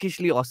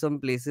freakishly awesome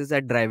places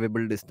at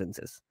drivable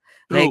distances.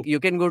 Like you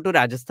can go to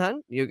Rajasthan,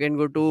 you can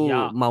go to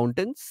Yeah.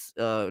 mountains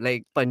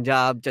like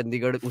Punjab,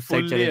 Chandigarh, us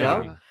side fully chale jao.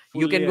 agree.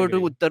 You can Fully go to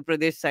agree. Uttar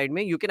Pradesh side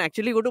mein. You can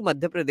actually go to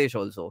Madhya Pradesh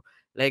also.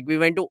 Like we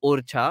went to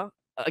Orchha,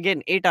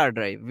 again 8-hour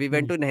drive. We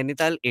went to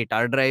Nainital,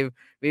 8-hour drive.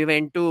 We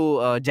went to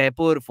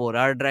Jaipur,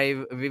 4-hour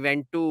drive. We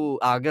went to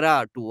Agra,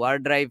 2-hour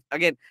drive.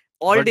 Again,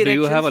 all But do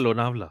directions. you have a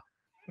Lonavala?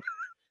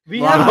 We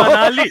Wow.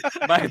 have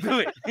Manali, by the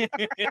way.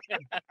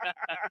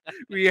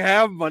 We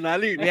have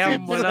Manali. We have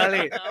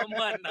Manali.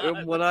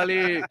 Manali.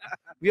 Manali.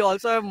 We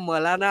also have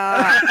Malana.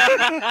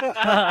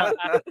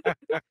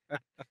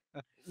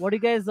 What do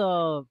you guys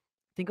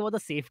think about the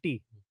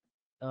safety?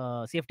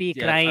 Safety,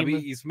 Yeah, crime. अभी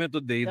इसमें तो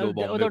दे ही दो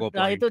बॉम्बे को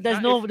हाँ, ये point. तो there's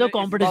हाँ, no इसमें-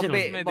 competition.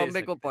 Bombay, इसमें दे Bombay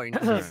सकते को point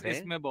हैं। देते हैं.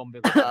 इसमें बॉम्बे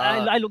को.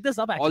 I looked this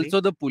up actually.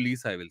 Also, the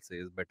police, I will say,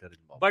 is better in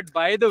Bombay. But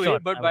by the way, Sure,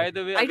 but I by would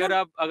the way, I अगर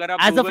आप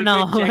As of Google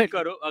now, पे check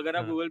करो, अगर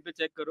आप हाँ. Google पे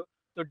check करो,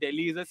 तो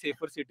Delhi is a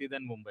safer city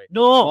than Mumbai.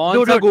 No, कौन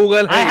dude, सा dude,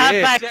 Google I है have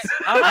ये? facts.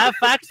 I have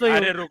facts for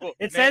अरे you. रुको.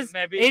 It says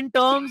मैं भी in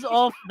terms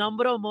of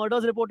number of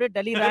murders reported,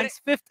 Delhi अरे, ranks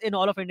 5th in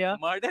all of India,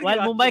 murder की while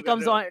बात Mumbai क्यों कर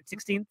comes रहे हो? on at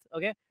 16th.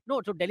 Okay,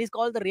 no, so Delhi is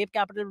called the rape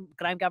capital,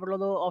 crime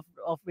capital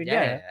of India.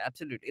 Yeah, है. yeah,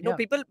 absolutely. No,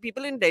 Yeah.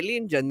 people in Delhi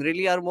in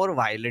generally are more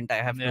violent.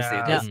 I have to say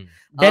Yeah. this. Hmm.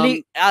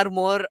 Delhi, Are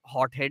more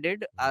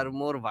hot-headed, are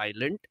more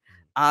violent,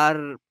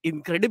 are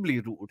incredibly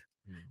rude.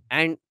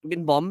 And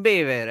in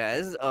Bombay,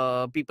 whereas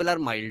people are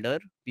milder,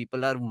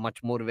 people are much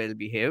more well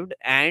behaved,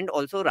 and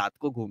also रात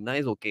को घूमना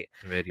is okay.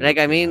 Very Like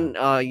I okay, mean,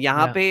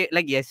 यहाँ Yeah. पे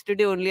like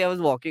yesterday only I was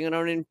walking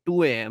around in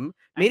 2 a.m.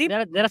 and मेरी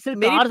there are still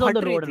मेरी cars on फट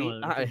the रही road and थी.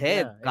 all. हाँ, which is- है,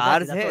 yeah,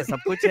 cars exactly, है, that's what-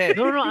 सब कुछ है.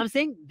 No, I'm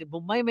saying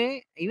Mumbai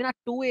में even at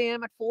 2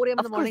 a.m. at 4 a.m. in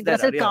Of the course morning, there are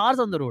there still are, yeah. cars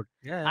on the road.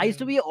 Yeah, I used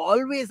to be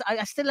always,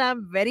 I still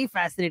am very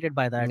fascinated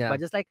by that. Yeah. But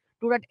just like,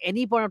 dude, at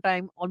any point of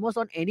time, almost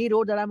on any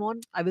road that I'm on,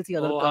 I will see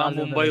other Oh, हाँ, cars. in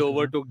the Mumbay vehicles,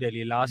 overtook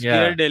Delhi. Last Yeah.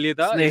 year Delhi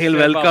था. Snayhil,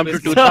 इससे welcome to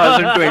वापस-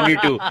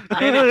 2022.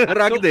 नहीं,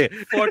 रख so दे.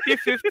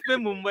 45th पे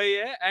मुंबई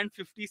है and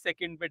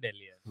 52nd पे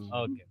Delhi है.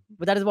 Okay.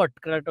 But that is what?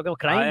 Talking about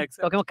crime?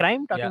 accept. Talking about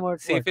crime? Talking Yeah.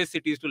 about what? Safest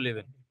cities to live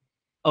in.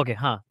 Okay,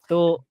 huh. So,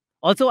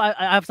 also, I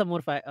have some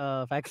more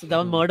facts. There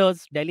were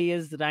murders. Delhi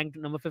is ranked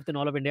number 5th in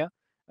all of India.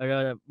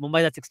 Mumbai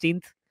is at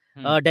 16th.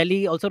 Delhi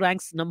also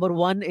ranks number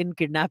 1 in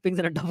kidnappings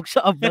and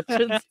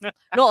abductions.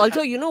 No,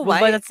 also you know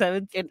Mumbai why? is at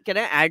 7th. Can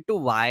I add to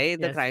why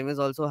the Yes. crime is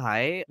also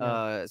high?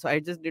 Yeah. So I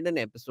just did an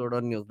episode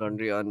on News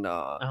Laundry on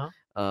Uh-huh.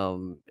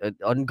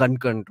 on gun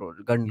control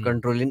Hmm.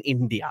 control in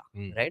India,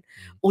 Hmm. right?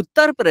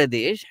 Uttar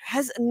Pradesh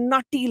has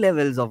nutty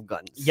levels of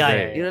guns. Yeah,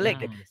 Right. yeah, You know, yeah,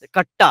 like ridiculous.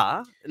 katta,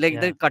 like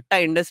the Yeah.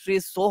 katta industry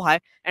is so high,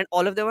 and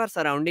all of them are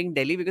surrounding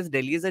Delhi because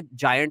Delhi is a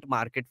giant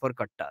market for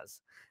kattas,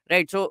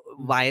 right? So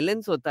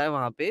violence होता है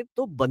वहाँ पे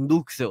तो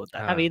बंदूक से होता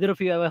है. Have either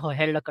of you ever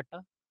held a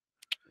katta?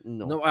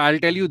 No. No, I'll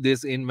tell you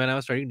this. When I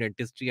was studying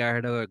dentistry, I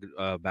had a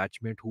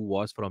batchmate who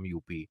was from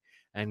UP,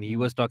 and he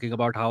was talking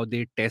about how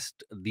they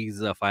test these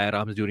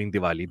firearms during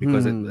Diwali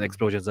because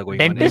explosions are going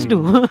Dentist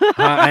on. too.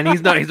 And he's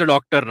a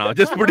doctor now.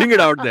 Just putting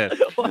it out there.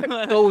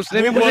 तो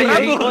उसने भी मुझे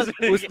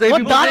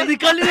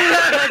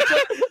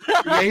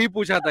यही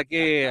पूछा था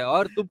कि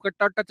और तुम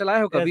कट्टा वट्टा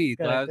चलाए हो कभी? Yes,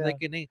 तो I was correct, like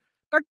कि नहीं,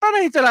 कट्टा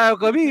नहीं चलाया हो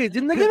कभी,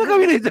 जिंदगी में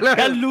कभी नहीं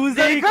चलाया.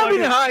 loser ही देखा भी called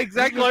नहीं. you. हाँ,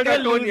 exactly. उसका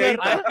tone यही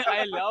था.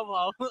 I love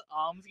how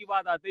arms की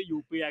बात आते है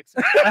UP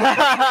accent.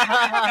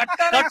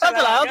 कट्टा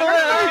चलाया तो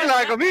नहीं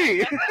चलाया कभी.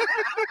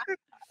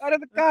 अरे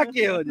तो क्या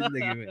किए हो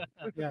जिंदगी में?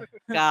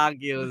 क्या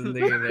किया उस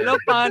जिंदगी में? लो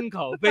पान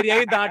खाओ फिर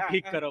यही दांत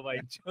ठीक करो भाई.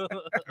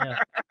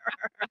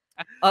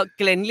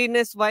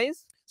 Cleanliness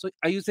wise, So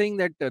are you saying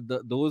that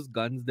those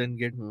guns then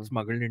get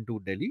smuggled into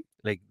Delhi,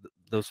 like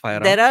those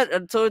firearms? there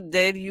are so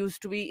there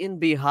used to be in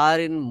Bihar,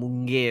 in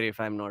Munger, if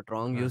I'm not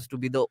wrong, used to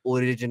be the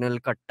original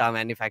katta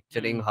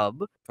manufacturing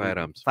hub.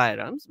 Firearms.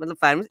 मतलब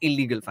firearms,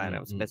 illegal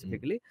firearms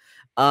specifically.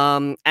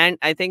 And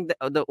I think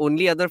the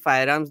only other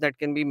firearms that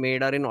can be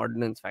made are in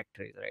ordnance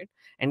factories, right?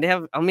 And they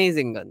have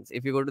amazing guns.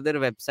 If you go to their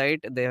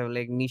website, they have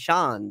like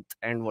Nishant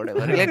and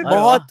whatever. Like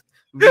बहुत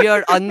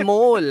weird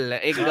अनमोल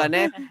एक gun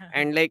है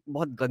and like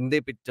बहुत गंदे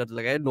pictures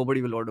लगे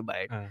nobody will want to buy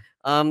it. हाँ.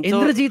 So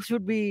Indrajit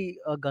should be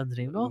a gun's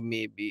name, no?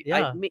 maybe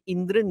Yeah.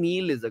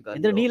 Indraneel is a gun.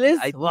 Indrajit though. is?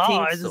 I Wow,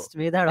 think I so. just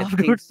made that I up,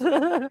 think dude.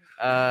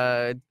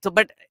 So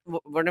but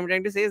what I'm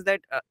trying to say is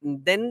that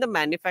then the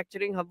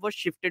manufacturing hub was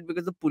shifted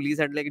because the police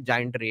had like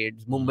giant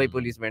raids. Mumbai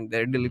police went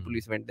there, Delhi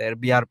police went there,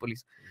 Bihar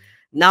police.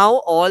 Now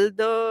all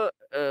the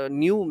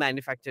new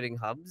manufacturing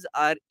hubs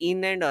are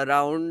in and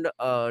around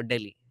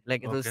Delhi,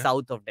 like the Okay.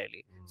 south of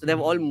Delhi. So they've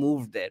all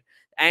moved there.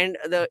 And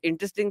the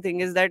interesting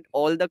thing is that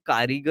all the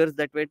karigars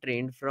that were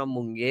trained from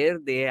Munger,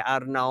 they are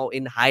now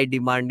in high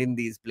demand in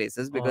these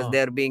places because Oh.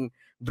 they are being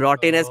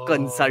brought in as Oh.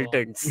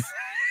 consultants.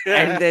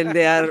 And then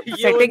they are ये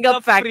setting उनका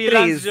up factories.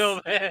 freelance job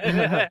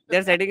है.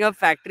 They're setting up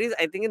factories.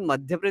 I think in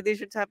Madhya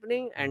Pradesh it's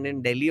happening, and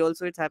in Delhi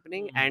also it's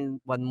happening, Mm.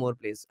 and one more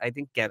place, I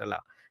think Kerala.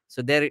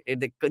 So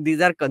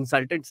these are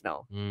consultants now.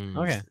 Mm.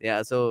 Okay.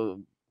 Yeah, so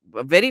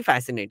very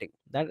fascinating.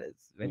 That is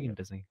very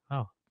interesting.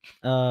 Wow.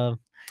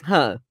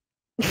 Huh.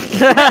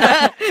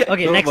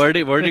 Okay, So next.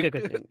 verdict. Quick,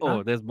 quick. Oh,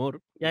 Huh? there's more.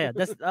 Yeah.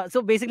 That's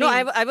so basically. No,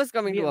 I was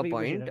coming to a we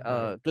point. should,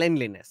 right.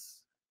 Cleanliness.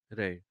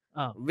 Right.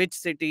 Which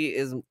city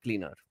is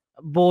cleaner?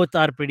 Both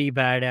are pretty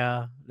bad.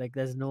 Yeah, like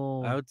there's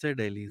no. I would say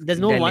Delhi. There's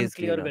no Delhi one is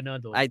clear cleaner. winner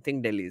though. I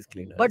think Delhi is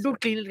cleaner. But as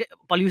dude,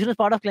 pollution is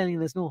part of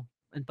cleanliness, no?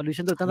 And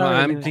pollution to No,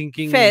 I'm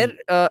thinking. well.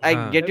 Fair. I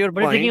Huh. get your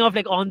But you're thinking point. of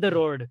like on the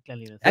road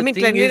cleanliness. I The mean,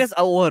 thing cleanliness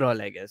is-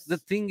 overall, I guess. The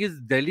thing is,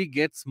 Delhi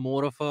gets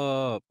more of a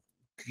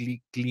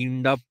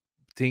cleaned up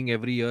thing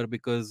every year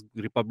because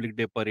Republic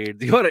Day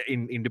parades, your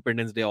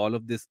Independence Day, all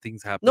of these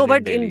things happen. No,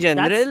 but Delhi. in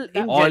general,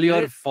 That's- all your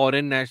general,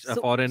 foreign national,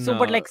 So, foreign.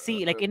 but like see,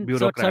 like in certain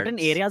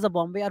bureaucrats. areas of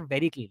Bombay are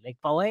very clean. Like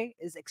Powai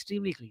is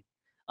extremely clean.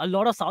 A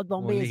lot of South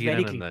Bombay only is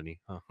very clean. Hiranandani.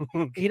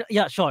 Huh.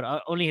 Yeah, sure.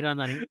 Only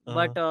Hiranandani.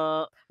 But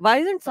why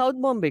isn't South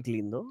Bombay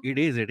clean though? It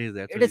is. That's it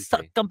what is he's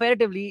saying.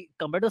 comparatively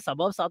compared to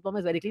suburbs, South Bombay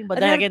is very clean. But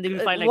Arey then yaar, again, they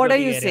will find like what are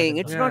dirty you areas saying? and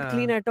It's stuff. not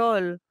clean at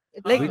all.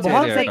 Like Which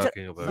बहुत area are you सारे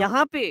talking about?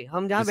 यहाँ पे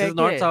हम जहाँ This is बैठे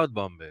not हैं. South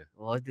Bombay.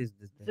 What is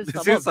this? This This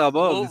suburbs. is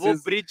suburb. वो This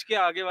is bridge के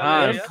आगे हाँ,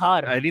 वाला There's area.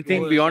 Khar.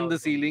 anything वो beyond South the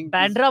Bombay. ceiling. is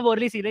Bandra,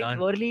 Worli ceiling. done.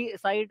 Worli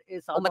side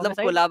is South Bombay मतलब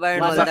side. Colaba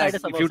and all Bandra that. side is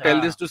If suburbs. you tell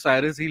Yeah. this to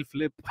Cyrus, he'll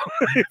flip.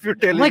 If you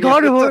tell Oh my him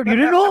god, this- you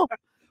didn't know?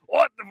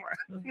 What the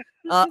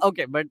fuck?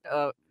 Okay, but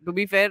to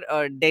be fair,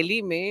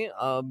 Delhi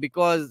में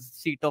because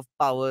seat of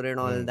power and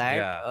all that,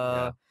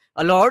 yeah.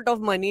 a lot of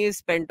money is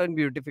spent on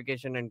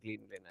beautification and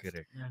cleanliness.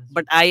 Correct.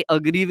 But I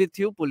agree with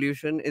you.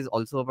 Pollution is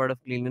also a part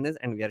of cleanliness,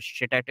 and we are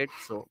shit at it.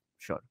 So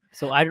sure.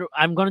 So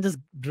I'm gonna just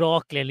draw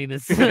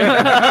cleanliness.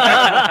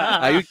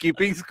 Are you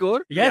keeping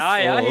score? Yes.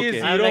 Yeah, Oh, he is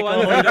okay. I'm 0 like, 1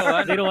 oh, 0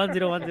 1. 0 1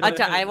 0 1 0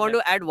 Acha, I want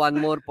to add one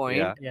more point.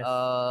 Yeah.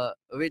 Yes.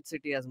 Which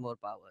city has more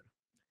power?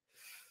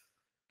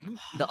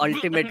 The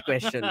ultimate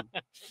question.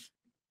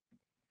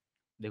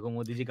 देखो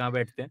मोदी जी कहाँ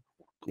बैठते हैं?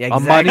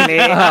 अंबानी अंबानी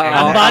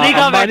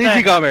कहाँ अंबानी बैठता जी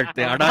है? कहाँ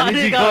बैठते हैं अडानी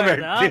अंबानी जी कहाँ कहाँ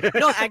बैठता है? बैठते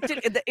हैं No,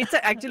 actually, it's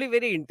actually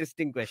very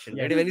interesting question.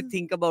 Right? Yes. When you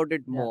think about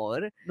it Yeah.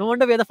 more, No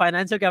wonder we are the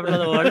financial capital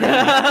of the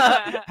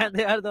world. And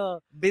they are the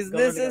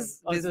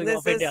businesses,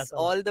 of India, sorry.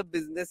 all the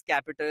business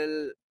capital,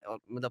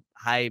 the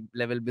high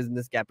level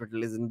business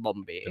capital is in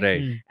Bombay,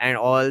 Right. and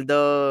all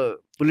the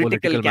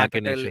political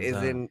capital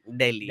machinations, is in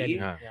Delhi. Delhi.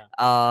 Yeah.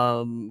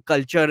 Yeah.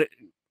 Culture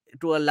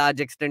to a large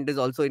extent is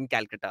also in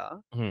Calcutta,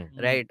 Hmm.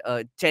 right?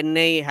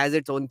 Chennai has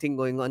its own thing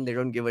going on; they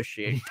don't give a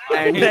shit.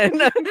 And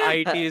then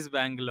IT is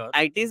Bangalore.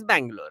 IT is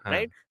Bangalore, Huh.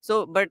 right? So,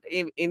 but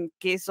in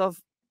case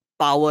of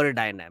power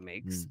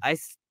dynamics, Hmm. I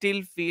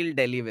still feel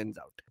Delhi wins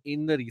out.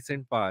 In the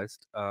recent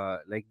past,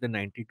 like the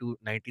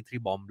 93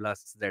 bomb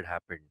blasts that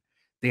happened,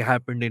 they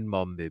happened in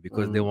Bombay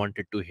because they Mm.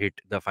 wanted to hit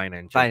the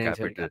financial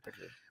Financial capital.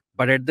 capital.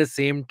 But at the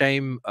same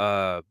time,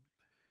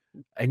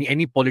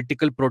 any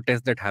political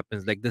protest that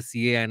happens, like the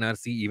CA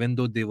NRC, even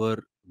though they were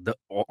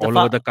all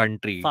over the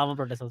country, Farmer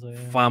protest also.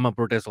 Yeah. farmer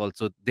protests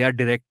also, they are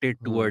directed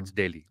towards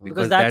Delhi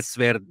because that's that's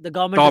where The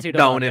government top is seat of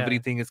down power, yeah.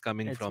 everything is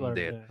coming It's from what,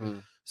 there. yeah.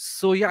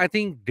 So yeah, I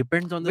think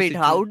depends on the Wait,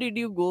 situa- how did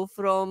you go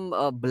from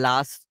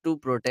blast to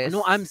protest?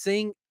 No, I'm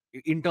saying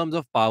in terms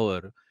of power,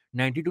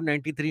 90 to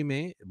 93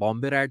 May,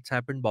 Bombay riots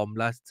happened, bomb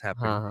blasts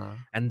happened, Haan,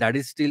 and that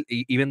is still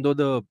even though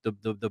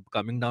the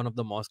coming down of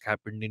the mosque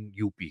happened in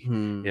UP,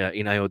 haan. yeah,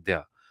 in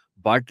Ayodhya,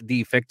 but the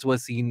effects were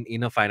seen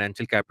in a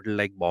financial capital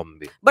like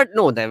Bombay. But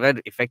no, there were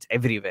effects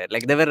everywhere.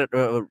 Like there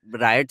were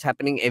riots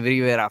happening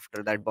everywhere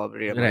after that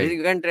Bombay. Right.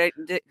 You can try.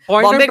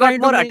 Point I'm Bombay got trying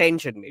to more make-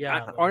 attention. Maybe.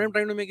 Yeah. What I'm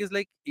trying to make is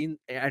like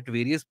at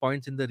various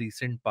points in the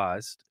recent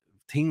past,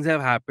 things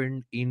have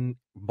happened in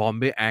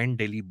Bombay and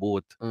Delhi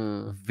both,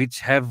 Mm.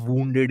 which have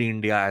wounded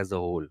India as a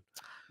whole.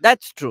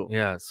 That's true.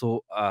 Yeah.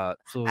 So I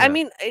yeah.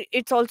 mean,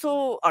 it's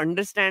also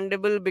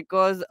understandable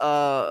because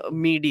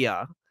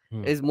media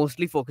Hmm. is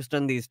mostly focused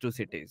on these two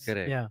cities.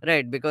 Correct. Yeah.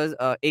 Right, because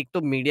एक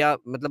तो media,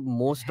 मतलब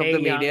most of Hey,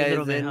 the yeah, media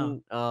इधरों is में,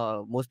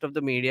 in most of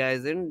the media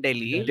is in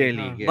Delhi. Delhi,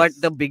 हाँ. yes. But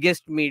the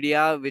biggest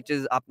media, which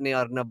is apne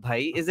Arnab Bhai,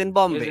 is in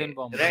Bombay. Is in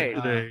Bombay.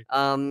 Right.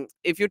 Right.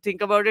 If you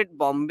think about it,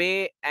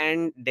 Bombay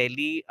and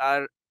Delhi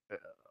are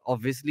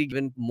obviously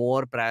given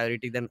more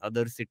priority than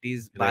other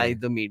cities by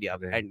Right, the media,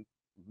 right. and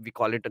we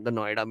call it the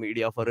Noida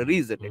media for a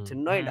reason. It's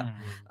in Noida.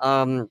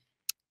 Mm.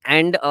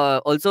 And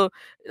also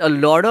a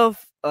lot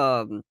of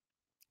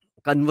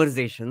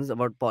conversations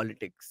about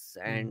politics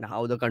and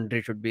how the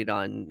country should be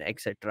run,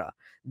 etc.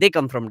 They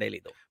come from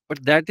Delhi, though.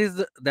 But that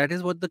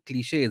is what the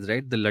cliche is,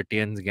 right? The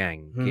Lutyens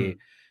gang. Okay? Hmm.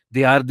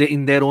 They are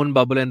in their own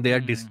bubble and they are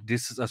Hmm.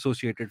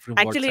 disassociated from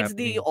Actually, what's it's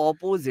the happening.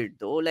 opposite,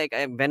 though. Like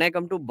when I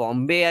come to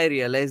Bombay, I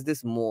realize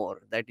this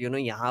more, that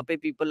yahan pe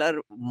people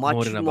are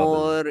much in a bubble.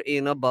 more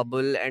in a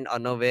bubble and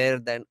unaware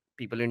than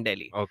people in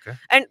Delhi. Okay.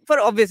 And for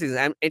obvious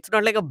reasons, it's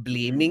not like a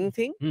blaming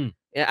thing. Hmm.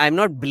 Yeah, I'm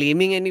not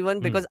blaming anyone,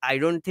 Hmm. because I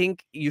don't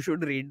think you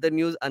should read the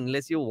news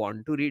unless you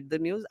want to read the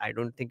news. I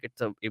don't think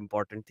it's an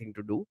important thing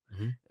to do.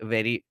 Mhm.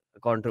 Very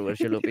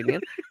controversial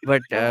opinion,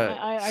 but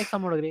I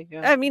somewhat agree.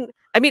 Yeah. I mean,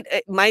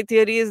 my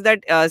theory is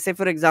that, say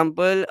for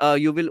example,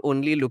 you will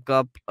only look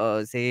up,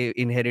 say,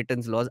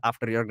 inheritance laws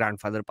after your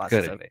grandfather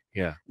passes Correct. away.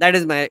 Yeah. That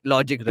is my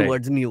logic Right.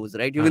 towards news,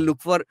 right? You will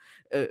look for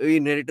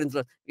inheritance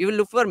laws. You will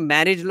look for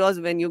marriage laws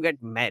when you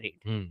get married.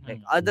 Hmm.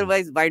 Like,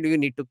 otherwise, why do you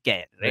need to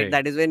care, right? Right.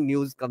 That is when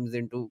news comes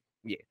into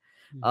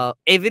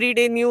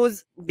everyday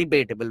news,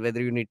 debatable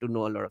whether you need to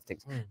know a lot of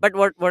things. Hmm. But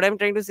what I'm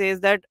trying to say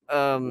is that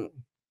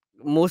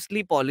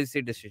mostly policy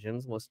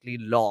decisions, mostly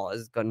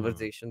laws,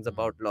 conversations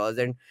about laws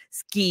and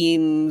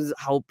schemes,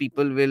 how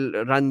people will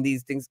run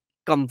these things,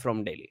 come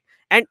from Delhi.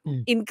 And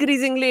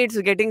increasingly,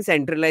 it's getting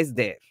centralized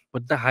there.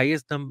 But the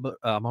highest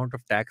amount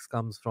of tax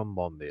comes from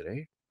Bombay,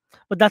 right?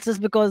 But that's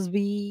just because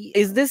we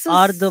Is this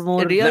are the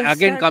more real Again,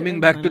 stat? coming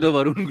back to the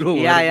Varun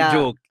Grover Yeah.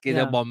 joke, कि Yeah.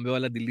 जब बॉम्बे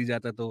वाला दिल्ली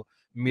जाता तो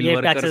मिल ये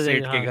worker taxes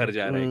सेठ है, के हाँ. घर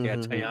जा रहा है कि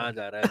अच्छा यहाँ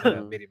जा रहा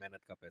है मेरी मेहनत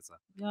का पैसा.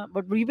 Yeah,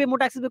 but we pay more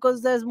taxes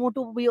because there's more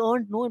to be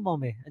earned, no, in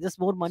Bombay. Just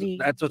more money.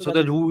 So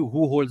then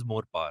who holds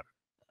more power?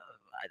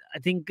 I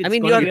think it's I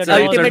mean, gonna you're be a draw.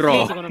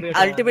 ultimately- It's gonna be a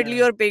draw, Ultimately,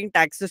 yeah. you're paying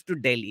taxes to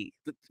Delhi.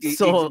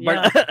 So,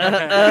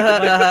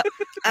 Yeah.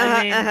 I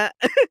mean-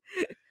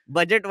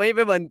 budget वहीं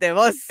पे बनते हैं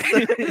बस.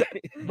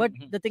 But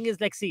the thing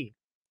is, like, see,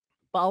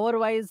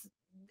 power-wise,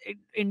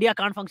 India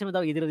can't function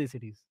without either of these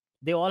cities.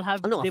 They all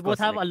have, No, of they both course,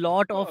 have a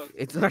lot of,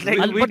 It's not like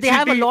but they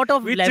have a lot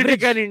of Which city leverage.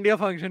 can India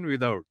function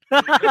without?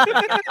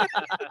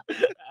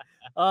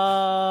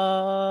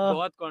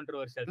 बहुत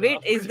controversial. Wait,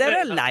 is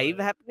there a live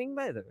happening,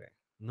 by the way?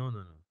 No.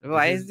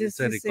 Why is this It's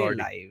a to say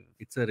recording. live?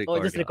 It's a Oh,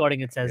 recording. just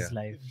recording, it says Yeah.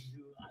 live.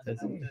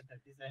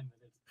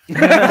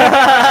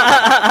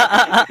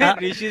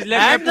 Rishi's like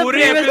And मैं the पूरे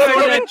previous episode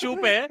one- में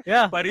चुप है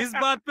Yeah. पर इस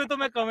बात पे तो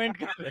मैं comment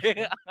कर रहे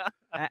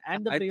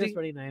And the I previous think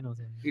 29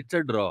 also. It's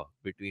a draw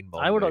between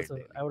Bombay. I would and also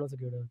Delhi.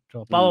 give it a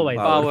draw. Power-wise.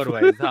 power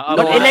wise हाँ,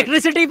 No, But I-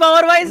 electricity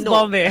power-wise, No.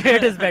 Bombay.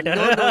 It is better.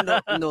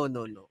 No.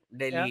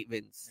 Delhi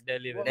wins.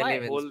 Delhi wins. Delhi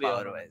wins Hold the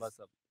honor, power-wise. बस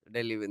अब.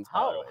 Delhi wins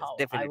How? power-wise. How?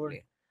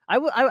 Definitely.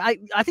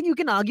 I think you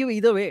can argue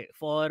either way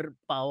for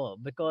power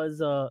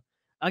because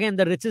again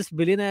the richest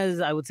billionaires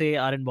I would say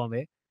are in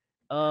Bombay.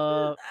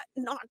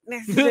 Not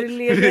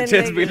necessarily. again,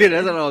 Richest like-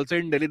 billionaires are also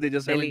in Delhi. They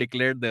just haven't Delhi.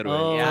 declared their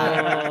Oh. wealth.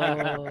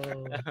 Yeah.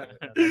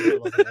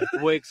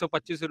 वो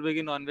 125 रुपए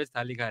की nonveg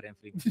थाली खा रहे हैं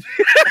free.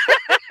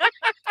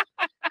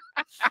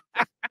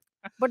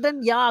 But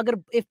then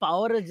if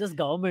power is just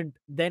government,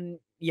 then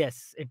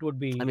yes, it would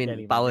be. I mean,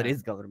 Delhi, power yeah.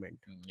 is government.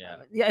 Yeah.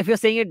 Yeah, if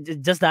you're saying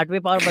it just that way,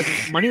 power, but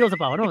money is also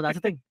power. No, that's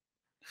the thing.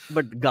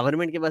 But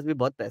government के पास भी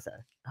बहुत पैसा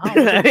है. हाँ,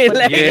 वो तो- but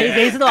Like-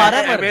 यही से तो आ रहा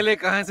है पर. MLA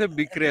कहाँ से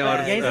बिक रहे हैं और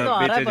यही से तो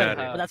आ रहा बेचे है जा पर.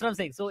 रहे हैं. But that's what I'm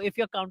saying. So if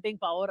you're counting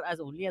power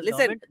as only as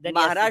Listen, government, then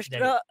yes, it's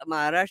Delhi.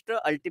 Maharashtra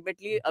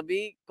ultimately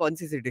अभी कौन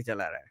सी सिटी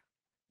चला रहा है?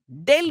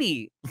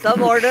 दिल्ली.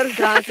 सब ऑर्डर्स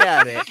कहाँ से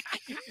आ रहे हैं?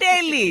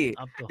 दिल्ली.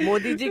 अब तो.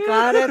 मोदी जी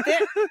कहाँ रहते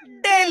हैं?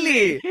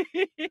 Delhi.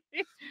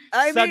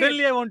 I mean,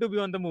 Suddenly I want to be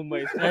on the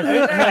Mumbai.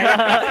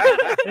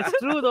 It's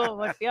true though,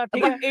 but yeah,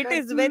 ठीक but है. it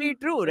is very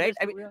true, right?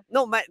 I mean, yeah.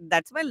 no,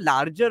 that's my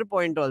larger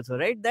point also,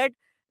 right? That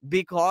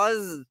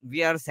because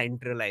we are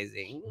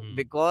centralizing,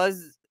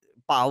 because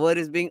power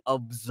is being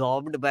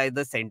absorbed by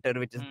the center,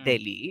 which is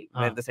Delhi,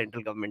 where the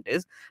central government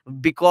is,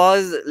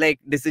 because like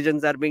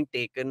decisions are being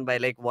taken by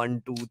like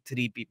 1, 2,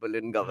 3 people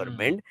in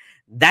government.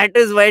 That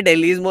is why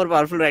Delhi is more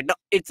powerful right now.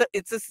 It's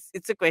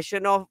a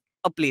question of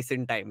a place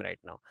in time right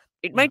now.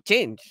 It might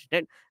change.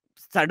 That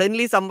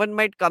suddenly someone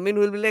might come in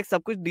who will be like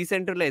सब कुछ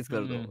decentralize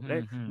कर दो,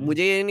 right?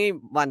 मुझे ये नहीं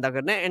बांधा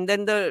करना है, and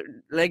then the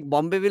like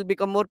Bombay will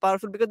become more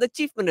powerful because the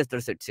chief minister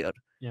sits here.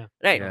 Yeah.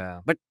 Right.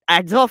 Yeah. But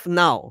as of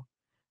now,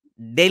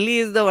 Delhi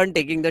is the one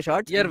taking the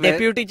shots. Yeah,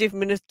 Deputy Chief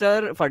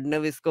Minister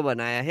Fadnavis को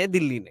बनाया है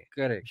दिल्ली ने.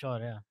 Correct. Sure,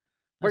 yeah.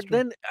 But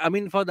then, I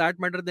mean, for that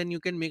matter, then you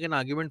can make an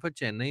argument for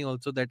Chennai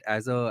also that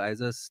as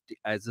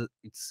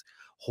it's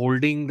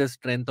holding the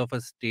strength of a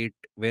state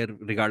where,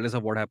 regardless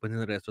of what happens in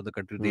the rest of the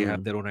country, they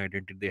have their own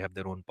identity, they have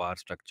their own power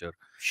structure, and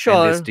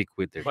Sure. they stick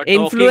with it. But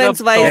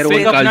Influence-wise, their own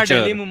अपना culture.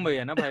 Delhi Mumbai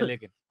है ना भाई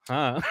लेकिन.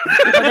 हाँ.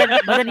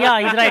 but then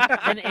yeah, he's right.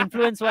 Then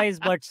influence-wise,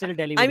 but still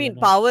Delhi. I will mean,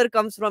 win, power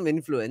comes from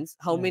influence.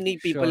 How Yeah, many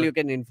people sure. you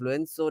can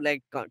influence? So,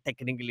 like,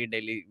 technically,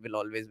 Delhi will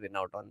always win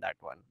out on that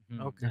one.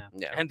 Okay.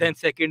 Yeah. And then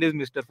second is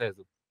Mr.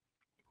 Faizu.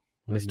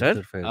 Mr.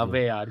 Faizu.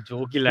 अबे यार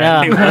जो की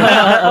Yeah.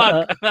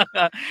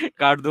 Line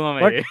काट दूंगा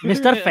मैं But ये.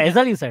 Mr.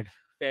 Faisal, you said.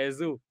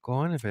 Faizu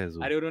कौन है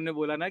फैजू? अरे उन्होंने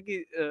बोला ना कि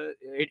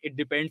it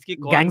depends कि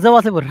कौन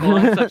गैंगजवा से बोल रहे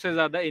कौन हैं। सबसे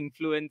ज्यादा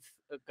इन्फ्लुएंस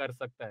कर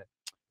सकता है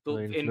तो तो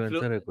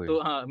influencer है कोई? तो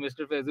हाँ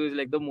mister Faizu is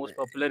like the most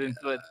popular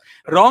influence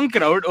wrong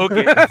crowd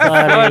okay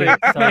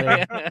Sorry.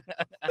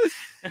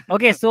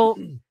 Okay, so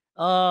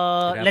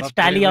Wrap let's up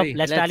tally करें up. भाई?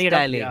 Let's Let's tally it up.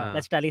 tally. Yeah.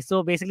 Let's tally. So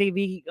basically,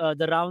 we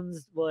the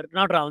rounds were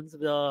not rounds.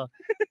 The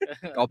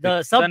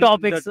Topics.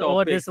 subtopics The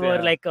over this topics, were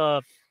yeah. like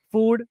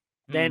food,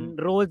 then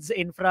Hmm. roads,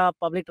 infra,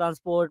 public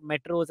transport,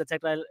 metros,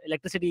 etc.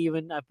 Electricity,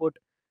 even I put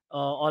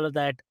all of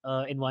that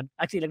in one.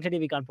 Actually,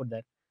 electricity we can't put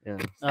there.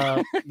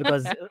 Yeah.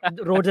 Because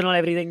the roads and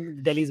all everything,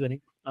 Delhi is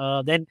winning.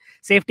 Then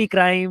safety,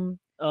 crime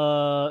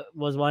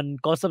was one.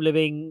 Cost of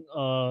living,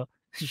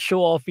 show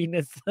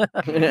offiness,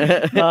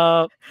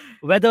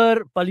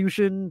 weather,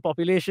 pollution,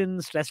 population,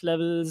 stress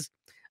levels,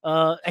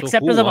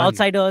 acceptance who of won?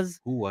 outsiders.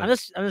 Who won? I'm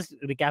just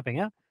recapping,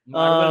 yeah.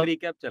 Marvel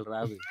recap चल रहा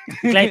है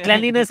अभी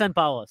Cleanliness and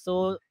power.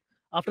 So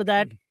after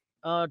that,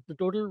 the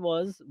total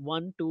was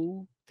 1,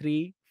 2,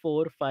 3,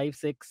 4, 5,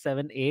 6,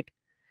 7, 8,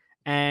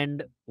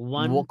 and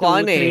 1, वो 2,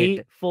 कौन 3,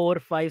 eight? 4,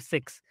 5,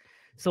 6.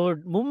 So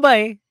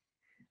Mumbai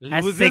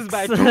has loses 6 by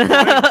 2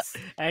 points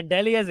and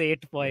Delhi has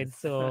 8 points.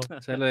 So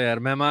चलो यार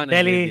मेहमान है,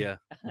 Delhi. ले दिया.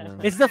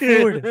 it's the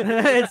food.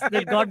 It's the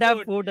It's goddamn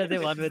food. food that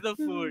they won It's with. the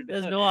food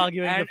There's no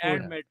arguing the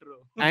food. and metro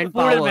And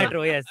Food and power.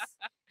 metro, yes.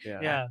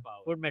 Yeah. Yeah,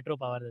 power. food, metro,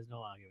 power. There's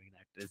no arguing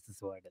that. This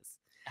is what it is.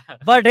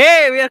 But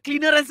hey, we are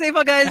cleaner and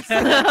safer, guys.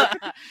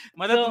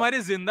 मतलब So, तुम्हारे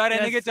जिंदा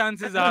रहने के yes.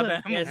 Chances ज्यादा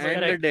हैं Yes, And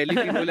the correct. Delhi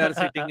people are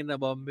sitting in the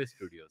Bombay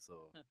studio, so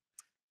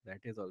that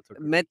is also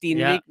true. मैं 3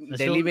 Yeah, week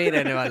that's Delhi true. में ही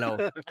रहने वाला हूँ.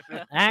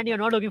 And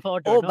you're not looking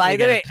forward to Oh, it. No? by We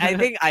the get way, it. I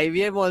think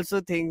IVM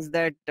also thinks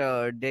that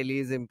Delhi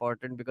is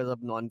important because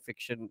of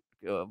non-fiction.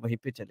 वहीं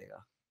पे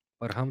चलेगा.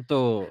 पर हम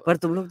तो पर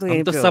तुम लोग तो हम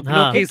यहीं तो पे हो. सपनों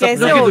हाँ. की ये सपनों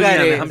कैसे की होगा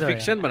दुनिया रे? में हम Sorry.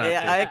 फिक्शन बनाते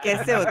हैं.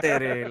 कैसे होते हैं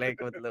रे?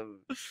 Like मतलब.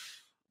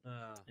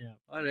 Yeah.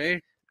 All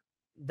right,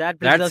 That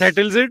brings that us.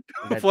 settles it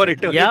That's for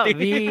it.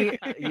 eternity.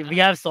 Yeah, we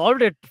have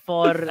solved it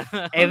for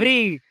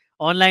every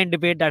online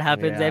debate that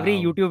happens, every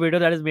Yeah. YouTube video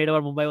that is made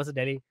about Mumbai versus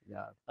Delhi.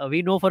 Yeah.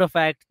 We know for a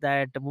fact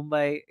that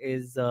Mumbai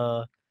is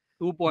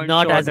 2 points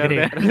not as shorter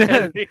great.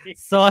 than Delhi.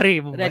 Sorry,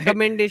 Mumbai.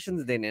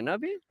 Recommendations देने ना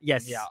अभी.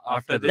 Yes. Yeah,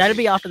 After this.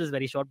 That'll be after this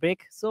very short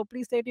break. So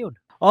please stay tuned.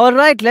 All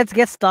right, let's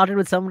get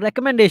started with some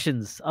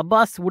recommendations.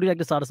 Abbas, would you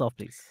like to start us off,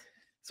 please?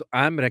 So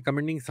I'm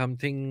recommending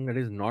something that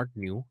is not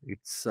new.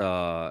 It's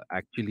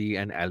actually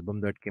an album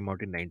that came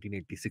out in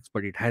 1986,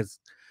 but it has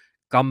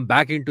come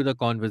back into the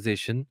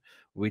conversation,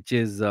 which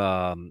is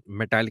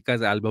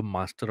Metallica's album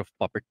Master of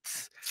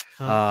Puppets.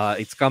 Huh.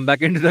 It's come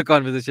back into the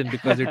conversation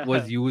because it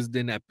was used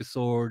in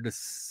episode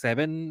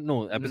 7,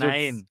 no,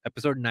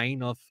 episode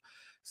 9 of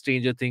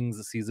Stranger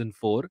Things season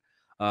 4.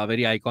 A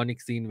very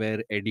iconic scene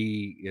where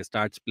Eddie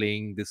starts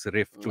playing this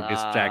riff to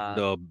distract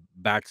the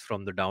bats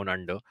from the down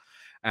under.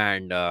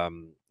 And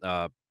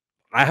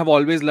I have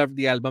always loved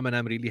the album, and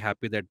I'm really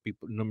happy that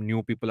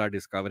new people are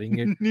discovering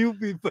it. New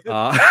people.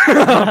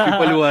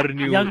 People who are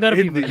new, Younger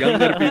people.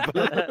 younger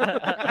people.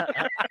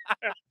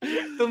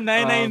 तुम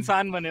नए नए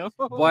इंसान बने हो.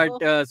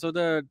 But so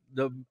the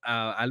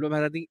album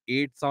has, I think,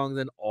 8 songs,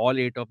 and all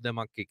 8 of them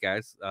are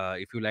kick-ass.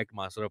 If you like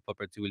Master of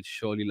Puppets, you will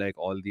surely like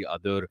all the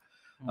other.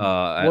 What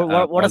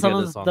all are the some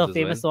other of songs the as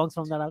famous well. songs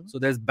from that album? So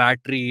there's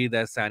Battery,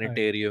 there's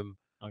Sanitarium,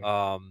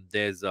 Okay.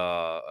 there's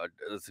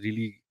this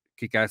really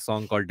kick-ass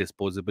song called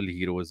Disposable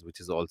Heroes, which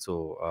is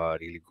also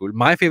really good.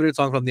 My favorite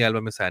song from the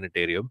album is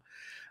Sanitarium,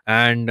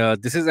 and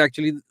this is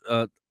actually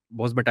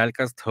was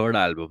Metallica's 3rd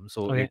album,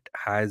 so Okay. it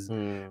has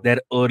their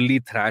early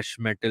thrash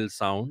metal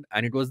sound,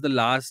 and it was the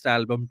last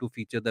album to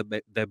feature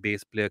the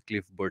bass player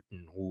Cliff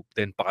Burton, who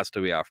then passed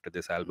away after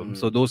this album.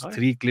 So those Okay.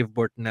 3 Cliff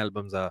Burton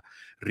albums are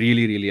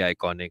really, really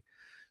iconic.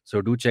 So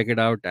do check it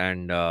out,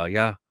 and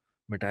yeah,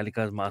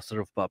 Metallica's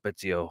Master of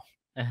Puppets, yo.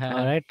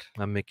 All right.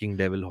 I'm making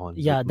devil horns.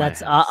 Yeah, with my that's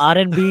hands.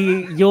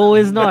 R&B. Yo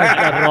is not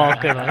a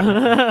rock. You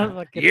know?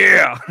 Fucking-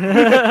 Yeah.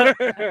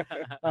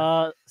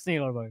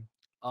 Snehal, what about you?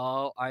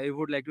 I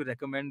would like to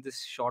recommend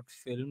this short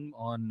film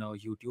on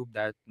YouTube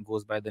that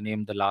goes by the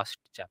name The Last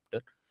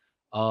Chapter.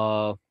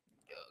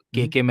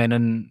 KK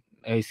Menon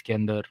इसके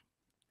अंदर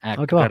act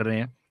Okay, wow. कर रहे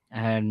हैं,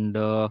 and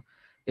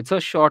it's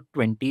a short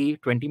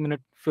 20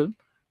 minute film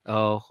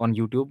on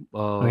YouTube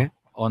Okay.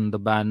 on the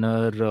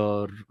banner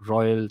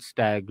Royal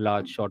Stag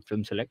Large Short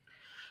Film Select.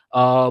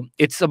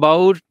 It's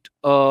about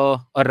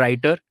a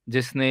writer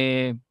जिसने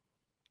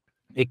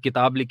एक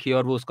किताब लिखी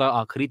और वो उसका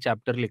आखिरी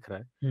चैप्टर लिख रहा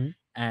है,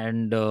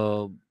 एंड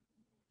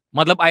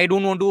मतलब I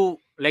don't want to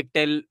like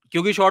tell,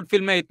 क्योंकि शॉर्ट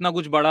फिल्म में इतना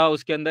कुछ बड़ा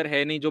उसके अंदर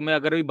है नहीं जो मैं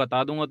अगर भी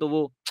बता दूंगा तो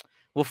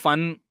वो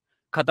फन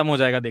खत्म हो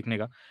जाएगा देखने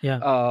का.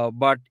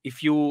 But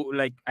if you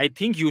like, I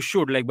think you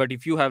should like, but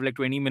if you have like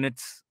 20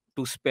 minutes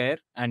to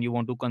spare and you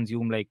want to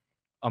consume like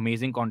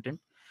amazing content,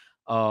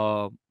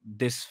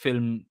 this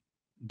film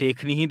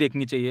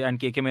देखनी चाहिए. एंड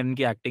केके मेनन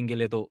की एक्टिंग के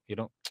लिए तो you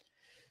know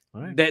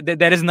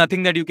there is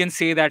nothing that you can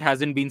say that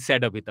hasn't been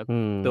said abhi tak.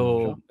 So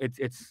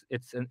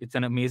it's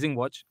an amazing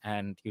watch,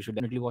 and you should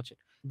definitely watch it.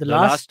 The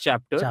last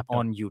chapter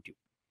on YouTube.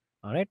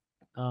 All right.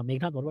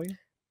 Meghnad, what about you?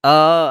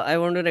 I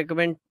want to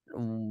recommend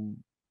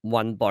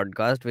one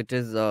podcast, which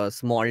is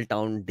Small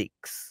Town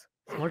Dicks.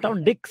 Small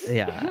town dicks.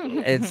 Yeah,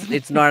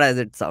 it's not as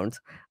it sounds.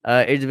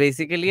 It's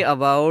basically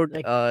about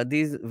Like-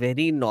 these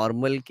very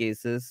normal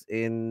cases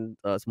in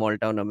small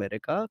town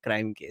America,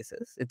 crime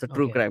cases. It's a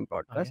true Okay, crime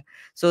podcast. okay.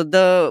 So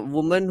the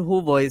woman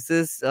who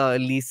voices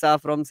Lisa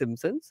from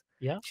Simpsons,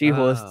 Yeah. she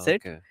hosts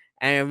it, Okay.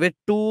 and with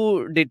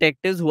two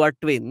detectives who are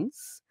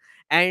twins,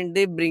 and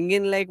they bring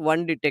in like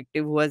one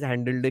detective who has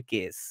handled a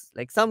case,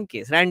 like some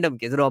case, random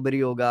case, robbery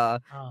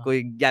hoga, Ah.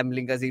 koi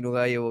gambling का scene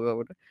होगा, ये होगा,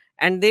 वो होगा.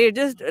 And they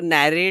just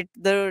narrate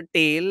the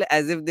tale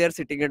as if they are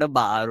sitting at a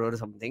bar or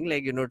something,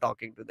 like, you know,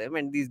 talking to them.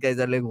 And these guys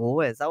are like, oh,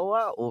 aisa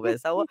hua, oh,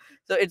 waisa hua.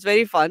 So it's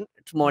very fun.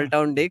 Small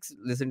Town Dicks,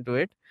 listen to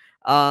it.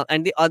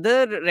 And the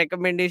other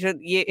recommendation,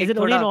 ye Is ek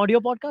it only an thoda- audio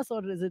podcast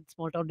or is it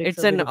small town dicks?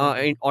 it's or an video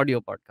podcast? in audio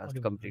podcast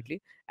Audio podcast.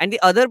 completely. And the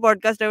other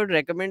podcast I would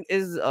recommend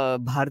is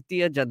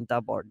Bharatiya Janata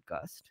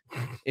Podcast,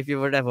 if you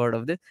would have heard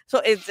of this.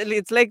 So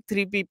it's like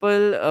three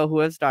people who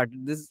have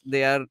started this.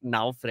 They are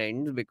now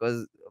friends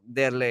because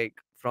they're like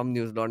from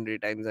News Laundry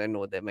Times. I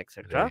know them,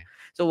 etc. Right.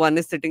 So one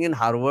is sitting in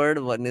Harvard,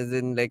 one is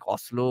in like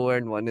Oslo,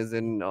 and one is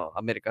in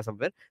America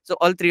somewhere. So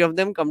all three of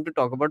them come to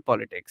talk about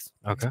politics,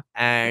 Okay.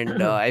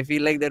 and I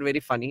feel like they're very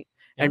funny.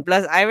 Yeah. And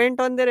plus, I went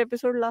on their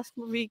episode last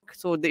week,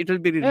 so it will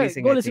be Yeah,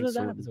 releasing. go I listen think, to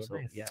that soon. episode. So,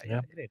 Nice.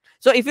 yeah. Great.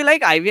 So if you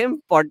like IVM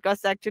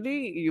podcasts,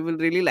 actually, you will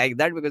really like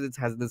that because it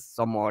has this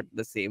somewhat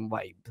the same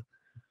vibe,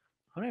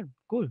 All right,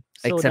 cool.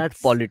 So except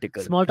that's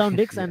political. Small Town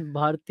Dicks Yeah. and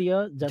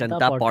Bharatiya Janata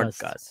Janata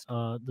Podcast.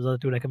 Podcast. Those are the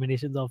two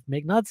recommendations of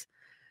Meghnad's.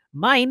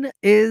 Mine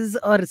is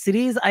a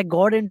series I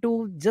got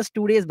into just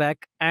 2 days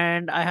back,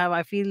 and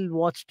I feel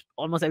watched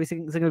almost every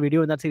single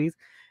video in that series.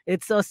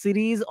 It's a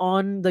series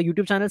on the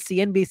YouTube channel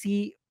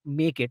CNBC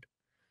Make It,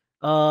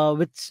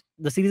 which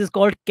the series is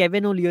called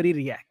Kevin O'Leary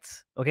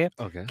Reacts. Okay.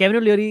 Okay. Kevin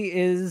O'Leary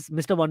is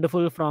Mr.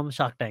 Wonderful from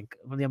Shark Tank,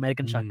 from the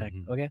American Shark Tank.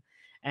 Mhm. Okay.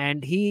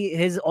 And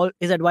his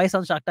advice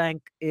on Shark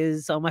Tank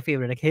is some of my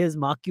favorite. Like his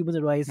Mark Cuban's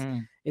advice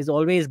is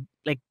always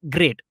like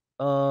great.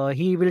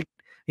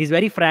 He's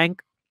very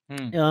frank.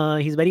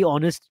 He's very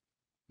honest.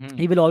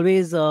 He will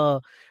always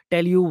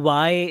tell you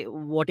why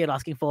what you're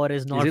asking for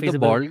is not Is it the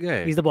feasible. bald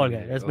guy? He's the bald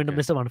guy. That's Okay.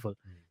 Mr. Wonderful.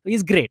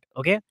 He's great.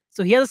 Okay.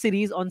 So he has a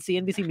series on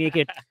CNBC Make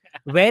It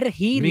where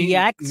he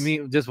reacts.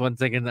 Just 1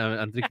 second,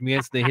 Antariksh, me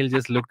and Snayhil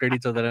just looked at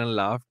each other and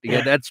laughed.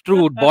 Yeah, that's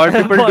true. Bald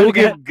people do Bald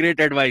guy. give great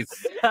advice.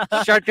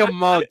 Shut your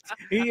mouth.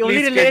 He only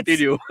Please relates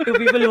continue. to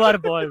people who are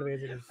bald,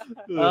 basically.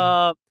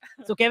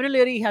 So Kevin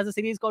O'Leary has a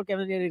series called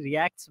Kevin O'Leary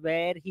Reacts,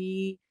 where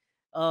he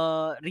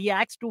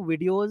reacts to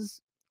videos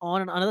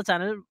on another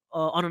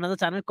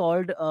channel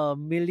called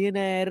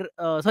Millennial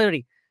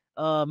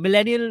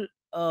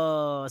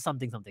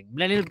something.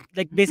 Millennial,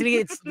 like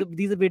basically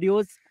these are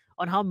videos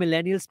on how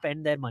millennials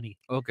spend their money.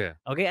 Okay.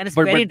 Okay, and it's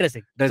But- very but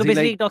interesting. does So he,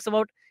 basically, like- he talks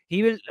about,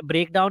 he will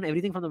break down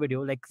everything from the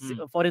video. Like,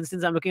 for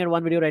instance, I'm looking at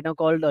one video right now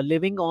called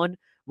 "Living on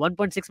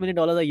 $1.6 million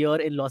a year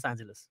in Los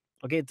Angeles."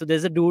 Okay, so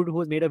there's a dude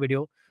who's made a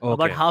video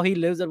about Okay. how he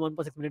lives on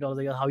 $1.6 million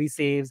a year, how he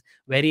saves,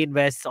 where he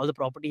invests, all the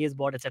property he's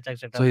bought, etc.,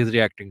 etc. So he's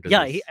reacting to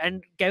Yeah, this.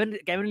 and Kevin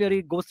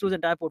O'Leary goes through his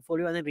entire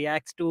portfolio and then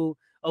reacts to,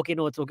 okay,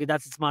 no, it's okay,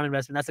 that's a smart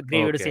investment, that's a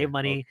great way to Okay, save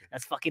money, okay.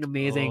 that's fucking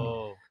amazing.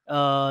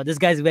 Oh. This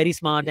guy's very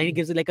smart. Then he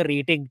gives it like a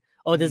rating.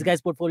 Oh, this guy's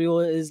portfolio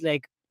is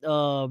like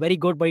very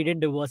good, but he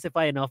didn't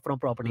diversify enough from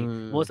property.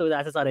 Most of his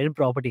assets are in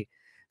property.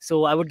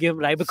 So I would give him,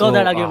 right, because So,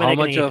 that I'll give him how like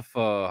much an 8. of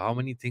how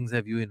many things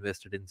have you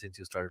invested in since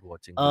you started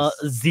watching this?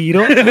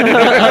 0.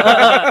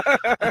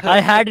 I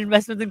had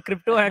investments in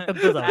crypto and I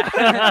took those out.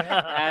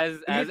 as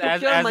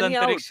took your money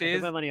out. Antariksh I took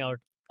says, my money out.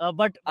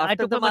 But I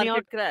After took the my money out.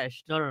 market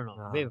crashed. No,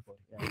 way Ah. before.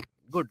 Yeah.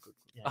 Good.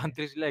 Yeah, yeah.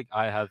 Antariksh like,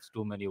 I have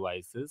too many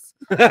vices.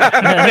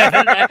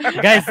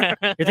 Guys,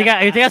 you think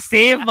I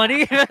save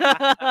money?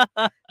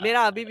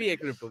 मेरा अभी भी है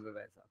crypto में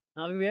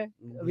पैसा अभी भी है?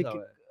 अभी घुसा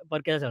हुआ है,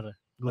 पर कैसा चल रहा है?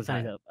 घुसा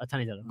है, अच्छा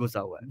नहीं चल रहा। घुसा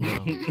हुआ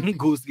है।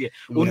 घुस गए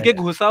उनके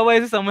घुसा हुआ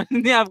ऐसे समझ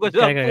नहीं आपको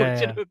जो आप क्या, पूछ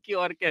क्या, रहे हो कि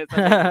और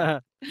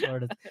कैसा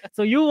Got it.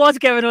 So you watch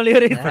Kevin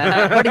O'Leary,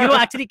 but you know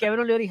actually Kevin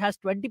O'Leary has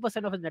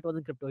 20% of his net worth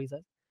in crypto. He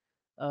says,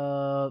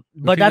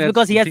 but that's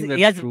because he has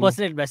true.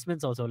 personal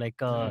investments also. Like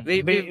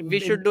We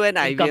should do an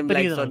IVM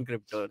companies Likes and on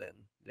crypto then.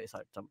 Yes,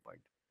 at some point.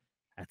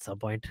 at some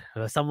point,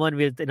 someone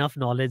with enough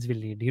knowledge will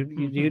need.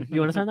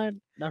 You understand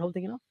that whole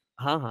thing, you know?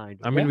 हाँ हाँ I do.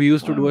 I mean, Yeah. we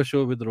used to do a show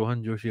with Rohan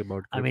Joshi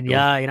about I mean, crypto.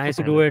 yeah, I used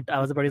to do it. I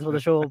was the producer for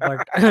the show,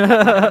 but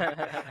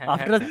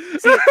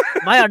see,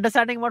 my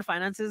understanding about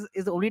finances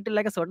is only till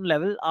like a certain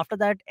level. After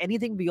that,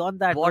 anything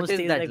beyond that, What those is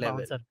stays that like level?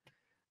 bouncer.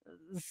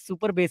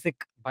 Super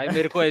basic. भाई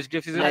मेरे को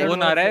HDFC I से don't phone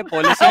know आ रहा है what-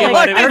 policy I के don't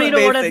बारे में even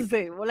know what else to basic.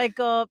 say. Well, like,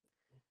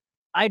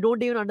 I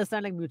don't even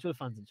understand like mutual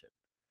funds and shit.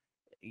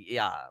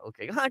 Yeah,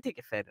 okay. हाँ ठीक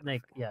है, fair enough.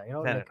 Like, yeah, you know,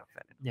 Fair like, enough,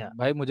 fair enough. yeah.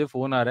 भाई मुझे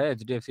phone आ रहा है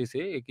HDFC से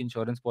एक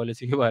insurance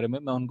policy के बारे में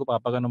मैं उनको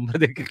पापा का नंबर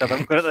देके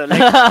खत्म कर रहा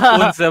like,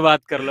 उनसे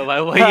बात कर लो भाई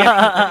वही है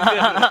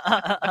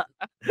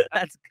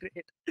That's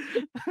great.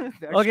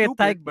 That's Okay, stupid,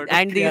 thank- but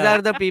And these Yeah.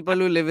 are the people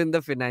who live in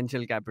the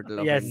financial capital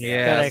of Yes, India.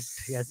 correct.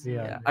 Yes. Yes, we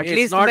are. Yeah. At It's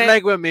least not मैं-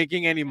 like we're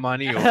making any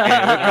money. Okay,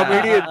 we're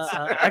comedians.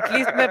 At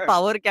least मैं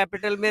power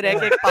capital में रह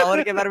के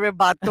power के बारे में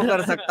बात तो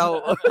कर सकता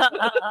हूँ.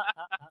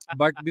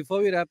 But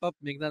before we wrap up,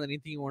 Meghnad,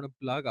 anything you want to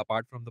plug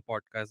apart from the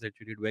podcast that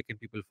you did? Where can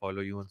people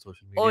follow you on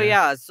social media? Oh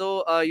yeah, so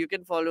you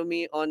can follow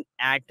me on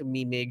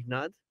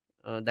 @me_Meghnad.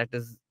 That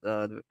is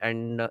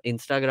and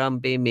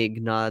Instagram pe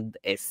Meghnad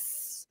S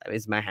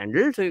is my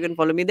handle, so you can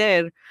follow me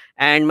there.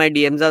 And my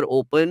DMs are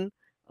open.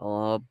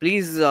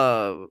 Please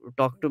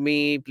talk to me.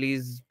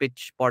 Please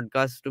pitch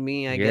podcasts to me.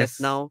 I guess Yes.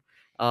 now.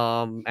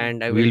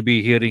 And I We'll will be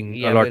hearing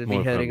yeah, a lot we'll more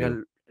be from hearing you.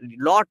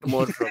 a lot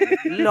more from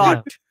you.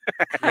 Lot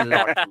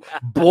more.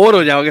 Bore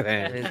ho jaoge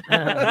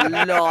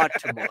bhai. Lot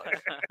more.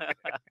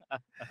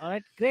 All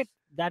right, great.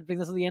 That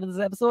brings us to the end of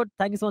this episode.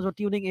 Thank you so much for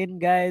tuning in,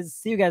 guys.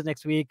 See you guys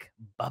next week.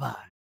 Bye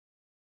bye.